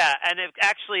 And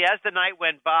actually, as the night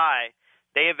went by,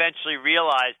 they eventually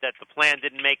realized that the plan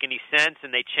didn't make any sense,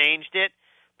 and they changed it.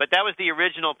 But that was the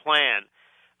original plan.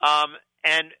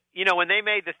 When they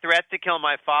made the threat to kill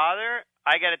my father,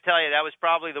 I got to tell you, that was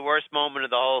probably the worst moment of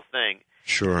the whole thing.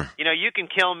 Sure. You can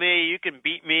kill me, you can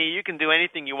beat me, you can do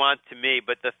anything you want to me,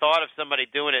 but the thought of somebody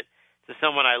doing it to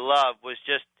someone I love was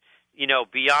just,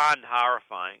 beyond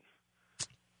horrifying.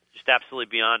 Just absolutely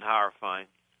beyond horrifying.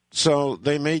 So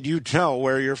they made you tell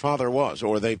where your father was,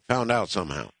 or they found out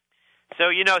somehow. So,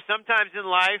 sometimes in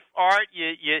life, Art,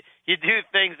 you do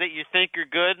things that you think are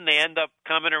good, and they end up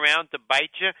coming around to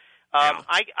bite you.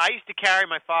 I used to carry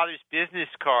my father's business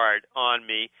card on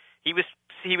me. He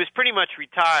was pretty much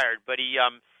retired, but he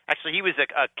was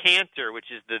a cantor,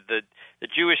 which is the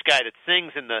Jewish guy that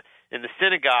sings in the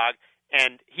synagogue,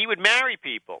 and he would marry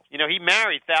people. He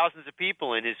married thousands of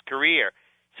people in his career.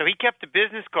 So he kept a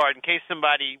business card in case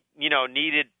somebody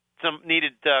needed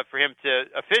for him to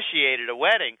officiate at a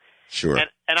wedding. Sure. And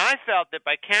I felt that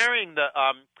by carrying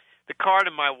the card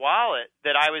in my wallet,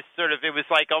 that I was it was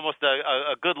like almost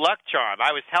a good luck charm.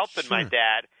 I was helping my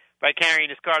dad by carrying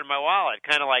his card in my wallet,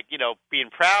 kind of like, being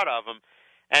proud of him.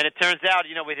 And it turns out,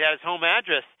 we had his home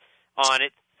address on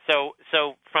it, so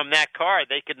from that card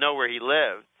they could know where he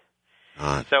lived.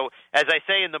 So, as I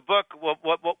say in the book,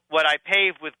 what I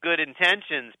paved with good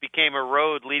intentions became a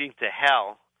road leading to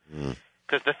hell.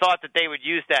 Because the thought that they would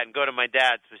use that and go to my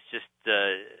dad's was just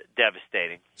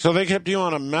devastating. So they kept you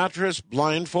on a mattress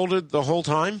blindfolded the whole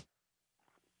time?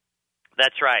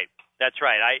 That's right.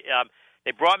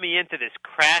 They brought me into this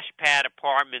crash pad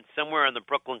apartment somewhere on the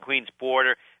Brooklyn-Queens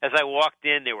border. As I walked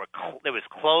in, there was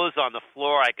clothes on the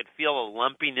floor. I could feel a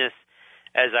lumpiness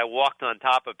as I walked on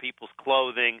top of people's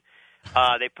clothing.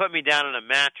 They put me down on a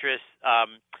mattress.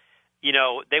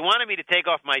 They wanted me to take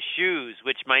off my shoes,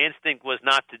 which my instinct was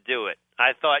not to do it.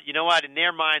 I thought, what, in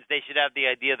their minds, they should have the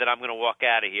idea that I'm going to walk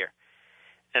out of here.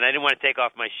 And I didn't want to take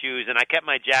off my shoes, and I kept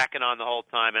my jacket on the whole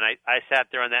time, and I sat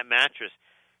there on that mattress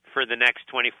for the next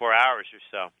 24 hours or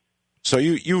so. So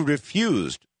you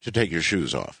refused to take your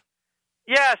shoes off?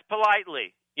 Yes,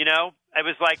 politely. I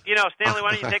was like, Stanley,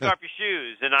 why don't you take off your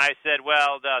shoes? And I said,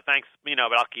 well, thanks, but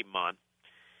I'll keep them on.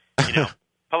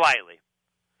 Politely.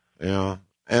 Yeah.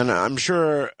 And I'm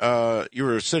sure you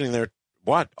were sitting there,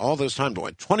 all this time?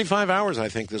 25 hours, I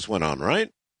think this went on,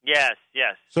 right? Yes.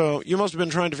 So you must have been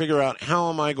trying to figure out, how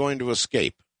am I going to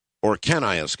escape? Or can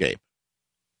I escape?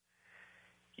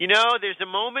 There's a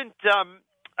moment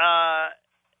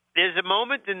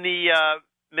in the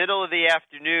middle of the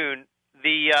afternoon.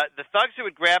 The thugs who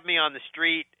would grab me on the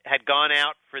street had gone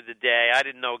out for the day. I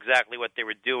didn't know exactly what they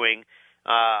were doing.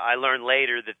 I learned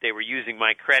later that they were using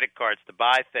my credit cards to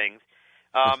buy things.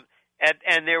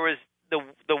 And there was the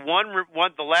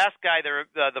last guy,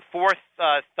 the fourth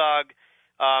thug,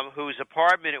 whose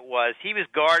apartment it was, he was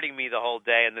guarding me the whole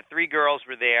day, and the three girls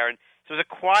were there, and so it was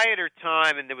a quieter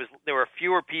time, and there were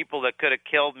fewer people that could have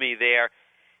killed me there.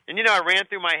 And I ran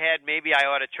through my head, maybe I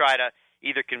ought to try to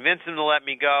either convince him to let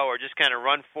me go or just kind of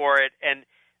run for it. And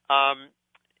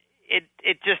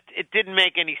it didn't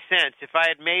make any sense. If I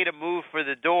had made a move for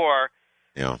the door,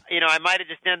 I might have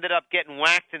just ended up getting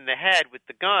whacked in the head with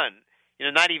the gun.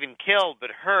 Not even killed,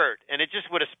 but hurt, and it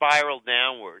just would have spiraled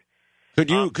downward.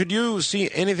 Could you see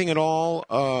anything at all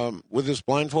with this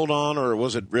blindfold on, or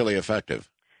was it really effective?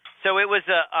 So it was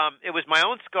my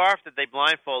own scarf that they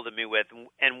blindfolded me with,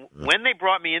 and when they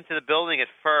brought me into the building at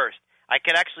first, I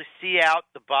could actually see out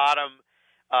the bottom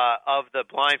of the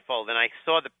blindfold, and I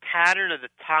saw the pattern of the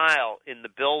tile in the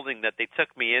building that they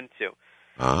took me into.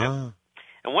 Ah.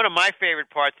 And one of my favorite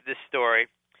parts of this story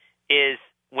is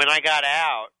when I got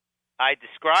out, I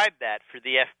described that for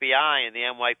the FBI and the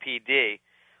NYPD.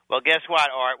 Well, guess what,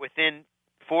 Art? Within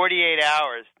 48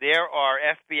 hours, there are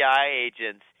FBI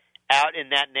agents out in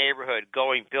that neighborhood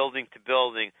going building to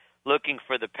building looking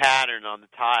for the pattern on the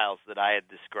tiles that I had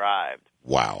described.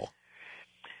 Wow.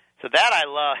 So that I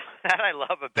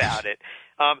love about it.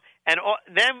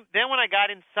 Then when I got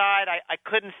inside, I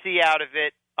couldn't see out of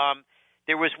it.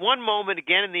 There was one moment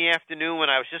again in the afternoon when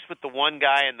I was just with the one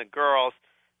guy and the girls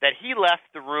that he left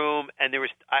the room, and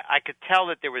I could tell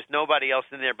that there was nobody else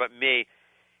in there but me.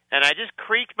 And I just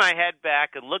creaked my head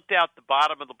back and looked out the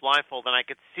bottom of the blindfold, and I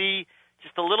could see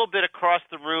just a little bit across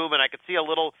the room, and I could see a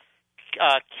little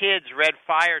kid's red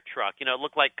fire truck. It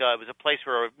looked like it was a place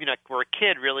where a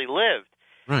kid really lived.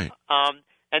 Right.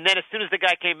 And then as soon as the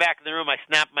guy came back in the room, I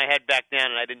snapped my head back down,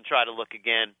 and I didn't try to look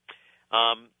again.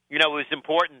 It was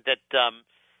important that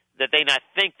they not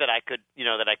think that I could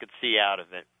see out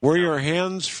of it. Were your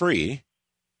hands free?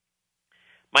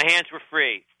 My hands were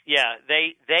free. Yeah,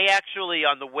 they actually,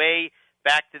 on the way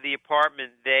back to the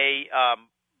apartment, they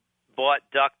bought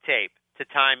duct tape to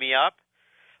tie me up.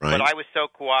 Right. But I was so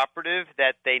cooperative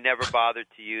that they never bothered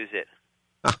to use it.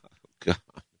 Oh, God.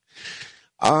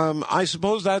 I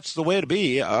suppose that's the way to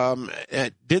be.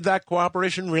 Did that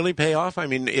cooperation really pay off? I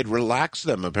mean, it relaxed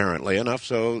them apparently enough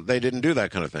so they didn't do that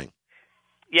kind of thing.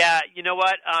 Yeah, you know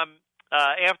what?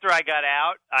 After I got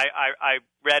out, I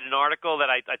read an article that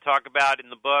I talk about in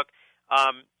the book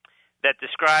that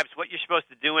describes what you're supposed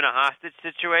to do in a hostage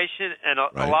situation, and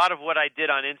a lot of what I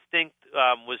did on instinct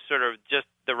was sort of just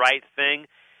the right thing.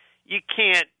 You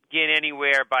can't get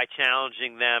anywhere by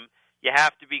challenging them. You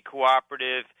have to be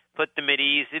cooperative, put them at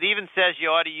ease. It even says you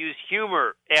ought to use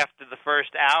humor after the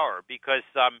first hour because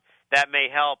that may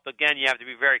help. Again, you have to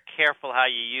be very careful how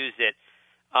you use it.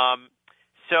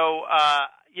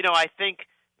 I think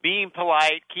being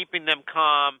polite, keeping them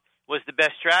calm was the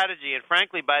best strategy. And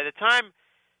frankly, by the time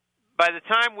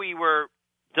we were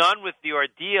done with the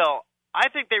ordeal, I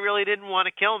think they really didn't want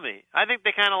to kill me. I think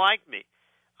they kind of liked me.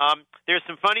 There's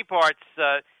some funny parts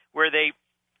where they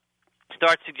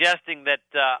start suggesting that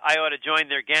I ought to join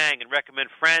their gang and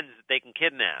recommend friends that they can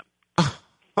kidnap.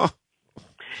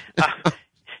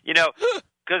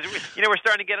 Because we're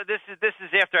starting to get this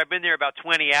is after I've been there about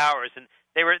 20 hours, and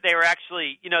they were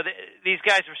actually these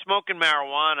guys were smoking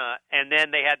marijuana, and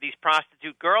then they had these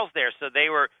prostitute girls there, so they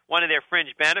were one of their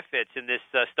fringe benefits in this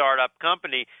startup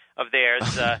company of theirs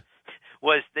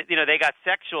was that they got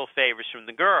sexual favors from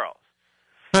the girls.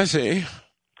 I see.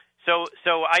 So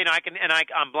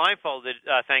I'm blindfolded,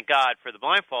 thank God for the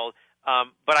blindfold.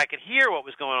 But I could hear what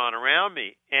was going on around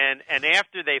me, and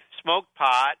after they've smoked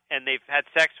pot and they've had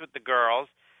sex with the girls,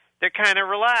 they're kind of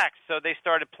relaxed. So they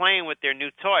started playing with their new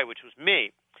toy, which was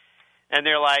me, and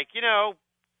they're like,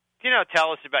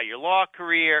 tell us about your law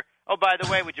career. Oh, by the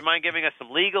way, would you mind giving us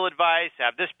some legal advice?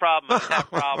 Have this problem, have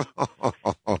that problem.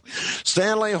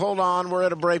 Stanley, hold on. We're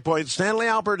at a break point. Stanley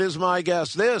Alpert is my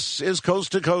guest. This is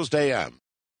Coast to Coast AM.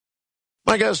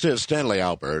 My guest is Stanley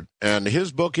Alpert, and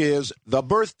his book is The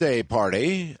Birthday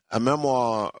Party, a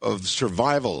memoir of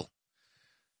survival.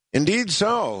 Indeed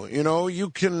so. You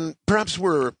can, perhaps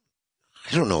we're,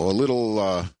 a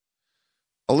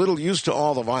little used to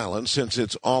all the violence since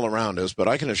it's all around us, but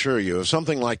I can assure you, if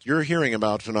something like you're hearing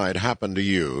about tonight happened to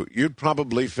you, you'd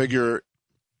probably figure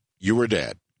you were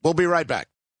dead. We'll be right back.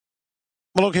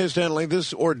 Well, okay, Stanley,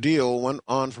 this ordeal went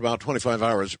on for about 25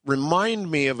 hours.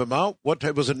 Remind me of about what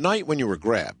time was at night when you were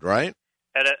grabbed, right?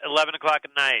 At 11 o'clock at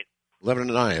night. 11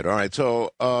 at night, all right.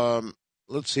 So,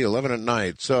 let's see, 11 at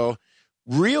night. So,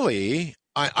 really,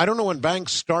 I don't know when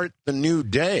banks start the new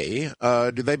day.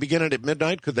 Do they begin it at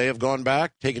midnight? Could they have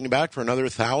taken you back for another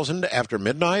 1,000 after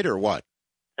midnight, or what?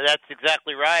 That's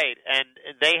exactly right. And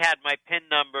they had my PIN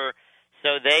number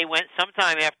So they went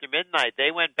sometime after midnight.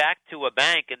 They went back to a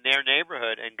bank in their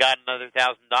neighborhood and got another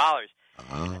 $1,000.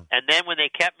 And then when they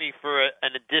kept me for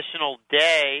an additional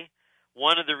day,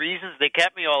 one of the reasons they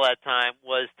kept me all that time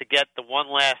was to get the one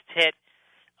last hit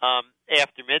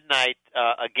after midnight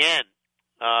again.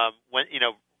 When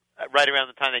right around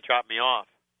the time they dropped me off.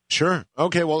 Sure.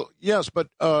 Okay. Well, yes, but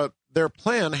their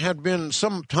plan had been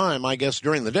some time, I guess,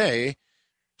 during the day,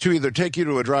 to either take you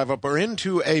to a drive-up or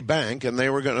into a bank, and they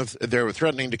were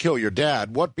threatening to kill your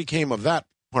dad. What became of that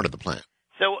part of the plan?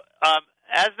 So,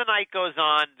 as the night goes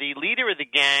on, the leader of the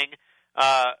gang,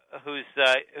 who's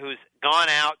gone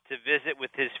out to visit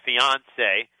with his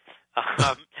fiancée,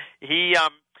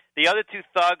 the other two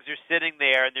thugs are sitting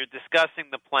there and they're discussing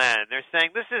the plan. They're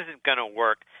saying, this isn't going to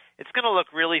work. It's going to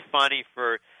look really funny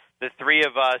for the three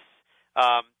of us,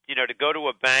 to go to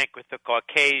a bank with a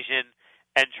Caucasian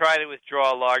and try to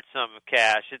withdraw a large sum of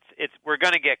cash. We're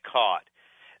going to get caught.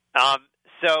 And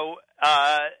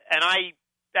I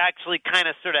actually kind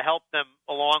of sort of helped them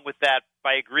along with that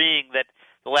by agreeing that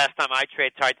the last time I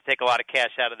tried to take a lot of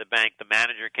cash out of the bank, the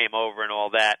manager came over and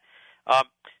all that.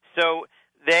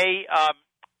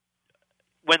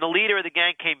 When the leader of the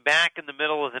gang came back in the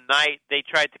middle of the night, they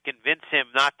tried to convince him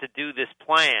not to do this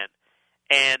plan,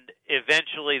 and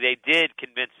eventually they did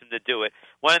convince him to do it.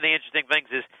 One of the interesting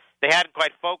things is they hadn't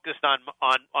quite focused on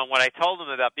what I told them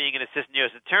about being an assistant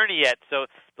U.S. attorney yet, so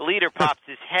the leader pops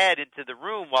his head into the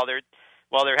room while they're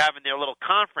having their little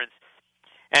conference,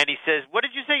 and he says, "What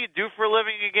did you say you do for a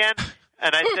living again?"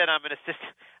 And I said, I'm an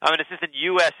assistant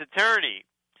U.S. attorney.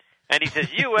 And he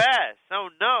says, U.S.? Oh,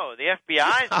 no, the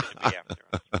FBI is going to be after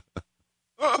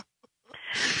us.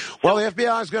 Well, the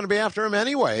FBI is going to be after him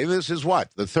anyway. This is what,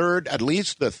 at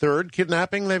least the third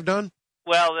kidnapping they've done?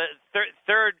 Well, the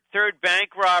third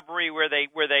bank robbery where they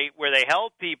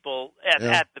held people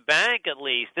at the bank, at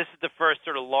least. This is the first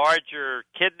sort of larger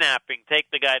kidnapping.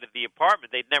 Take the guy to the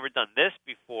apartment. They'd never done this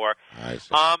before. I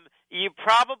see. You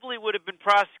probably would have been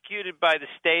prosecuted by the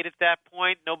state at that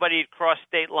point. Nobody had crossed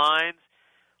state lines.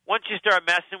 Once you start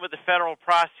messing with the federal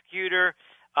prosecutor,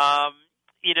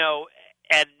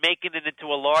 and making it into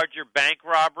a larger bank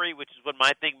robbery, which is what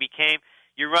my thing became,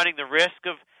 you're running the risk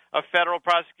of federal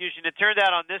prosecution. It turned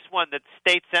out on this one that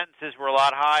state sentences were a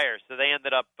lot higher, so they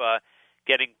ended up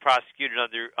getting prosecuted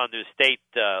under state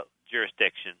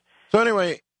jurisdiction. So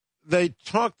anyway, they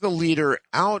talked the leader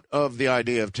out of the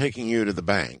idea of taking you to the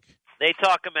bank. They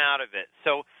talk him out of it.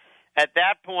 So at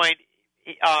that point,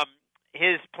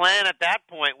 his plan at that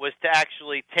point was to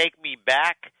actually take me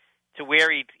back to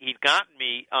where he'd gotten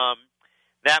me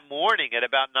that morning at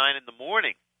about 9 in the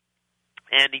morning.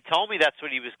 And he told me that's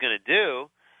what he was going to do.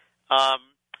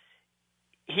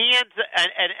 He ends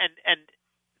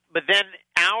but then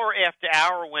hour after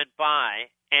hour went by,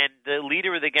 and the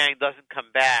leader of the gang doesn't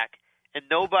come back, and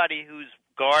nobody who's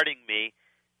guarding me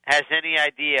has any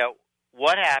idea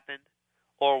what happened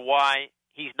or why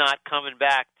he's not coming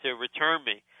back to return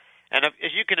me. And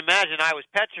as you can imagine, I was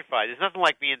petrified. There's nothing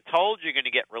like being told you're going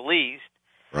to get released.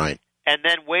 Right. And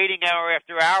then waiting hour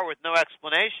after hour with no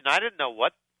explanation. I didn't know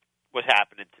what was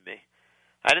happening to me.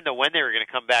 I didn't know when they were going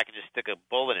to come back and just stick a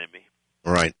bullet in me.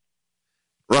 Right.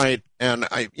 Right. And,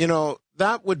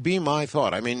 that would be my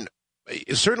thought. I mean,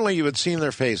 certainly you had seen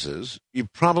their faces. You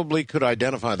probably could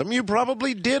identify them. You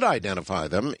probably did identify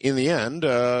them in the end,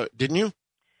 didn't you?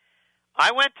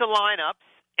 I went to lineups,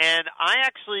 and I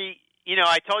actually...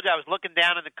 I told you I was looking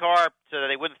down in the car so that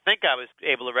they wouldn't think I was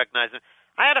able to recognize them.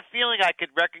 I had a feeling I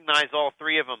could recognize all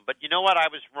three of them, but you know what? I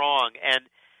was wrong. And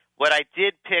what I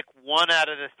did pick one out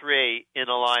of the three in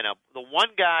the lineup. The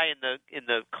one guy in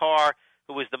the car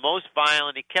who was the most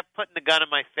violent, he kept putting the gun in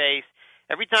my face.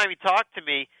 Every time he talked to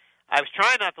me, I was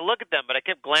trying not to look at them, but I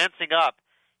kept glancing up.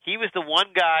 He was the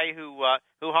one guy who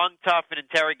hung tough in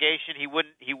interrogation. He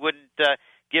wouldn't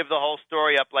give the whole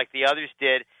story up like the others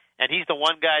did. And he's the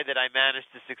one guy that I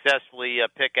managed to successfully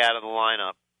pick out of the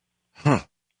lineup. Huh.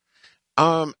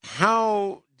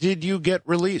 How did you get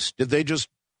released? Did they just?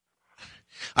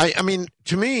 I mean,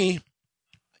 to me,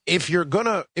 if you're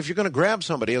gonna grab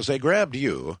somebody as they grabbed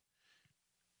you,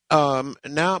 by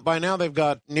now they've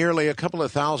got nearly a couple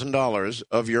of $1,000s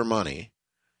of your money.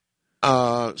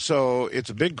 So it's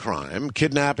a big crime,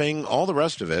 kidnapping, all the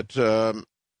rest of it.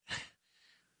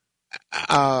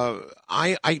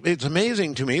 It's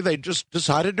amazing to me they just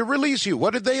decided to release you.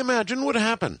 What did they imagine would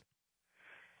happen?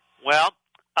 Well,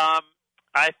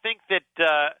 I think that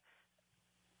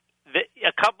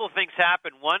a couple of things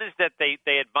happened. One is that they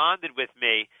had bonded with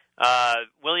me.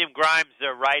 William Grimes,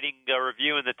 writing a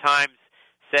review in the Times,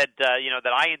 said that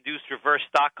I induced reverse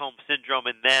Stockholm syndrome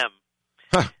in them.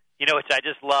 Which I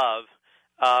just love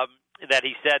that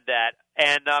he said that.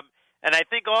 And I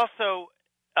think also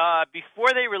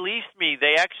before they released me,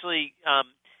 they actually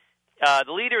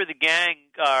the leader of the gang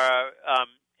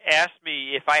asked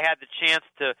me if I had the chance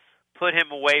to put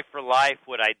him away for life,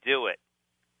 would I do it?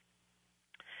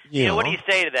 Yeah. You know, what do you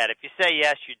say to that? If you say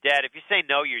yes, you're dead. If you say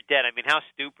no, you're dead. I mean, how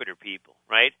stupid are people,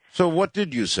 right? So what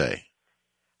did you say?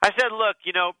 I said, look,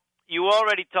 you know, you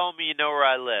already told me you know where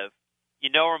I live. You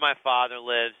know where my father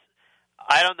lives.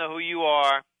 I don't know who you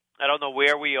are. I don't know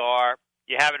where we are.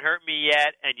 You haven't hurt me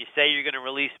yet, and you say you're going to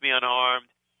release me unharmed.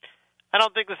 I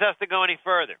don't think this has to go any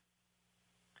further.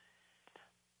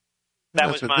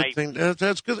 That was my good thing.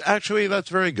 That's good. Actually, that's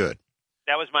very good.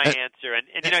 That was my answer, and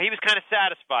you know, he was kind of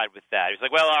satisfied with that. He was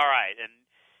like, "Well, all right." And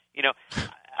you know,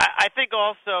 I think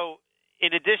also,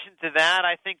 in addition to that,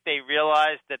 I think they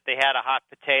realized that they had a hot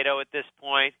potato at this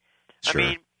point. Sure. I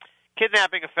mean,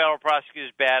 kidnapping a federal prosecutor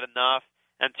is bad enough,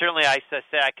 and certainly I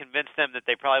convinced them that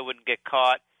they probably wouldn't get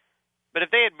caught. But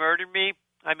if they had murdered me,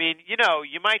 I mean, you know,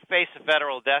 you might face a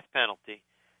federal death penalty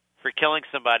for killing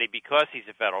somebody because he's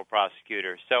a federal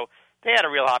prosecutor. So they had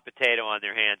a real hot potato on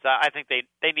their hands. I think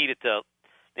they needed to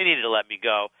let me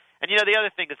go. And you know, the other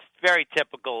thing that's very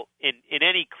typical in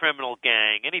any criminal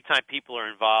gang, anytime people are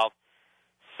involved,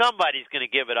 somebody's going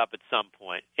to give it up at some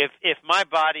point. If my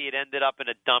body had ended up in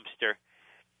a dumpster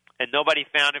and nobody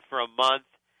found it for a month,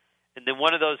 and then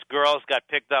one of those girls got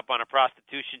picked up on a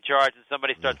prostitution charge and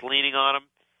somebody starts leaning on them,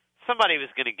 somebody was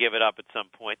going to give it up at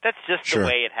some point. That's just the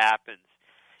way it happens.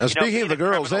 Now, speaking of the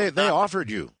girls, they offered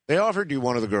you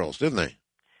one of the girls, didn't they?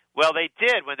 Well, they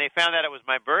did. When they found out it was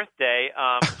my birthday,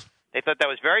 they thought that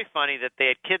was very funny that they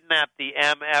had kidnapped the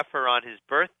MFer on his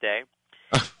birthday.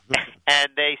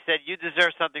 And they said, you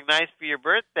deserve something nice for your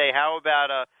birthday. How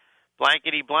about a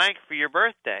blankety blank for your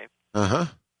birthday? Uh-huh.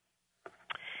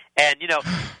 And, you know,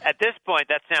 at this point,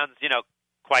 that sounds, you know,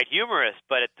 quite humorous.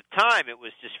 But at the time, it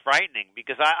was just frightening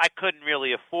because I couldn't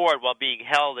really afford, while being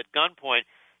held at gunpoint,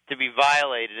 to be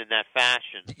violated in that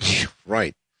fashion.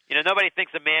 Right. You know, nobody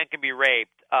thinks a man can be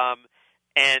raped.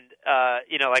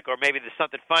 You know, like, or maybe there's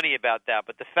something funny about that.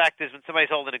 But the fact is, when somebody's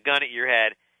holding a gun at your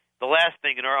head, the last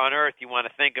thing on earth you want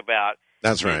to think about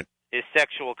is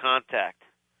sexual contact.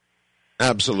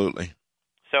 Absolutely.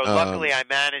 So luckily I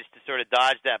managed to sort of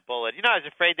dodge that bullet. You know, I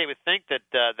was afraid they would think that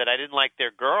I didn't like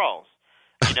their girls,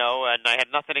 you know, and I had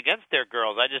nothing against their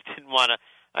girls. I just didn't want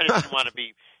to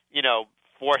be, you know,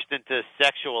 forced into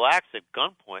sexual acts at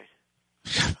gunpoint.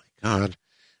 Oh, my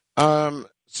God.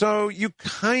 So you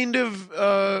kind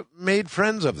of made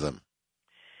friends of them.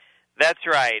 That's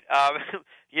right.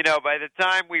 You know, by the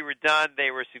time we were done, they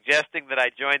were suggesting that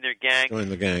I join their gang. Join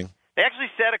the gang. They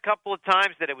actually said a couple of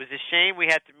times that it was a shame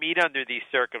we had to meet under these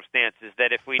circumstances,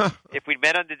 that if we'd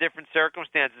met under different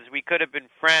circumstances, we could have been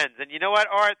friends. And you know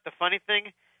what, Art? The funny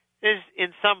thing is,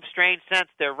 in some strange sense,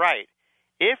 they're right.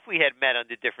 If we had met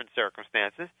under different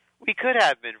circumstances, we could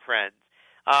have been friends.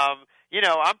 You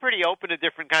know, I'm pretty open to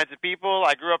different kinds of people.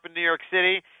 I grew up in New York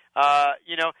City.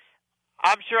 You know,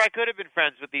 I'm sure I could have been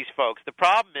friends with these folks. The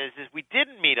problem is we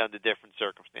didn't meet under different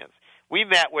circumstances. We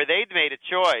met where they'd made a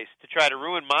choice to try to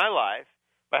ruin my life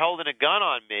by holding a gun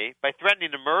on me, by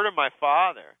threatening to murder my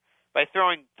father, by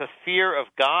throwing the fear of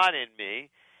God in me,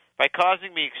 by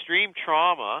causing me extreme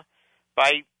trauma,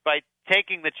 by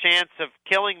taking the chance of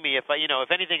killing me if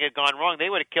anything had gone wrong. They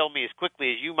would have killed me as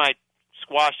quickly as you might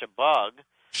squash a bug.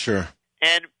 Sure.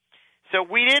 And so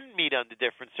we didn't meet under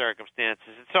different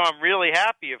circumstances. And so I'm really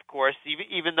happy, of course,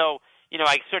 even though, you know,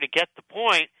 I sort of get the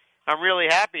point, I'm really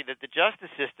happy that the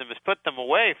justice system has put them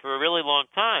away for a really long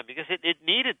time because it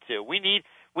needed to. We need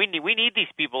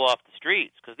these people off the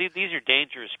streets because these are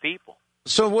dangerous people.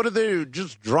 So what did they do?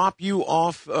 Just drop you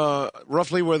off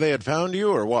roughly where they had found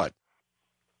you, or what?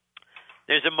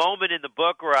 There's a moment in the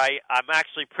book where I'm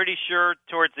actually pretty sure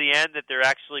towards the end that they're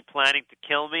actually planning to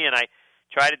kill me, and I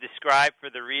try to describe for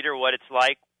the reader what it's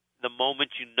like the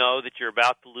moment you know that you're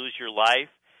about to lose your life.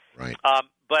 Right.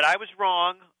 But I was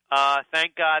wrong.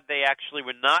 Thank God they actually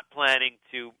were not planning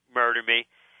to murder me.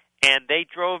 And they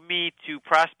drove me to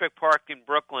Prospect Park in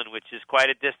Brooklyn, which is quite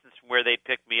a distance from where they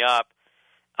picked me up,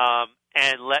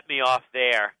 and let me off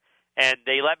there. And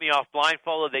they let me off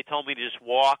blindfolded. They told me to just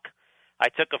walk. I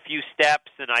took a few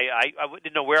steps, and I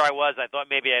didn't know where I was. I thought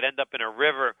maybe I'd end up in a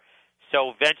river.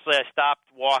 So eventually I stopped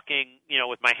walking, you know,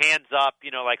 with my hands up,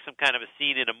 you know, like some kind of a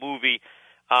scene in a movie.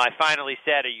 I finally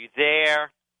said, "Are you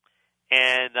there?"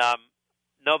 And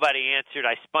nobody answered.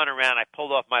 I spun around. I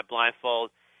pulled off my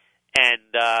blindfold, and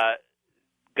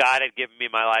God had given me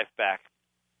my life back.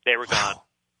 They were gone.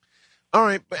 All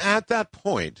right, but at that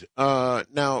point,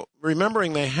 now,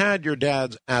 remembering they had your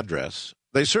dad's address,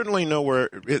 they certainly knew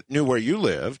where you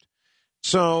lived.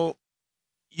 So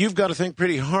you've got to think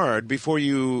pretty hard before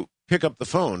you pick up the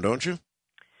phone, don't you?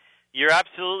 You're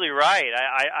absolutely right.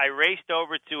 I raced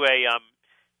over to a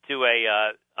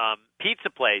pizza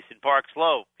place in Park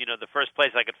Slope, the first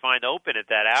place I could find open at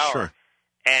that hour. Sure.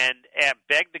 And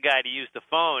begged the guy to use the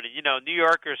phone. And, New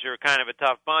Yorkers are kind of a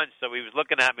tough bunch, so he was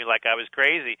looking at me like I was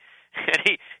crazy.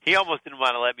 And he almost didn't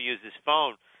want to let me use his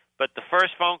phone. But the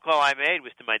first phone call I made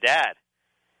was to my dad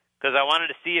because I wanted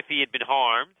to see if he had been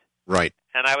harmed. Right.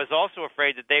 And I was also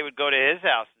afraid that they would go to his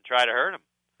house and try to hurt him.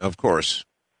 Of course.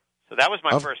 So that was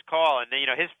my first call. And then,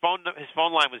 his phone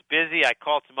line was busy. I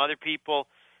called some other people.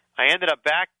 I ended up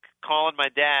back calling my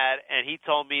dad, and he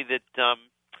told me that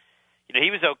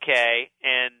he was okay,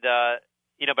 and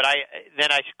but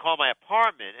I should call my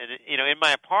apartment, and in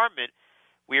my apartment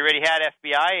we already had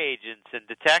FBI agents and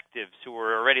detectives who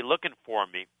were already looking for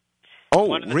me.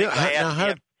 Oh, really?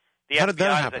 How did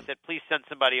that happen? I said, please send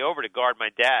somebody over to guard my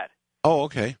dad. Oh,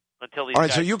 okay. Until these all right,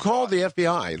 guys so you called the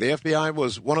FBI. The FBI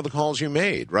was one of the calls you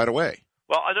made right away.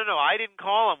 Well, I don't know. I didn't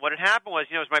call them. What had happened was,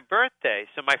 it was my birthday,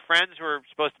 so my friends were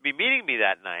supposed to be meeting me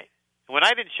that night. And when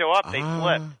I didn't show up, they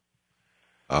flipped.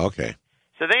 Okay.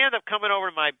 So they end up coming over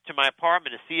to my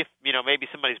apartment to see if maybe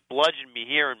somebody's bludgeoned me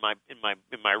here in my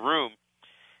room,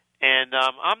 and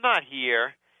I'm not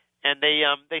here, and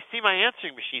they see my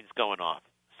answering machine's going off,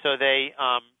 so they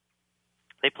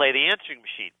play the answering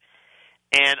machine,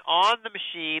 and on the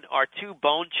machine are two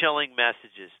bone-chilling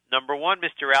messages. Number one,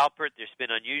 Mr. Alpert, there's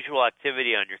been unusual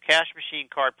activity on your cash machine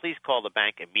card. Please call the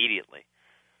bank immediately.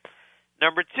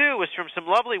 Number two was from some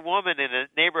lovely woman in a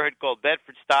neighborhood called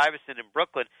Bedford-Stuyvesant in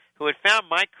Brooklyn who had found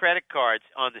my credit cards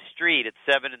on the street at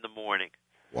 7 in the morning.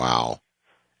 Wow.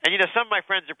 And, some of my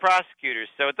friends are prosecutors,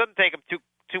 so it doesn't take them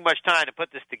too much time to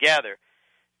put this together.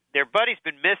 Their buddy's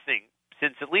been missing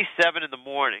since at least 7 in the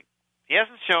morning. He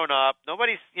hasn't shown up.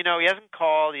 Nobody's, he hasn't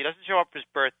called. He doesn't show up for his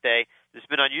birthday. There's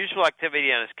been unusual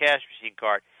activity on his cash machine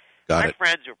card. My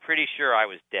friends were pretty sure I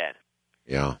was dead.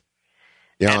 Yeah.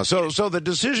 Yeah, so the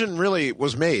decision really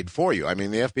was made for you. I mean,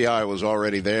 the FBI was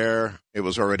already there. It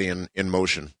was already in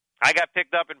motion. I got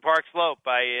picked up in Park Slope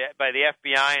by the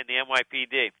FBI and the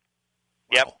NYPD.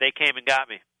 Yep, they came and got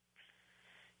me.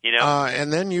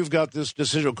 And then you've got this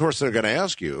decision. Of course, they're going to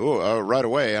ask you right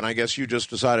away, and I guess you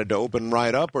just decided to open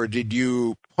right up, or did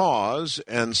you pause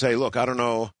and say, look, I don't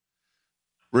know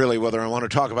really whether I want to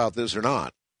talk about this or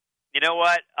not? You know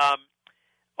what,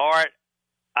 Art?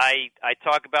 I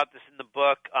talk about this in the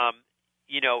book.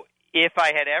 If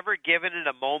I had ever given it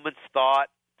a moment's thought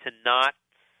to not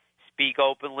speak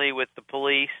openly with the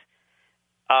police,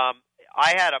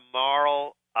 I had a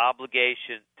moral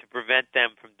obligation to prevent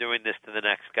them from doing this to the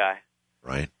next guy.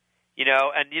 Right.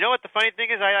 And you know what the funny thing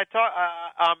is? I talk.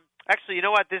 Actually, you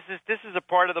know what? This is a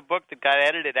part of the book that got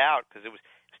edited out because it was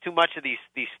too much of these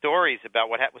stories about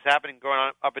what was happening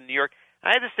growing up in New York. I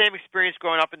had the same experience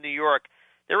growing up in New York.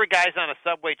 There were guys on a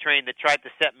subway train that tried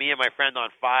to set me and my friend on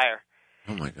fire.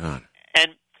 Oh, my God.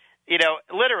 And,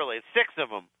 literally, 6 of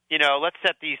them, let's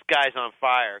set these guys on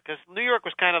fire. Because New York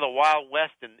was kind of the Wild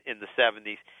West in the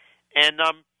 70s. And,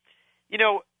 I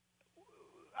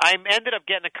ended up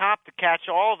getting a cop to catch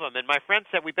all of them. And my friend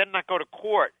said, we better not go to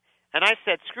court. And I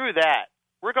said, screw that.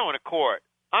 We're going to court.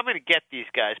 I'm going to get these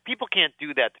guys. People can't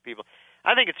do that to people.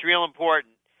 I think it's real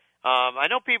important. I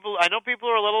know people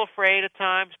are a little afraid at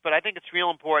times, but I think it's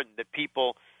real important that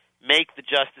people make the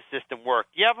justice system work.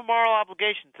 You have a moral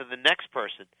obligation to the next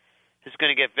person who's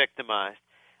going to get victimized.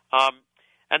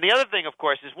 And the other thing, of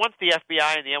course, is once the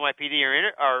FBI and the NYPD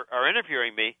are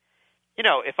interviewing me,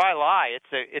 if I lie,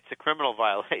 it's a criminal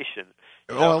violation.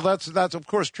 Well, that's of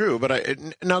course true. But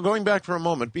now going back for a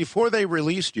moment, before they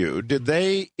released you, did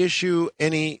they issue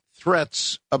any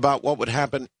threats about what would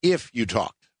happen if you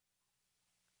talked?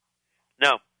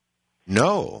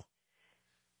 No.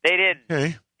 They didn't.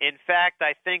 Okay. In fact,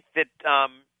 I think that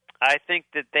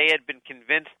they had been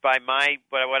convinced by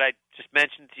what I just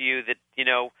mentioned to you that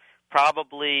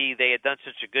probably they had done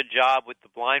such a good job with the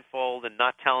blindfold and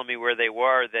not telling me where they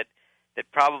were that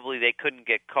probably they couldn't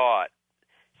get caught.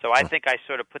 So I think I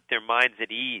sort of put their minds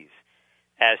at ease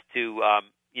as to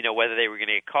whether they were going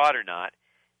to get caught or not.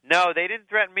 No, they didn't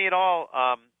threaten me at all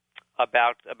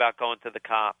about going to the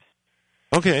cops.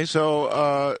 Okay,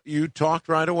 so you talked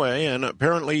right away, and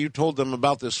apparently you told them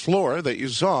about this floor that you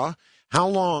saw. How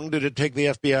long did it take the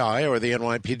FBI or the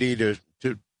NYPD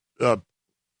to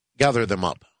gather them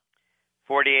up?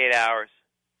 48 hours.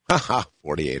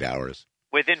 48 hours.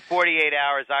 Within 48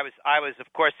 hours, I was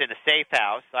of course in a safe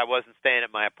house. I wasn't staying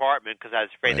at my apartment because I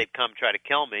was afraid they'd come try to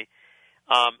kill me.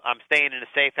 I'm staying in a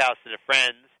safe house at a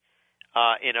friend's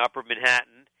in Upper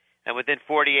Manhattan. And within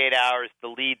 48 hours, the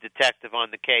lead detective on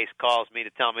the case calls me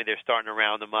to tell me they're starting to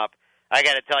round them up. I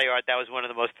got to tell you, Art, that was one of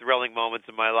the most thrilling moments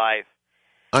of my life.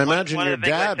 I imagine your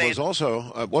dad was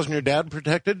also, wasn't your dad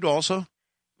protected also?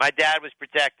 My dad was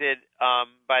protected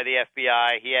by the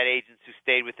FBI. He had agents who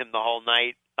stayed with him the whole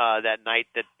night, that night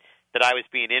that I was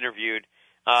being interviewed.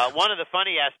 One of the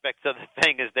funny aspects of the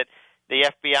thing is that the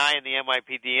FBI and the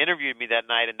NYPD interviewed me that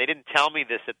night, and they didn't tell me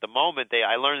this at the moment.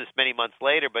 I learned this many months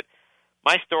later, but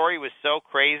my story was so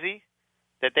crazy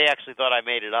that they actually thought I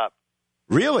made it up.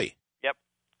 Really? Yep.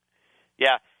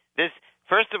 Yeah.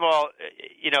 First of all,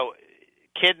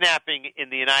 kidnapping in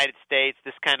the United States,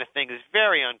 this kind of thing is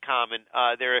very uncommon.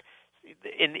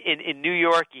 In New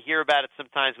York, you hear about it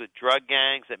sometimes with drug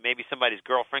gangs, that maybe somebody's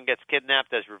girlfriend gets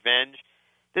kidnapped as revenge.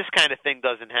 This kind of thing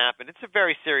doesn't happen. It's a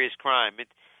very serious crime.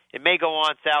 It may go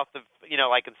on south of,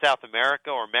 like in South America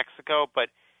or Mexico, but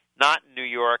not in New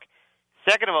York.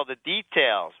 Second of all, the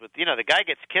details with, the guy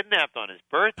gets kidnapped on his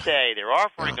birthday. They're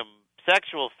offering him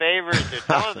sexual favors. They're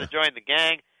telling him to join the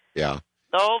gang. Yeah.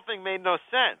 The whole thing made no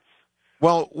sense.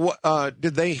 Well,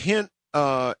 did they hint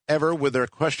ever with their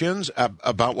questions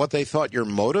about what they thought your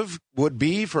motive would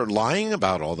be for lying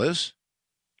about all this?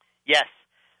 Yes.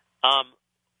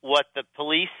 What the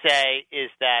police say is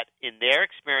that in their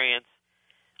experience,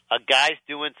 a guy's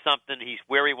doing something, he's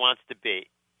where he wants to be.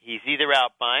 He's either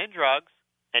out buying drugs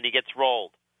and he gets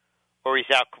rolled, or he's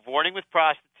out cavorting with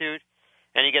prostitutes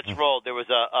and he gets rolled. There was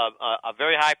a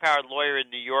very high-powered lawyer in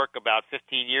New York about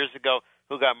 15 years ago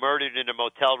who got murdered in a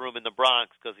motel room in the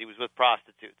Bronx because he was with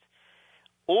prostitutes.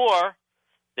 Or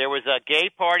there was a gay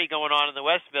party going on in the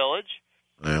West Village,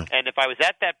 and if I was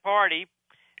at that party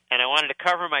and I wanted to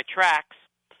cover my tracks,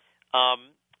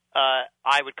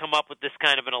 I would come up with this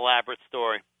kind of an elaborate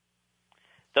story.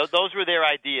 Those were their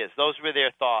ideas. Those were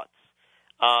their thoughts.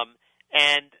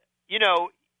 And,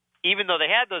 even though they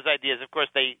had those ideas, of course,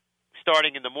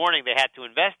 starting in the morning, they had to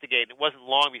investigate. And it wasn't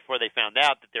long before they found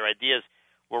out that their ideas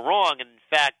were wrong. And, in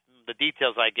fact, the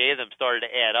details I gave them started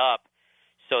to add up.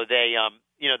 So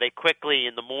they quickly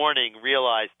in the morning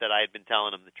realized that I had been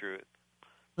telling them the truth.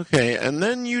 Okay, and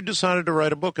then you decided to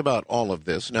write a book about all of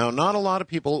this. Now, not a lot of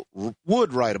people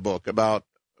would write a book about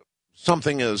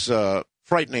something as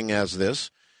frightening as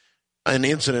this, an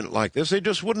incident like this. They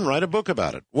just wouldn't write a book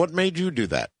about it. What made you do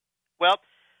that? Well,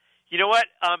 you know what?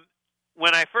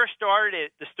 When I first started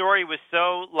it, the story was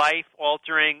so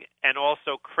life-altering and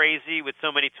also crazy with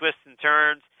so many twists and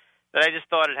turns that I just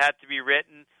thought it had to be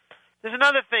written. There's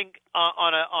another thing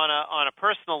on a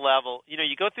personal level.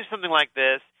 You go through something like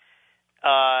this.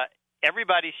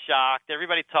 Everybody's shocked.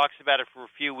 Everybody talks about it for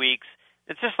a few weeks.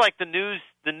 It's just like the news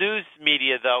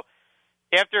media, though.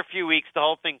 After a few weeks, the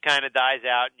whole thing kind of dies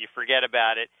out and you forget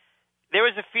about it. There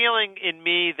was a feeling in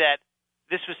me that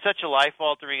this was such a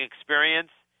life-altering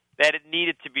experience that it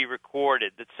needed to be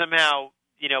recorded, that somehow,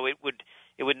 it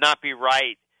would not be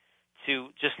right to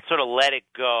just sort of let it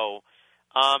go.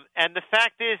 And the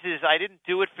fact is I didn't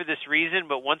do it for this reason,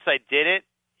 but once I did it,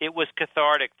 it was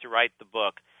cathartic to write the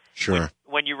book. Sure.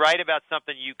 When you write about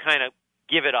something, you kind of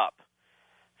give it up.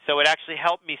 So it actually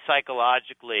helped me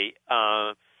psychologically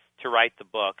to write the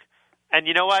book. And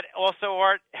you know what? Also,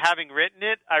 Art, having written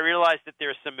it, I realized that there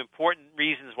are some important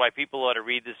reasons why people ought to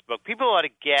read this book. People ought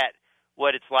to get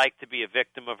what it's like to be a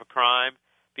victim of a crime,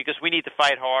 because we need to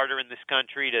fight harder in this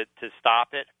country to stop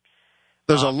it.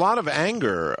 There's a lot of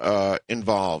anger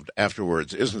involved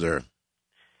afterwards, isn't there?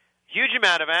 Huge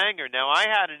amount of anger. Now, I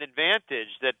had an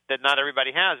advantage that not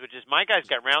everybody has, which is my guys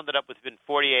got rounded up within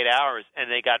 48 hours,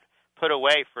 and they got put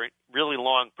away for really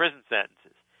long prison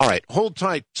sentences. All right, hold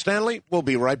tight, Stanley. We'll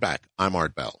be right back. I'm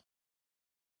Art Bell.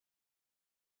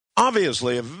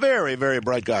 Obviously, a very, very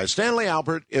bright guy. Stanley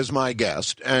Alpert is my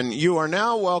guest, and you are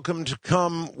now welcome to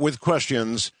come with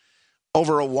questions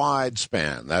over a wide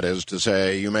span. That is to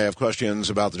say, you may have questions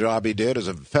about the job he did as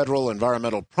a federal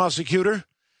environmental prosecutor.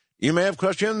 You may have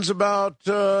questions about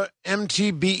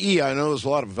MTBE. I know there's a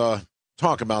lot of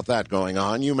talk about that going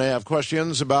on. You may have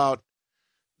questions about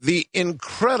the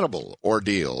incredible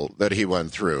ordeal that he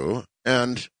went through.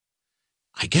 And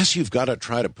I guess you've got to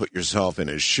try to put yourself in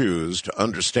his shoes to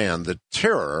understand the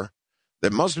terror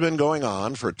that must have been going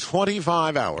on for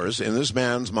 25 hours in this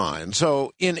man's mind.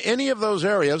 So in any of those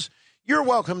areas, you're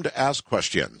welcome to ask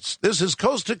questions. This is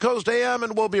Coast to Coast AM,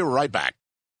 and we'll be right back.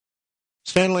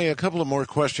 Stanley, a couple of more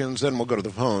questions, then we'll go to the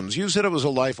phones. You said it was a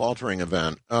life-altering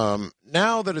event.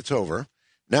 Now that it's over,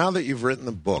 now that you've written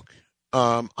the book,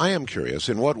 I am curious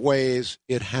in what ways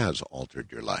it has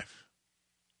altered your life.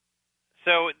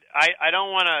 So I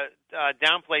don't want to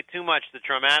downplay too much the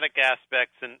traumatic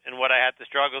aspects and what I had to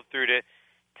struggle through to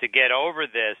to get over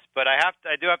this. But I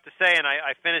do have to say, and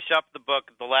I finish up the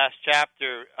book, the last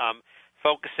chapter,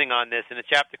 focusing on this in a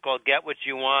chapter called "Get What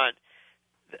You Want."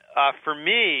 For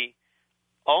me,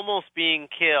 almost being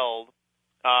killed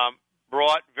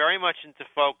brought very much into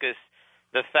focus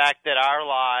the fact that our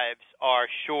lives are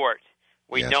short.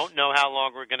 We don't know how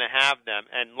long we're going to have them,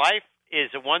 and life is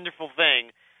a wonderful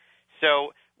thing.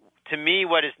 So, to me,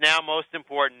 what is now most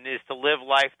important is to live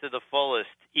life to the fullest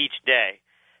each day.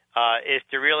 Is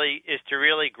to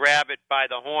really grab it by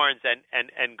the horns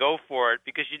and go for it,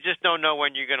 because you just don't know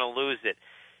when you're going to lose it.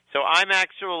 So I'm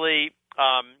actually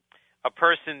a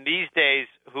person these days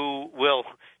who will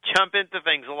jump into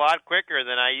things a lot quicker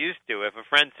than I used to. If a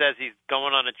friend says he's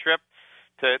going on a trip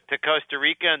to Costa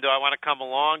Rica and do I want to come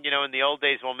along, in the old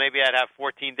days, well, maybe I'd have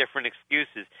 14 different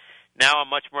excuses. Now I'm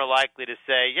much more likely to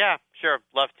say, yeah, sure,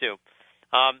 love to.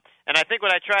 And I think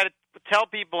what I try to tell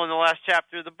people in the last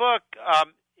chapter of the book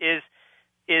is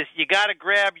you got to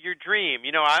grab your dream.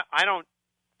 I don't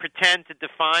pretend to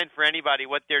define for anybody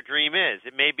what their dream is.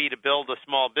 It may be to build a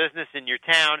small business in your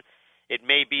town. It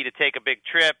may be to take a big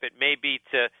trip. It may be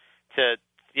to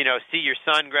see your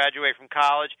son graduate from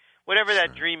college. Whatever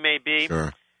that dream may be,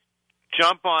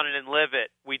 jump on it and live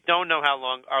it. We don't know how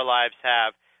long our lives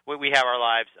have. We have our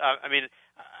lives.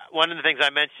 One of the things I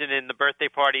mentioned in the birthday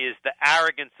party is the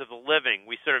arrogance of the living.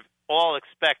 We sort of all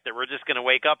expect that we're just going to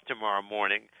wake up tomorrow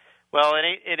morning. Well,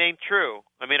 it ain't true.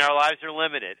 Our lives are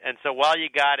limited, and so while you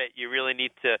got it, you really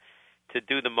need to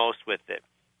do the most with it.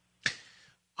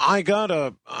 I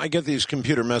get these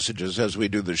computer messages as we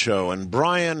do the show, and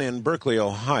Brian in Berkeley,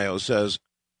 Ohio says,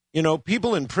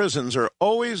 people in prisons are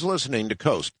always listening to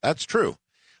Coast. That's true.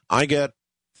 I get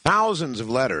thousands of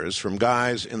letters from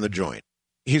guys in the joint.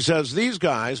 He says these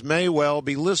guys may well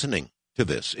be listening to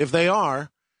this. If they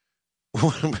are,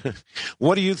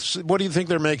 what do you think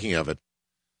they're making of it?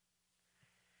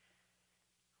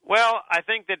 Well, I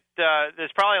think that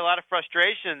there's probably a lot of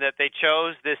frustration that they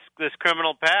chose this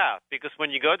criminal path, because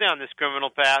when you go down this criminal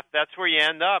path, that's where you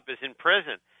end up, is in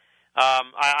prison.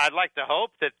 I'd like to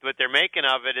hope that what they're making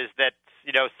of it is that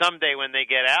someday when they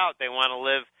get out, they want to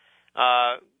live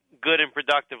good and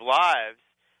productive lives.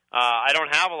 I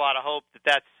don't have a lot of hope that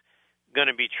that's going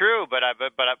to be true, but I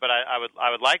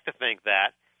would like to think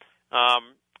that.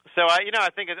 So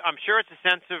I think I'm sure it's a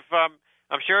sense of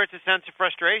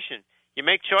frustration. You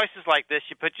make choices like this,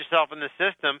 you put yourself in the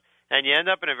system, and you end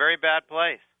up in a very bad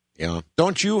place. Yeah.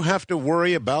 Don't you have to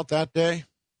worry about that day?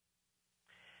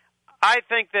 I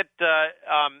think that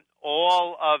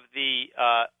all of the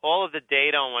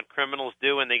data on what criminals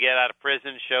do when they get out of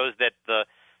prison shows that the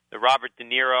Robert De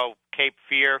Niro Cape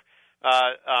Fear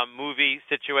movie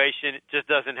situation just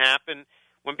doesn't happen.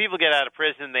 When people get out of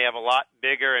prison, they have a lot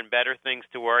bigger and better things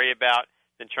to worry about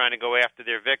than trying to go after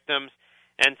their victims.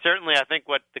 And certainly I think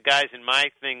what the guys in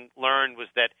my thing learned was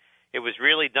that it was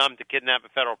really dumb to kidnap a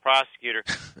federal prosecutor.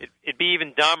 It'd be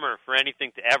even dumber for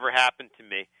anything to ever happen to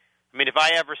me. If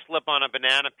I ever slip on a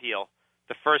banana peel,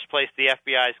 the first place the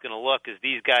FBI is going to look is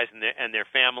these guys and their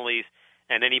families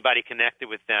and anybody connected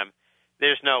with them.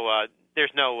 There's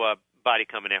no body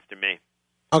coming after me.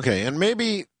 Okay, and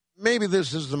maybe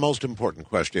this is the most important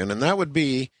question, and that would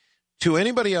be to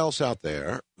anybody else out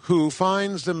there who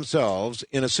finds themselves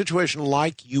in a situation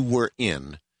like you were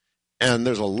in, and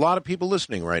there's a lot of people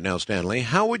listening right now, Stanley,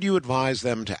 how would you advise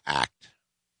them to act?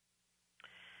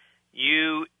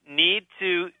 You need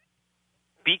to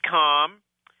be calm.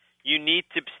 You need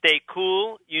to stay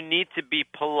cool. You need to be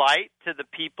polite to the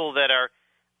people that are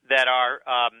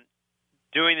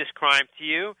doing this crime to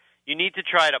you. You need to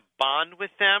try to bond with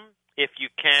them if you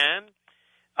can.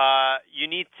 You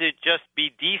need to just be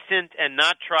decent and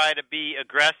not try to be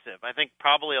aggressive. I think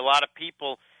probably a lot of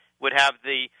people would have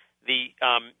the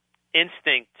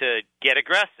instinct to get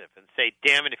aggressive and say,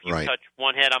 "Damn it! If you touch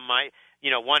one hair on my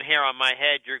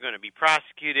head, you're going to be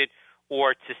prosecuted."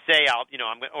 Or to say,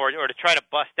 or to try to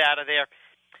bust out of there.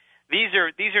 These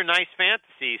are nice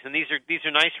fantasies, and these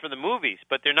are nice for the movies,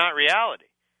 but they're not reality.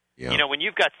 Yeah. When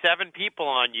you've got 7 people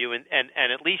on you and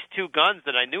at least 2 guns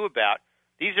that I knew about,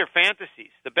 these are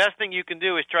fantasies. The best thing you can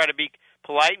do is try to be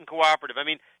polite and cooperative.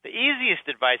 The easiest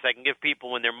advice I can give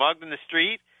people when they're mugged in the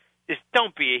street is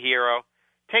don't be a hero.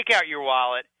 Take out your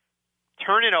wallet,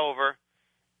 turn it over,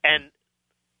 and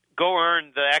go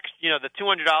earn the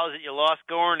 $200 that you lost.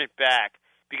 Go earn it back,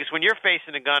 because when you're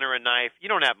facing a gun or a knife, you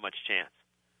don't have much chance.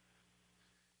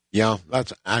 Yeah,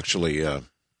 that's actually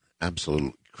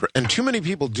absolutely. And too many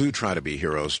people do try to be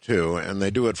heroes too, and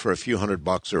they do it for a few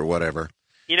 $100 or whatever.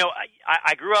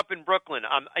 I grew up in Brooklyn.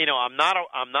 I'm not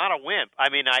a wimp.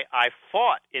 I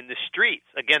fought in the streets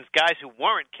against guys who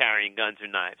weren't carrying guns or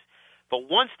knives. But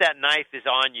once that knife is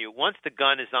on you, once the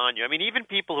gun is on you, I mean, even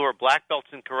people who are black belts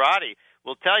in karate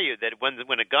will tell you that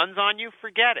when a gun's on you,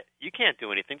 forget it. You can't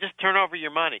do anything. Just turn over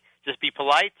your money. Just be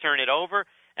polite, turn it over,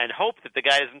 and hope that the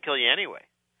guy doesn't kill you anyway.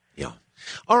 Yeah.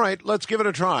 All right, let's give it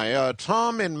a try.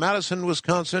 Tom in Madison,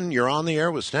 Wisconsin, you're on the air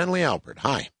with Stanley Alpert.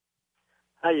 Hi.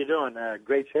 How you doing?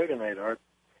 Great show tonight, Art.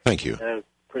 Thank you.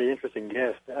 Pretty interesting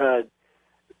guest.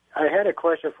 I had a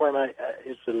question for him.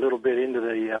 It's a little bit into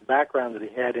the background that he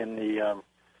had in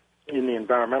the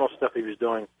environmental stuff he was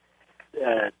doing.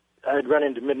 I'd run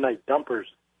into midnight dumpers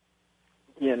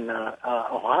in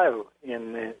Ohio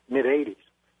in the mid-'80s,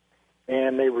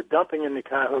 and they were dumping in the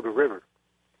Cuyahoga River.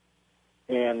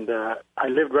 And I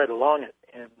lived right along it,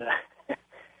 and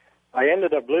I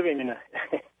ended up living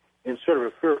in sort of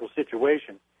a fearful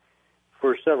situation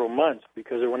for several months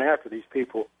because I went after these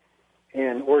people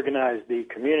and organized the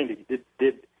community.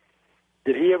 Did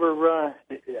he ever?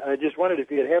 I just wondered if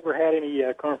he had ever had any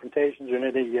confrontations or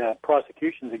any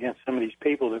prosecutions against some of these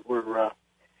people that were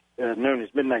known as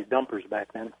midnight dumpers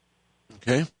back then.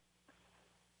 Okay.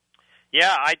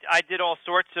 Yeah, I did all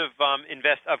sorts of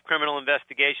criminal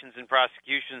investigations and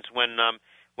prosecutions when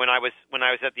I was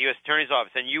at the U.S. Attorney's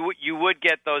Office, and you would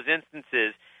get those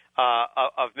instances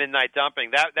of midnight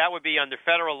dumping. That would be under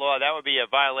federal law. That would be a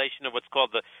violation of what's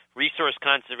called the Resource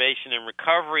Conservation and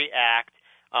Recovery Act,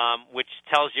 which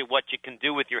tells you what you can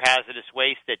do with your hazardous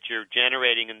waste that you're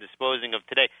generating and disposing of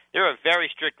today. There are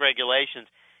very strict regulations.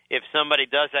 If somebody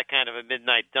does that kind of a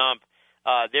midnight dump,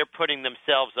 they're putting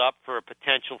themselves up for a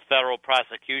potential federal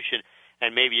prosecution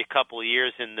and maybe a couple of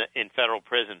years in federal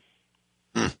prison.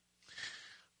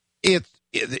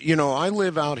 I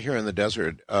live out here in the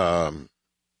desert,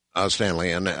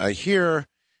 Stanley, and I hear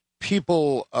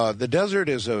people. The desert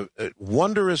is a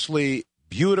wondrously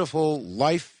beautiful,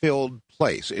 life-filled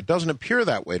place. It doesn't appear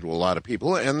that way to a lot of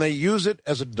people, and they use it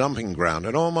as a dumping ground.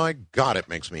 And oh my God, it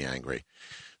makes me angry.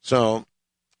 So,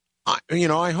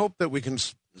 I hope that we can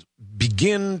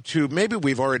begin to, maybe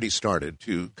we've already started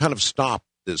to kind of stop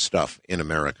this stuff in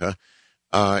America.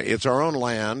 It's our own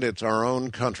land, it's our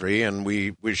own country, and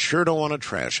we sure don't want to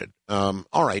trash it.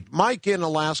 All right, Mike in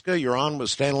Alaska, you're on with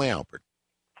Stanley Alpert.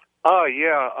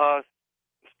 Yeah.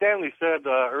 Stanley said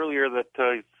earlier that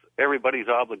it's everybody's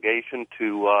obligation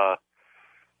to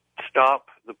stop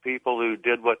the people who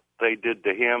did what they did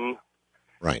to him.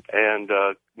 Right. And,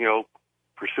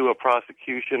 pursue a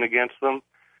prosecution against them.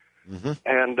 Mm-hmm.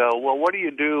 And, what do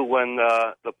you do when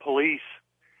the police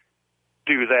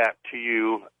do that to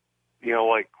you,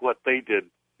 like what they did,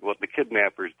 what the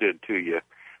kidnappers did to you?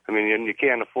 I mean, and you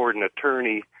can't afford an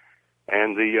attorney,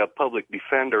 and the public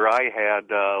defender I had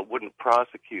wouldn't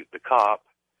prosecute the cop.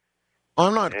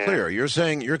 I'm not clear. You're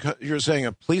saying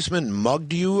a policeman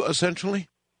mugged you, essentially?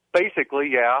 Basically,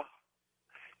 yeah.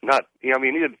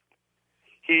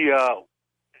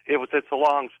 It's a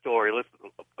long story.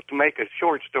 To make a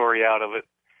short story out of it,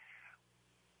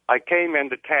 I came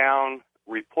into town,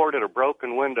 reported a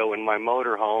broken window in my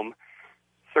motorhome.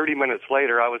 30 minutes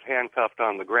later, I was handcuffed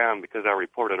on the ground because I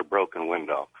reported a broken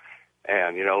window.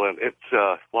 And, it's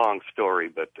a long story,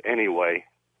 but anyway,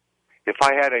 if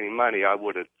I had any money, I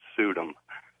would have sued him.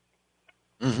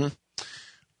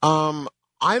 Mm-hmm.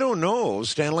 I don't know,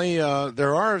 Stanley.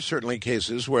 There are certainly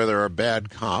cases where there are bad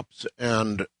cops,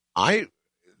 and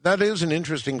that is an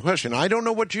interesting question. I don't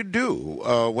know what you do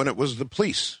when it was the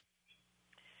police.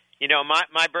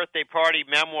 My birthday party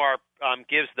memoir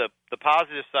gives the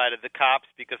positive side of the cops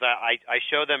because I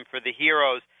show them for the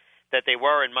heroes that they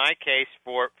were in my case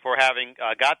for having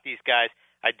got these guys.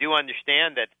 I do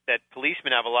understand that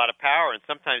policemen have a lot of power and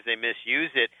sometimes they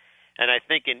misuse it. And I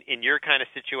think in your kind of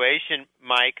situation,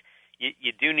 Mike,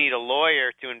 you do need a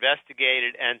lawyer to investigate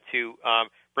it and to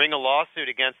bring a lawsuit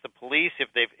against the police if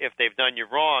they've done you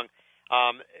wrong.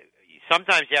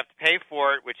 Sometimes you have to pay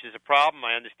for it, which is a problem.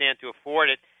 I understand to afford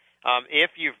it.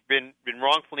 If you've been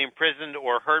wrongfully imprisoned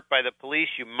or hurt by the police,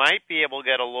 you might be able to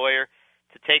get a lawyer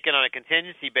to take it on a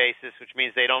contingency basis, which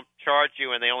means they don't charge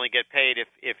you and they only get paid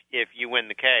if you win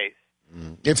the case.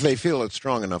 If they feel it's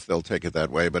strong enough, they'll take it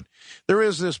that way. But there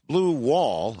is this blue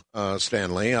wall,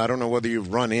 Stanley. I don't know whether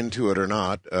you've run into it or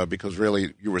not, because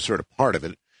really you were sort of part of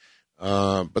it.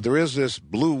 But there is this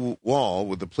blue wall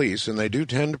with the police, and they do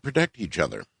tend to protect each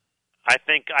other. I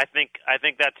think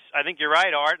you're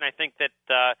right, Art, and I think that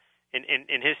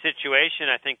in his situation,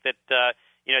 I think that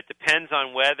it depends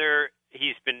on whether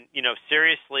he's been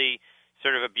seriously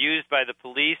sort of abused by the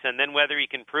police, and then whether he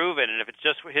can prove it. And if it's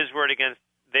just his word against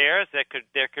theirs,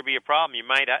 there could be a problem.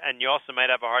 You also might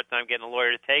have a hard time getting a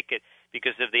lawyer to take it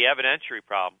because of the evidentiary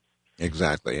problem.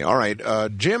 Exactly. All right,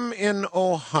 Jim in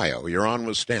Ohio, you're on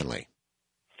with Stanley.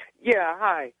 Yeah,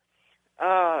 hi.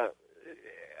 I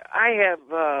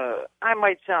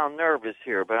might sound nervous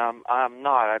here, but I'm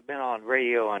not. I've been on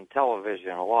radio and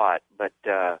television a lot, but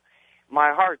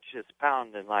my heart's just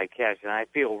pounding like heck, and I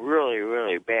feel really,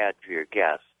 really bad for your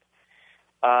guest.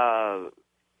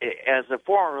 As a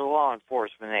former law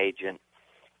enforcement agent,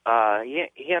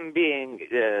 him being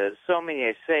so many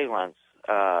assailants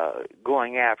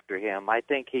going after him, I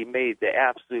think he made the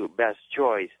absolute best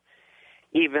choice,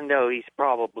 even though he's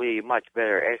probably a much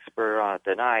better expert on it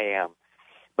than I am.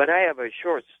 But I have a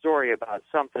short story about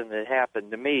something that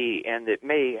happened to me and that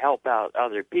may help out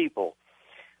other people.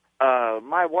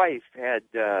 My wife had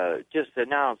just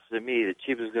announced to me that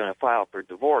she was going to file for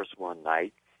divorce one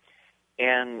night,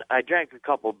 and I drank a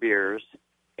couple beers,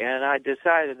 and I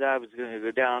decided I was going to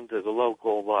go down to the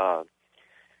local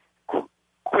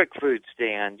quick food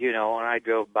stand, and I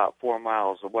drove about 4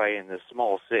 miles away in this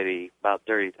small city, about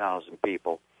 30,000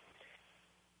 people.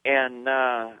 And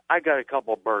I got a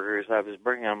couple burgers. I was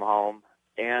bringing them home,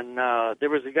 and there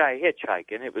was a guy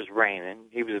hitchhiking. It was raining.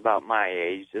 He was about my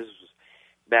age. This was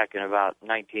back in about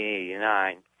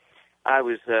 1989. I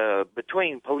was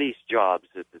between police jobs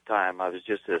at the time. I was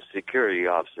just a security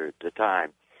officer at the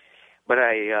time. But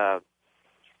I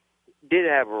did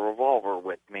have a revolver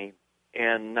with me,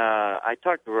 and I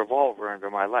tucked the revolver under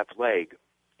my left leg.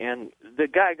 And the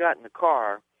guy got in the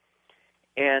car,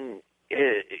 and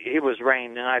it was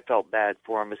raining, and I felt bad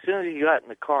for him. As soon as he got in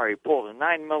the car, he pulled a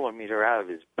 9mm out of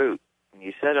his boot, and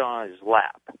he set it on his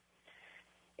lap.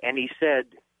 And he said,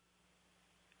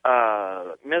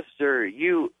 Mister,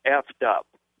 you effed up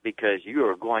because you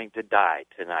are going to die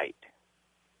tonight.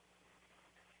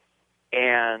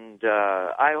 And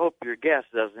I hope your guest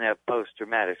doesn't have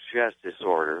post-traumatic stress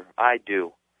disorder. I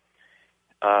do.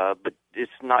 But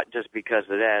it's not just because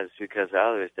of that, it's because of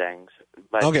other things.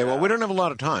 But, okay, well, we don't have a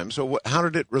lot of time, so how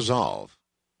did it resolve?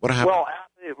 What happened? Well, how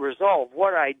did it resolve?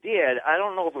 What I did, I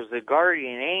don't know if it was a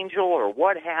guardian angel or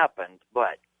what happened,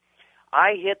 but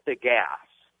I hit the gas,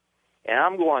 and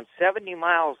I'm going 70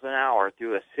 miles an hour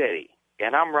through a city,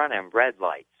 and I'm running red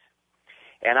lights.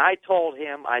 And I told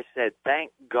him, I said,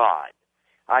 thank God.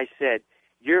 I said,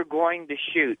 you're going to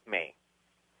shoot me.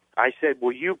 I said,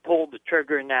 will you pull the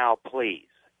trigger now, please?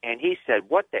 And he said,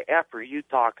 what the F are you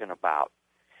talking about?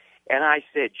 And I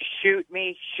said, shoot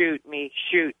me, shoot me,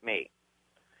 shoot me.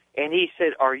 And he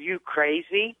said, are you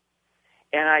crazy?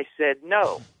 And I said,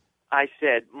 no. I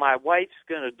said, my wife's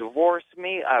going to divorce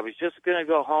me. I was just going to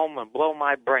go home and blow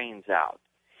my brains out.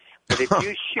 But if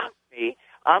you shoot me,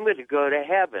 I'm going to go to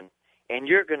heaven, and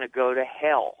you're going to go to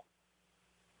hell.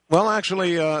 Well,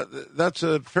 actually, that's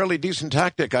a fairly decent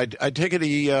tactic. I take it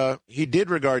he did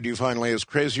regard you finally as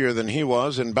crazier than he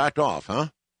was and backed off, huh?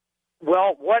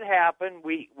 Well, what happened,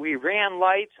 we ran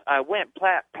lights. I went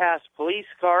past police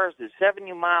cars at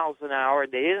 70 miles an hour.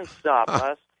 They didn't stop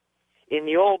us. In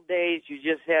the old days, you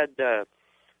just had the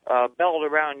belt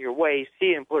around your waist.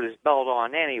 He didn't put his belt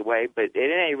on anyway, but at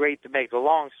any rate, to make a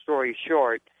long story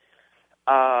short,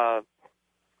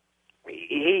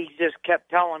 he just kept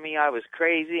telling me I was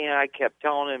crazy, and I kept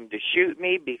telling him to shoot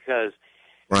me because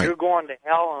you're going to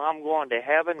hell and I'm going to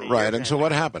heaven. Right, and so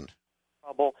what happened?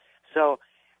 Trouble. So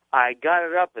I got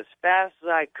it up as fast as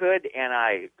I could, and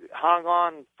I hung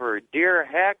on for dear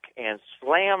heck and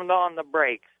slammed on the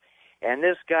brakes. And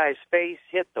this guy's face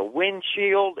hit the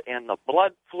windshield, and the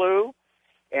blood flew.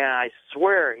 And I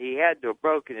swear he had to have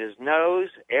broken his nose.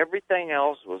 Everything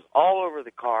else was all over the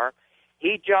car.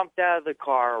 He jumped out of the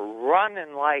car,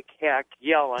 running like heck,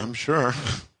 yelling. I'm sure.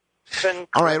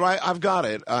 All right, well, I've got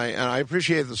it. I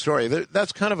appreciate the story.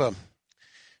 It's kind of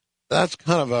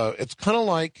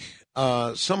like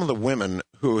some of the women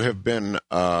who have been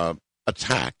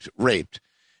attacked, raped,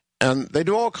 and they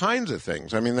do all kinds of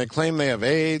things. I mean, they claim they have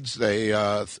AIDS. They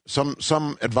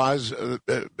some advise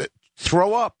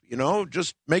throw up.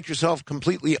 Just make yourself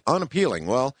completely unappealing.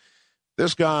 Well,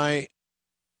 this guy,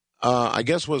 I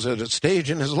guess, was at a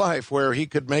stage in his life where he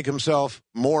could make himself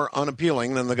more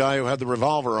unappealing than the guy who had the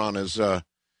revolver on his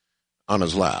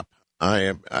lap.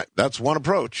 That's one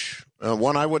approach,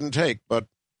 one I wouldn't take, but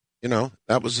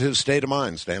that was his state of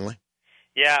mind, Stanley.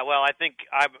 Yeah, well, I think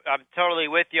I'm totally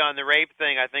with you on the rape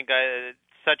thing. I think it's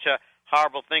such a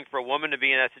horrible thing for a woman to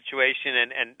be in that situation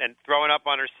and throwing up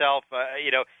on herself.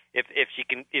 If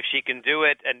she can do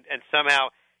it and somehow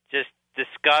just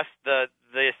disgust the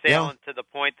assailant to the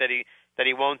point that he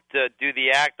won't do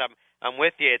the act. I'm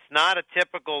with you. It's not a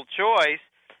typical choice.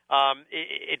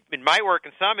 It might work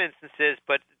in some instances,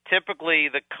 but typically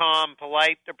the calm,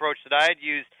 polite approach that I'd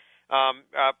use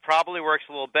probably works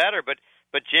a little better.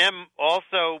 But Jim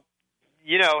also,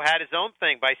 had his own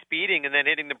thing by speeding and then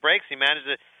hitting the brakes. He managed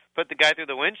to put the guy through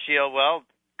the windshield. Well,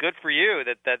 good for you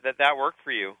that worked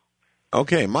for you.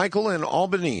 Okay, Michael in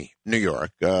Albany, New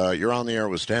York. You're on the air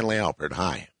with Stanley Alpert.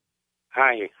 Hi.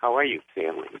 Hi, how are you,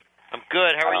 Stanley? I'm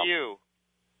good. How are you?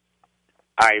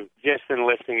 I've just been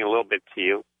listening a little bit to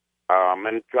you. I'm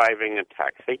driving a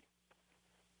taxi,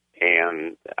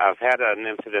 and I've had an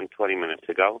incident 20 minutes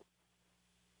ago,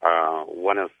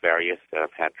 one of various that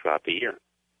I've had throughout the year.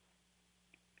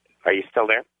 Are you still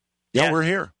there? Yeah, we're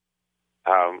here.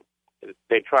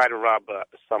 They try to rob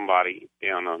somebody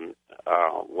down on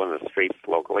one of the streets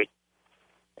locally,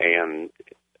 and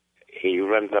he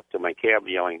runs up to my cab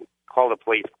yelling, call the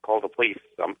police, call the police.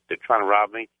 They're trying to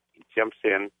rob me. He jumps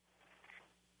in.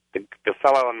 The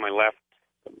fellow on my left,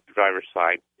 the driver's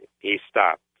side, he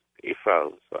stopped. He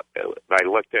froze. I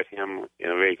looked at him in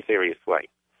a very serious way.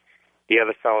 The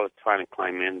other fellow was trying to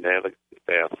climb in. The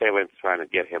assailant's trying to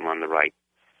get him on the right.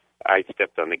 I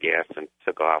stepped on the gas and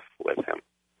took off with him.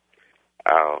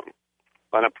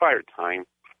 On a prior time,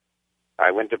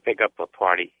 I went to pick up a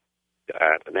party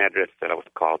at an address that I was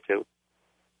called to,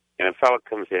 and a fellow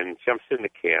comes in, jumps in the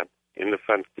cab, in the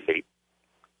front seat,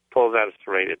 pulls out a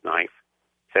serrated knife,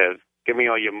 says, give me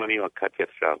all your money or I'll cut your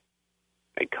throat.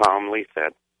 I calmly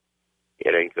said,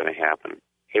 it ain't going to happen.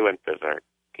 He went berserk.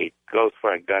 He goes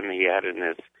for a gun he had in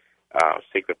his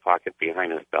secret pocket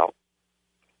behind his belt,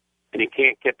 and he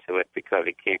can't get to it because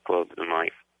he can't close the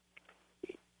knife.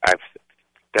 I've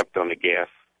stepped on the gas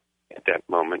at that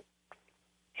moment.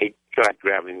 He tried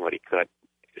grabbing what he could,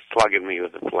 slugging me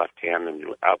with his left hand and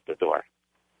out the door.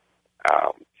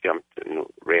 Jumped and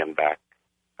ran back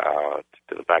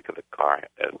to the back of the car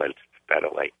and went better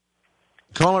late.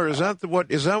 Caller, is that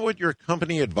what your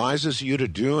company advises you to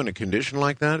do in a condition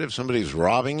like that if somebody's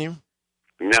robbing you?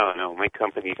 No. My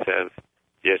company says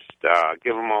just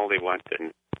give them all they want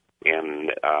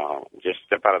and just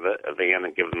step out of the van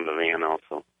and give them the van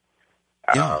also.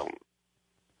 Yeah.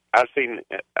 I've seen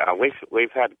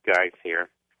we've had guys here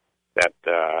that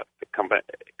the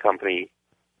company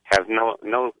has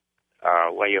no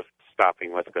way of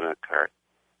stopping what's going to occur,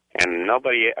 and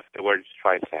nobody afterwards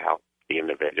tries to help the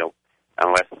individual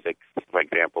unless, for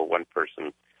example, one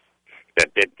person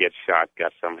that did get shot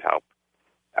got some help.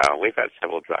 We've had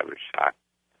several drivers shot.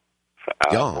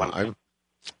 All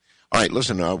right,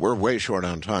 listen, we're way short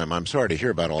on time. I'm sorry to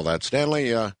hear about all that.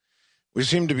 Stanley, we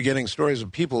seem to be getting stories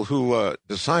of people who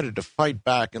decided to fight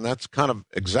back, and that's kind of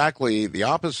exactly the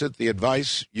opposite the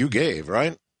advice you gave,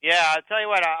 right? Yeah, I'll tell you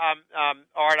what,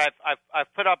 Art,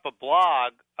 I've put up a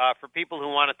blog for people who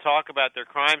want to talk about their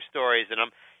crime stories, and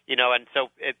and so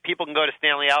people can go to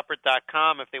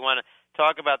StanleyAlpert.com if they want to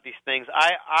talk about these things.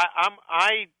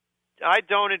 I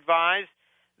don't advise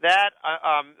that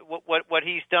what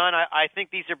he's done. I think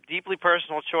these are deeply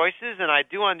personal choices, and I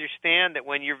do understand that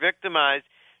when you're victimized,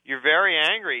 you're very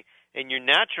angry, and your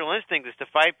natural instinct is to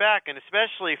fight back, and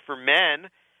especially for men,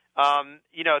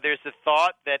 there's the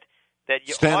thought that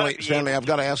you Stanley, I've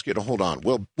got to ask you to hold on.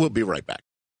 We'll be right back.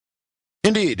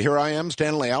 Indeed, here I am.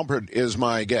 Stanley Alpert is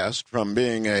my guest, from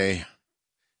being a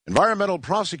environmental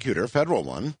prosecutor, federal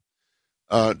one,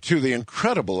 to the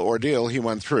incredible ordeal he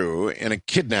went through in a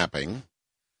kidnapping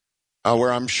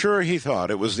where I'm sure he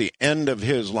thought it was the end of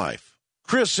his life.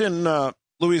 Chris in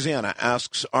Louisiana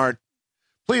asks Art,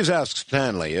 please ask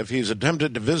Stanley if he's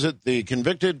attempted to visit the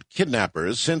convicted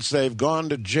kidnappers since they've gone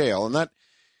to jail, and that,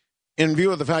 in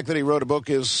view of the fact that he wrote a book,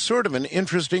 is sort of an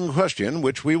interesting question,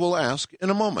 which we will ask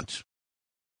in a moment.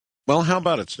 Well, how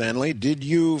about it, Stanley? Did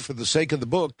you, for the sake of the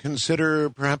book,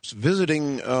 consider perhaps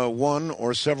visiting one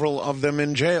or several of them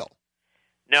in jail?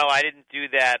 No, I didn't do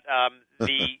that.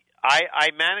 I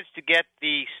managed to get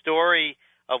the story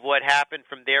of what happened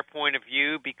from their point of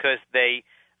view because they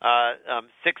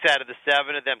 6 out of the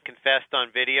 7 of them confessed on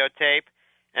videotape,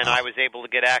 and I was able to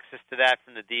get access to that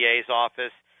from the DA's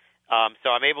office. So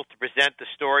I'm able to present the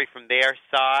story from their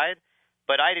side,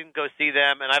 but I didn't go see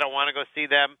them, and I don't want to go see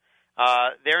them.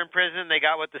 They're in prison. They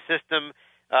got what the system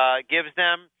gives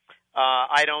them.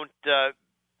 I don't,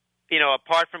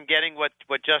 apart from getting what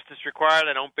justice required,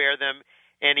 I don't bear them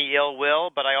any ill will,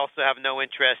 but I also have no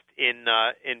interest in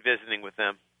visiting with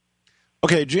them.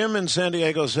 Okay, Jim in San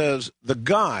Diego says, the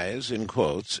guys, in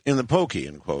quotes, in the pokey,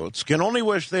 in quotes, can only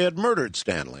wish they had murdered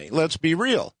Stanley. Let's be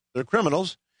real. They're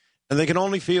criminals, and they can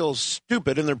only feel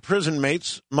stupid, and their prison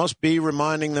mates must be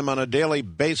reminding them on a daily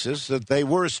basis that they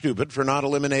were stupid for not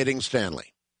eliminating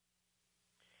Stanley.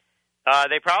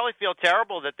 They probably feel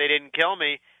terrible that they didn't kill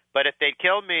me, but if they'd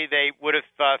killed me, they would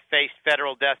have faced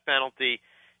federal death penalty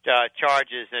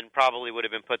charges and probably would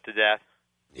have been put to death.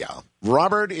 Yeah.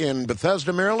 Robert in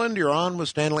Bethesda, Maryland, you're on with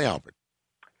Stanley Alpert.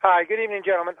 Hi, good evening,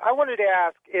 gentlemen. I wanted to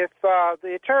ask if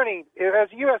the attorney, as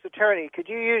a U.S. attorney, could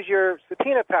you use your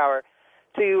subpoena power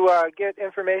to get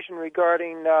information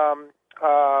regarding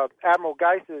Admiral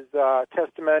Geis's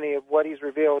testimony of what he's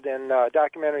revealed in a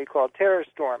documentary called Terror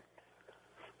Storm?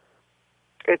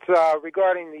 It's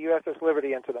regarding the USS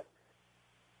Liberty incident.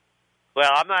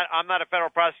 Well, I'm not a federal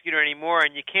prosecutor anymore,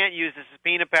 and you can't use the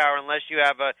subpoena power unless you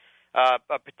have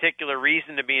a particular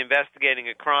reason to be investigating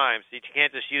a crime. So you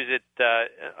can't just use it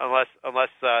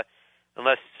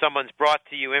unless someone's brought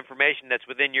to you information that's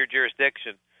within your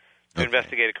jurisdiction to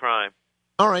investigate a crime.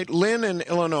 All right, Lynn in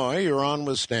Illinois, you're on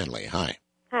with Stanley. Hi.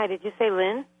 Hi, did you say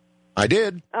Lynn? I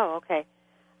did. Oh, okay.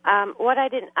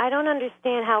 I don't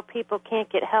understand how people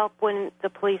can't get help when the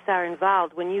police are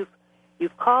involved. When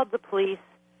you've called the police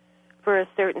for a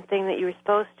certain thing that you were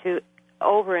supposed to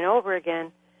over and over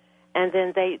again, and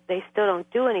then they still don't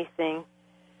do anything,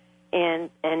 and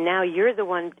now you're the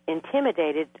one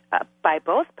intimidated by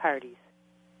both parties.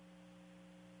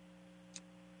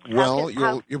 Well,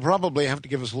 you'll probably have to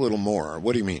give us a little more.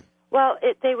 What do you mean? Well,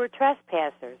 they were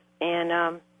trespassers, and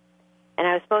I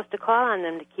was supposed to call on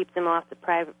them to keep them off the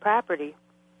private property,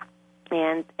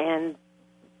 and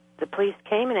the police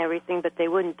came and everything, but they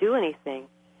wouldn't do anything.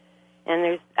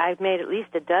 And I've made at least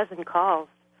a dozen calls,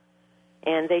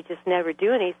 and they just never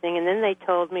do anything. And then they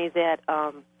told me that,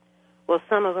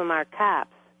 some of them are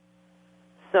cops,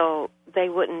 so they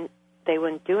wouldn't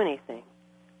do anything.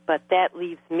 But that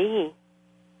leaves me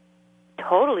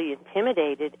totally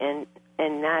intimidated and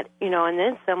not, and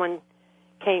then someone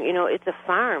came, it's a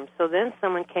farm, so then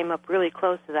someone came up really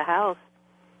close to the house.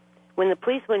 When the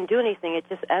police wouldn't do anything, it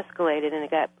just escalated, and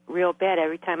it got real bad.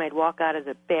 Every time I'd walk out of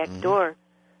the back door,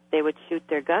 they would shoot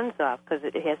their guns off because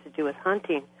it has to do with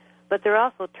hunting. But they're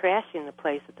also trashing the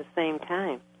place at the same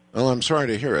time. Well, I'm sorry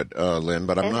to hear it, Lynn,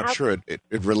 but I'm not sure it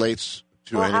relates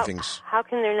to anything. How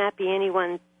can there not be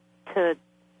anyone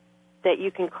that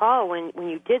you can call when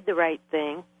you did the right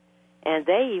thing and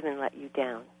they even let you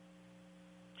down?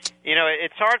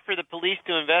 It's hard for the police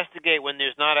to investigate when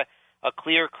there's not a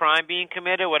clear crime being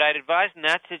committed. What I'd advise in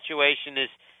that situation is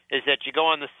that you go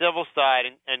on the civil side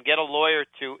and get a lawyer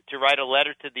to write a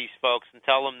letter to these folks and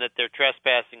tell them that they're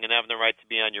trespassing and having the right to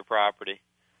be on your property.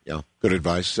 Yeah, good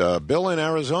advice. Bill in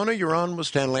Arizona, you're on with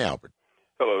Stanley Alpert.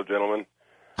 Hello, gentlemen.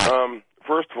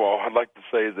 First of all, I'd like to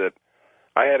say that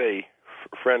I had a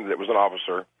friend that was an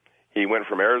officer. He went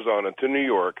from Arizona to New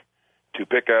York to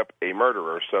pick up a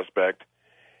murderer suspect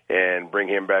and bring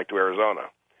him back to Arizona.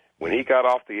 When he got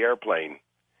off the airplane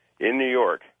in New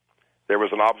York, there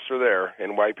was an officer there,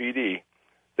 NYPD,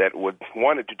 that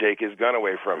wanted to take his gun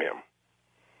away from him.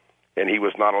 And he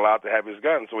was not allowed to have his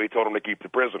gun, so he told him to keep the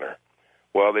prisoner.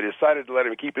 Well, they decided to let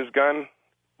him keep his gun,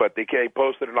 but they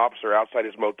posted an officer outside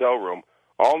his motel room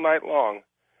all night long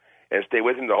and stayed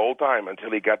with him the whole time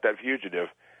until he got that fugitive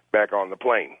back on the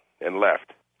plane and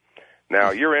left.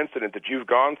 Now, your incident that you've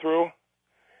gone through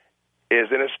is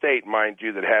in a state, mind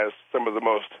you, that has some of the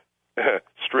most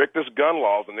strictest gun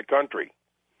laws in the country,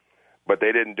 but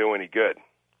they didn't do any good.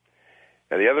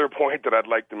 And the other point that I'd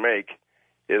like to make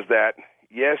is that,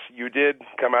 yes, you did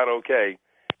come out okay.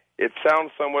 It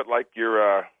sounds somewhat like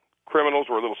your criminals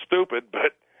were a little stupid,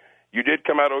 but you did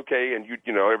come out okay, and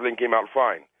everything came out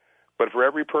fine. But for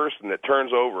every person that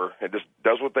turns over and just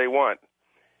does what they want,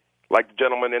 like the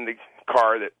gentleman in the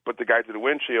car that put the guy to the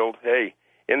windshield, hey,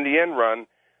 in the end run,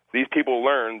 these people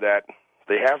learn that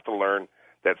they have to learn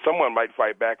that someone might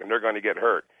fight back and they're going to get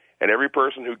hurt. And every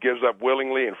person who gives up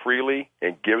willingly and freely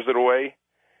and gives it away,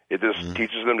 it just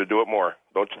teaches them to do it more.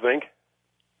 Don't you think?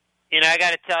 I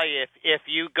got to tell you, if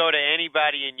you go to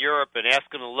anybody in Europe and ask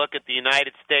them to look at the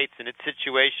United States and its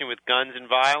situation with guns and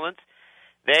violence,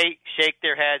 they shake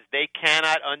their heads. They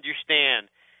cannot understand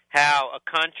how a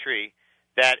country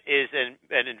that is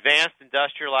an advanced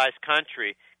industrialized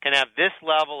country can have this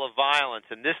level of violence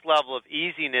and this level of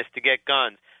easiness to get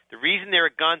guns. The reason there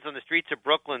are guns on the streets of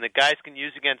Brooklyn that guys can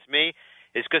use against me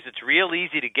is because it's real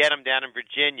easy to get them down in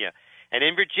Virginia. And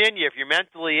in Virginia, if you're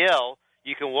mentally ill,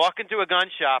 you can walk into a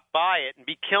gun shop, buy it, and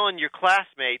be killing your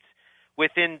classmates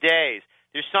within days.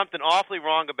 There's something awfully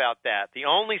wrong about that. The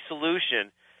only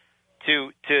solution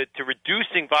to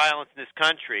reducing violence in this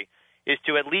country is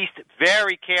to at least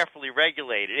very carefully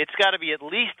regulate it. It's got to be at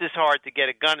least as hard to get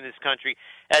a gun in this country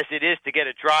as it is to get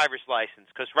a driver's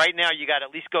license, because right now you got to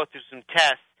at least go through some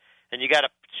tests, and you got to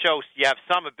show you have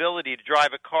some ability to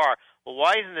drive a car. Well,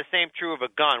 why isn't the same true of a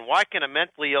gun? Why can a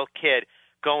mentally ill kid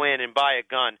go in and buy a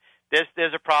gun?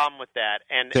 There's a problem with that.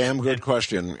 And Damn good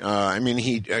question.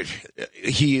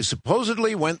 He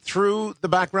supposedly went through the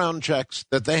background checks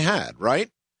that they had,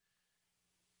 right?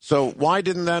 So why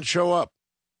didn't that show up?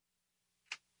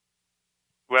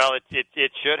 Well, it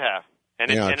should have, and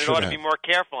it ought to be more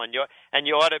careful, and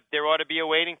there ought to be a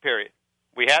waiting period.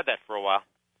 We had that for a while.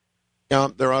 Yeah,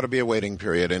 there ought to be a waiting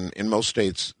period, and in most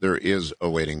states there is a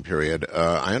waiting period.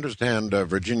 I understand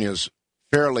Virginia's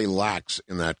fairly lax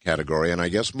in that category, and I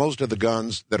guess most of the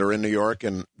guns that are in New York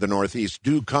and the Northeast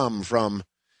do come from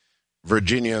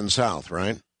Virginia and South,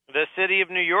 right? The city of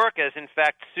New York has, in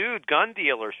fact, sued gun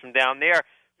dealers from down there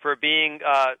for being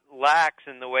lax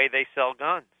in the way they sell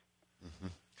guns.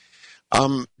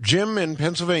 Mm-hmm. Jim in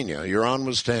Pennsylvania, you're on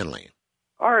with Stanley.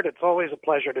 Art, it's always a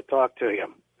pleasure to talk to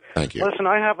you. Thank you. Listen,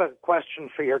 I have a question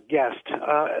for your guest.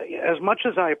 As much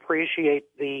as I appreciate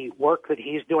the work that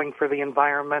he's doing for the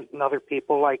environment and other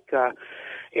people like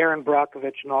Aaron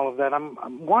Brockovich and all of that,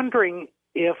 I'm wondering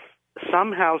if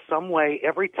somehow, some way,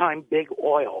 every time Big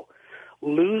Oil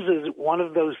loses one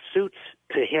of those suits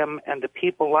to him and to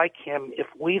people like him, if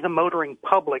we, the motoring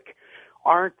public,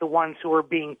 aren't the ones who are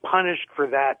being punished for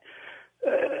that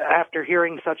after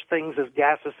hearing such things as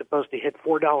gas is supposed to hit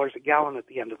 $4 a gallon at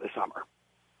the end of the summer.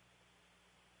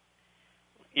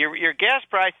 Your gas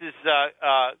prices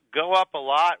go up a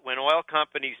lot when oil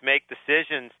companies make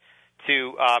decisions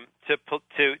to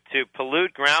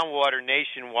pollute groundwater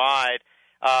nationwide.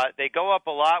 They go up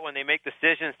a lot when they make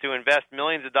decisions to invest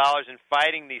millions of dollars in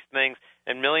fighting these things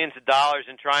and millions of dollars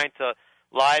in trying to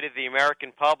lie to the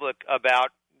American public about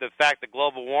the fact that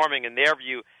global warming, in their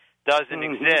view, doesn't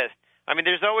exist. I mean,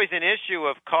 there's always an issue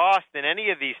of cost in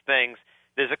any of these things.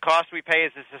 There's a cost we pay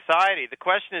as a society. The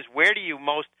question is, where do you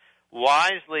most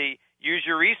wisely use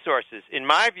your resources? In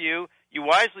my view, you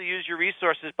wisely use your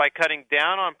resources by cutting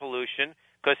down on pollution,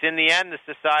 because in the end, the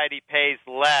society pays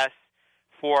less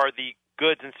for the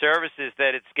goods and services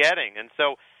that it's getting. And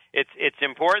so it's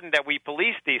important that we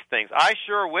police these things. I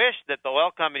sure wish that the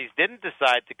oil companies didn't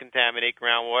decide to contaminate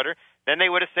groundwater. Then they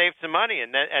would have saved some money.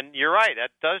 And you're right,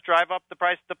 that does drive up the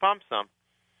price at the pump some.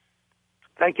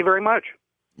 Thank you very much.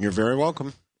 You're very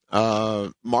welcome.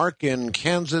 Mark in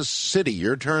Kansas City,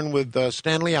 your turn with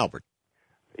Stanley Alpert.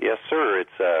 Yes, sir.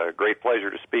 It's a great pleasure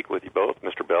to speak with you both,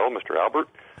 Mr. Bell, Mr. Albert.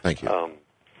 Thank you.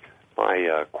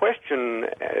 My question,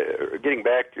 getting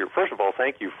back to your, first of all,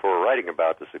 thank you for writing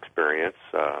about this experience.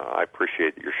 I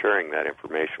appreciate that you're sharing that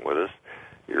information with us,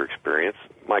 your experience.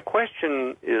 My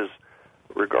question is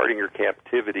regarding your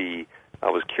captivity. I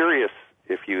was curious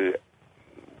if you,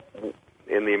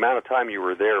 in the amount of time you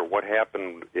were there, what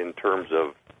happened in terms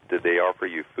of, did they offer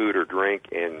you food or drink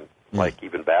and, like,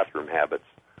 even bathroom habits?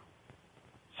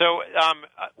 So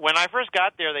when I first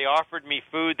got there, they offered me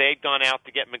food. They'd gone out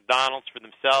to get McDonald's for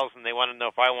themselves, and they wanted to know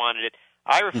if I wanted it.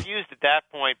 I refused at that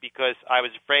point because I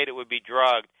was afraid it would be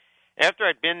drugged. After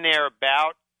I'd been there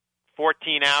about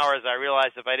 14 hours, I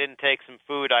realized if I didn't take some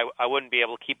food, I wouldn't be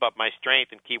able to keep up my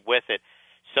strength and keep with it.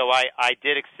 So I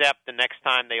did accept the next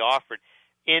time they offered.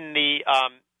 In the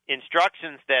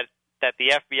instructions that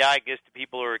the FBI gives to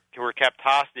people who are kept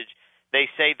hostage, they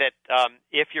say that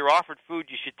if you're offered food,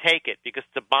 you should take it because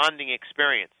it's a bonding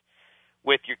experience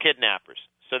with your kidnappers.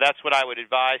 So that's what I would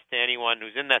advise to anyone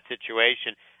who's in that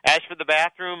situation. As for the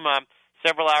bathroom,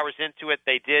 several hours into it,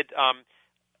 they did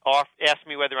ask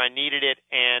me whether I needed it,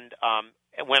 and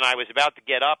when I was about to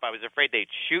get up, I was afraid they'd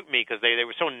shoot me because they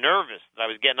were so nervous that I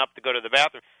was getting up to go to the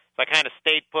bathroom. So I kind of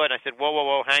stayed put. I said,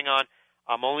 whoa, hang on.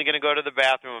 I'm only going to go to the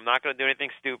bathroom. I'm not going to do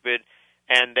anything stupid.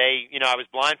 And they, I was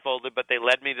blindfolded, but they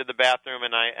led me to the bathroom,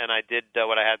 and I did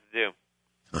what I had to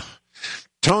do.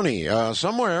 Tony,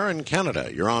 somewhere in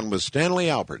Canada, you're on with Stanley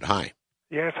Alpert. Hi.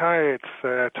 Yes, hi,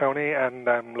 it's Tony, and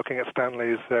I'm looking at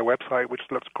Stanley's website, which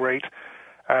looks great.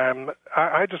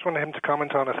 I just wanted him to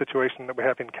comment on a situation that we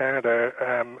have in Canada.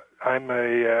 I'm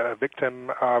a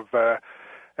victim of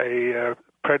a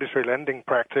predatory lending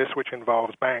practice which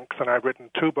involves banks, and I've written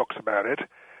 2 books about it.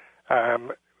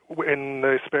 In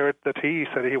the spirit that he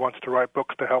said he wants to write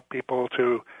books to help people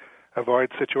to avoid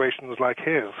situations like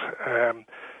his.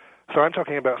 So I'm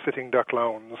talking about sitting duck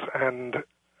loans and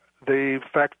the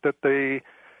fact that the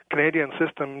Canadian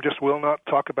system just will not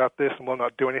talk about this and will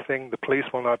not do anything. The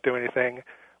police will not do anything.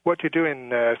 What do you do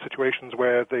in situations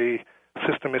where the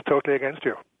system is totally against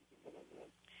you?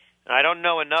 I don't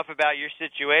know enough about your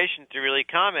situation to really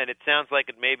comment. It sounds like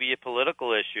it may be a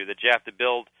political issue that you have to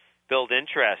build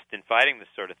interest in fighting this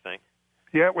sort of thing.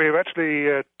 Yeah, we've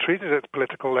actually treated it at the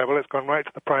political level. It's gone right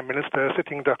to the Prime Minister.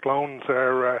 Sitting duck loans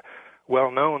are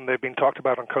well known. They've been talked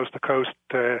about on coast to coast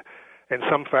in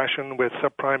some fashion with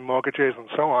subprime mortgages and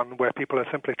so on, where people are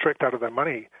simply tricked out of their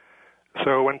money.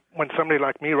 So when somebody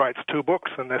like me writes 2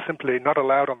 books and they're simply not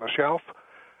allowed on the shelf,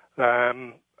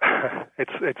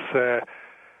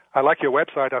 I like your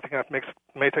website. I think I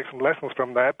may take some lessons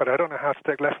from that, but I don't know how to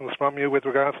take lessons from you with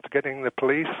regards to getting the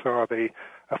police or the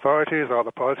authorities or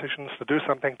the politicians to do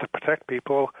something to protect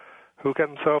people who get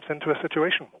themselves into a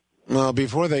situation. Well,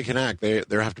 before they can act,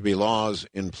 there have to be laws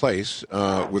in place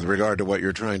with regard to what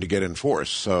you're trying to get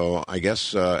enforced. So I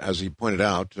guess, as he pointed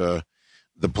out,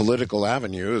 the political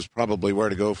avenue is probably where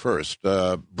to go first.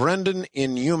 Brendan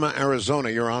in Yuma, Arizona,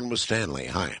 you're on with Stanley.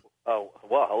 Hi. Oh,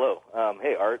 well, hello.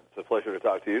 Hey, Art. It's a pleasure to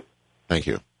talk to you. Thank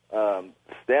you.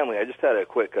 Stanley, I just had a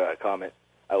quick comment.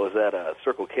 I was at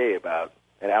Circle K about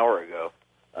an hour ago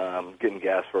getting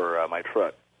gas for my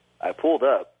truck. I pulled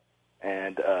up,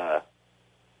 and,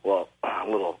 well, I'm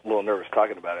a little nervous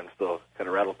talking about it. I'm still kind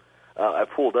of rattled. I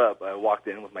pulled up. I walked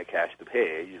in with my cash to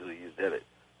pay. I usually use debit.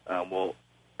 Well,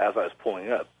 as I was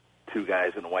pulling up, two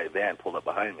guys in a white van pulled up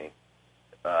behind me,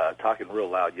 talking real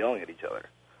loud, yelling at each other.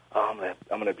 Oh,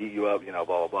 I'm gonna beat you up, blah,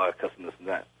 blah, blah, cussing this and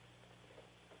that.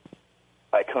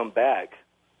 I come back,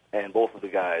 and both of the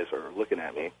guys are looking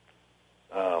at me.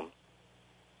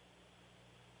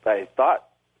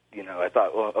 I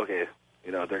thought, well, okay,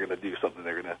 they're going to do something.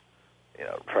 They're going to,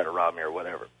 try to rob me or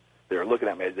whatever. They were looking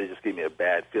at me. They just gave me a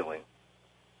bad feeling.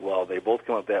 Well, they both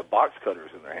come up. They had box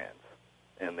cutters in their hands,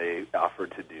 and they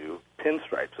offered to do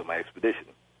pinstripes on my expedition.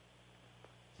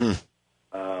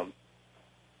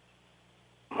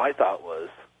 My thought was,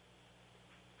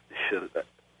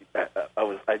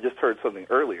 I just heard something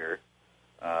earlier.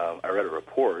 I read a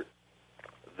report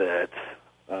that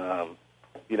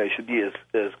you should be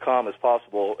as calm as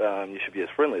possible. You should be as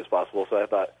friendly as possible. So I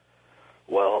thought,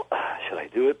 well, should I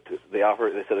do it? They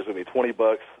said it's going to be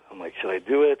 $20. I'm like, should I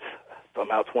do it? So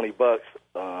I'm out $20.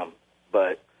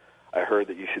 But I heard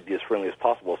that you should be as friendly as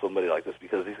possible with somebody like this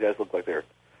because these guys look like they're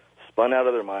spun out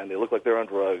of their mind. They look like they're on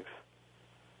drugs.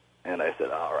 And I said,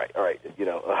 all right,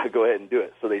 go ahead and do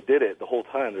it. So they did it the whole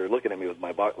time. They were looking at me with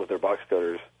their box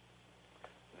cutters.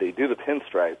 They do the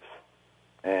pinstripes,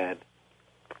 and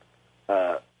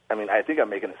I think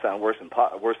I'm making it sound worse than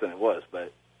it was,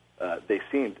 but they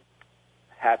seemed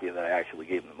happy that I actually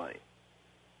gave them the money.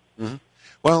 Mm-hmm.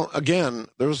 Well, again,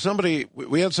 there was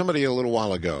we had somebody a little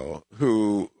while ago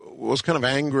who was kind of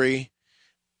angry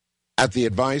at the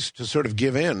advice to sort of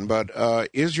give in, but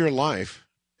is your life,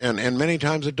 and many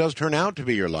times it does turn out to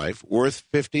be your life, worth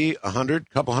 $50, $100,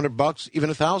 couple $100,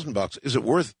 even $1,000? Is it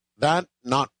worth that?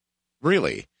 Not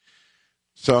really.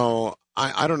 So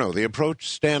I don't know. The approach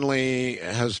Stanley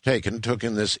took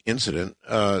in this incident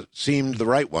seemed the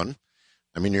right one.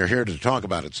 I mean, you're here to talk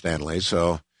about it, Stanley,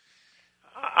 so...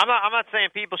 I'm not saying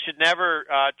people should never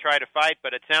try to fight,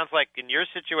 but it sounds like in your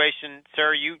situation,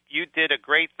 sir, you did a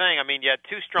great thing. I mean, you had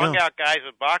two strung-out guys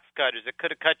with box cutters that could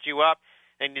have cut you up,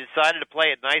 and you decided to play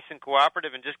it nice and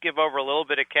cooperative and just give over a little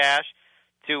bit of cash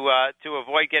to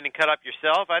avoid getting cut up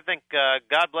yourself. I think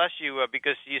God bless you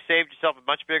because you saved yourself a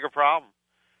much bigger problem.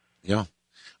 Yeah,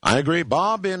 I agree.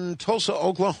 Bob in Tulsa,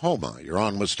 Oklahoma, you're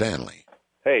on with Stanley.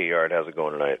 Hey, Yard, how's it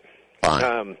going tonight?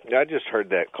 Fine. I just heard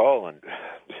that call, and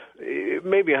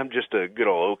maybe I'm just a good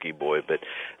old Okie boy, but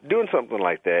doing something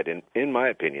like that, in my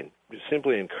opinion,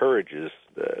 simply encourages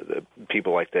the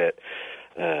people like that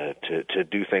to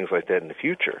do things like that in the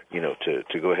future.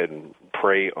 To go ahead and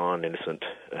prey on innocent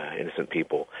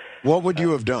people. What would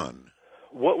you have done?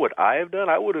 What would I have done?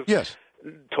 I would have. Yes.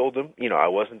 Told them, I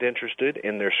wasn't interested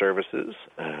in their services.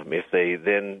 If they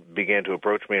then began to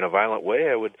approach me in a violent way,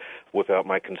 I would whip out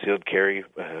my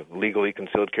legally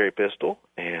concealed carry pistol.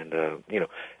 And,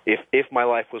 if my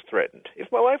life was threatened.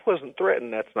 If my life wasn't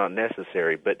threatened, that's not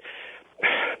necessary. But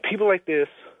people like this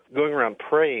going around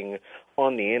preying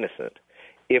on the innocent,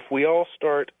 if we all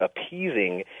start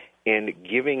appeasing and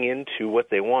giving in to what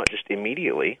they want just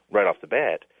immediately, right off the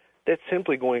bat, that's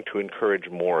simply going to encourage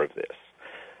more of this.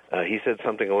 He said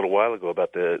something a little while ago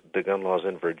about the gun laws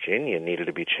in Virginia needed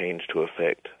to be changed to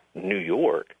affect New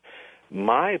York.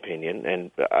 My opinion,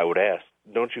 and I would ask,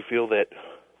 don't you feel that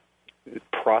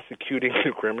prosecuting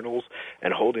the criminals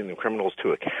and holding the criminals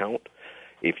to account,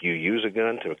 if you use a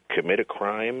gun to commit a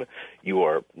crime, you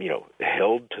are,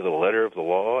 held to the letter of the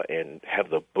law and have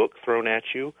the book thrown at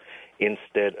you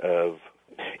instead of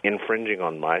infringing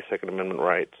on my Second Amendment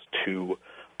rights to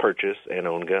purchase and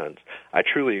own guns. I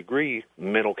truly agree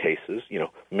mental cases,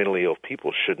 mentally ill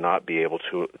people should not be able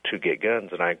to get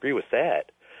guns, and I agree with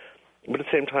that. But at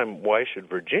the same time, why should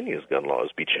Virginia's gun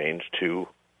laws be changed to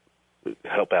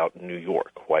help out New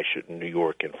York? Why shouldn't New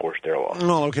York enforce their laws?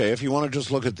 Well, okay, if you want to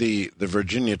just look at the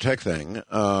Virginia Tech thing,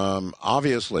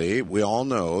 obviously we all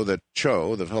know that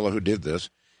Cho, the fellow who did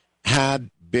this, had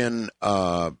been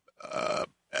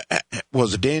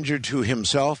was a danger to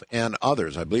himself and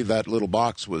others. I believe that little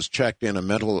box was checked in a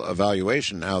mental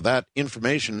evaluation. Now, that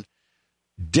information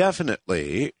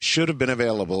definitely should have been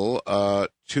available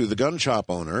to the gun shop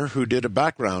owner who did a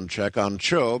background check on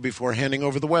Cho before handing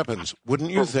over the weapons.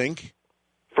 Wouldn't you think?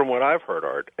 From what I've heard,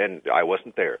 Art, and I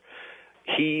wasn't there,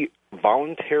 he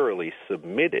voluntarily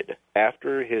submitted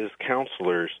after his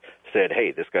counselors said,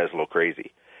 hey, this guy's a little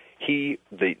crazy.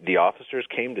 The officers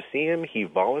came to see him. He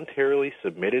voluntarily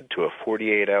submitted to a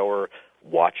 48-hour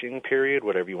watching period,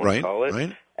 whatever you want to call it.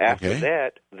 Right. After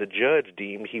that, the judge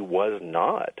deemed he was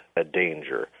not a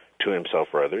danger to himself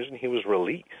or others, and he was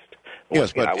released.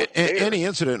 Yes, but any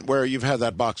incident where you've had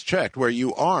that box checked, where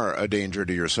you are a danger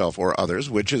to yourself or others,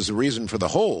 which is the reason for the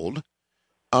hold,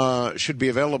 should be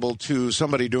available to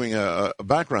somebody doing a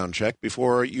background check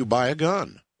before you buy a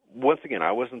gun. Once again,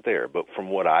 I wasn't there, but from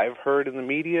what I've heard in the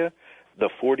media, the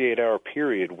 48-hour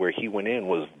period where he went in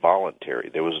was voluntary.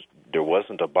 There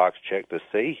wasn't a box check to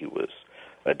say he was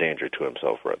a danger to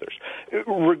himself or others.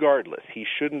 Regardless, he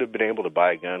shouldn't have been able to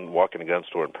buy a gun, walk in a gun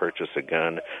store and purchase a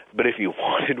gun. But if you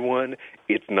wanted one,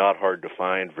 it's not hard to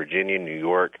find. Virginia, New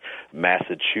York,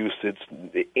 Massachusetts,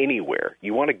 anywhere.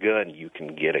 You want a gun, you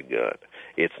can get a gun.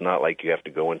 It's not like you have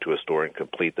to go into a store and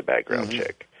complete the background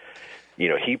check. You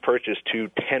know, he purchased 2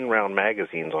 10-round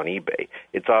magazines on eBay.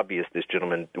 It's obvious this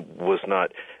gentleman was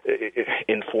not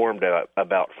informed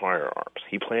about firearms.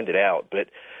 He planned it out, but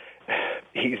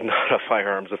he's not a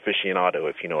firearms aficionado,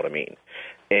 if you know what I mean.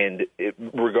 And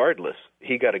regardless,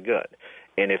 he got a gun.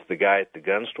 And if the guy at the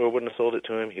gun store wouldn't have sold it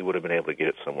to him, he would have been able to get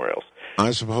it somewhere else.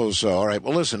 I suppose so. All right.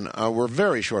 Well, listen, we're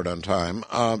very short on time.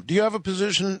 Do you have a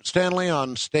position, Stanley,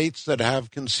 on states that have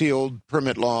concealed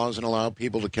permit laws and allow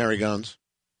people to carry guns?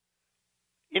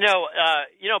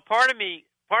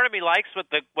 Part of me likes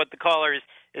what the caller is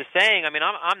saying. I mean,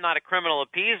 I'm not a criminal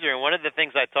appeaser, and one of the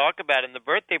things I talk about in the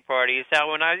birthday party is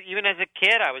how even as a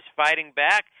kid I was fighting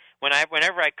back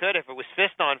whenever I could. If it was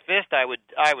fist on fist, I would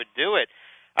do it.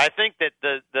 I think that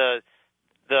the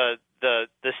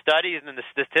studies and the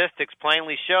statistics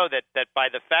plainly show that by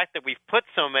the fact that we've put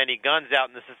so many guns out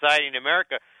in the society in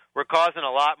America, we're causing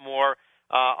a lot more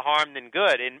harm than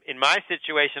good. In my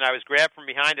situation, I was grabbed from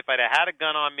behind. If I'd had a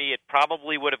gun on me, it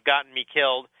probably would have gotten me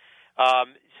killed.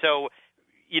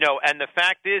 And the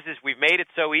fact is we've made it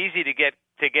so easy to get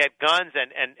guns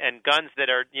and guns that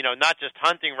are, not just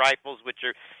hunting rifles, which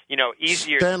are,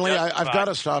 easier. Stanley, I've got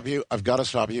to stop you.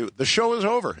 The show is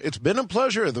over. It's been a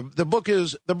pleasure. The book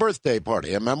is The Birthday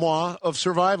Party, a memoir of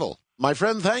survival. My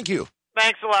friend, thank you.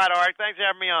 Thanks a lot, Art. Thanks for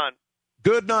having me on.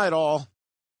 Good night, all.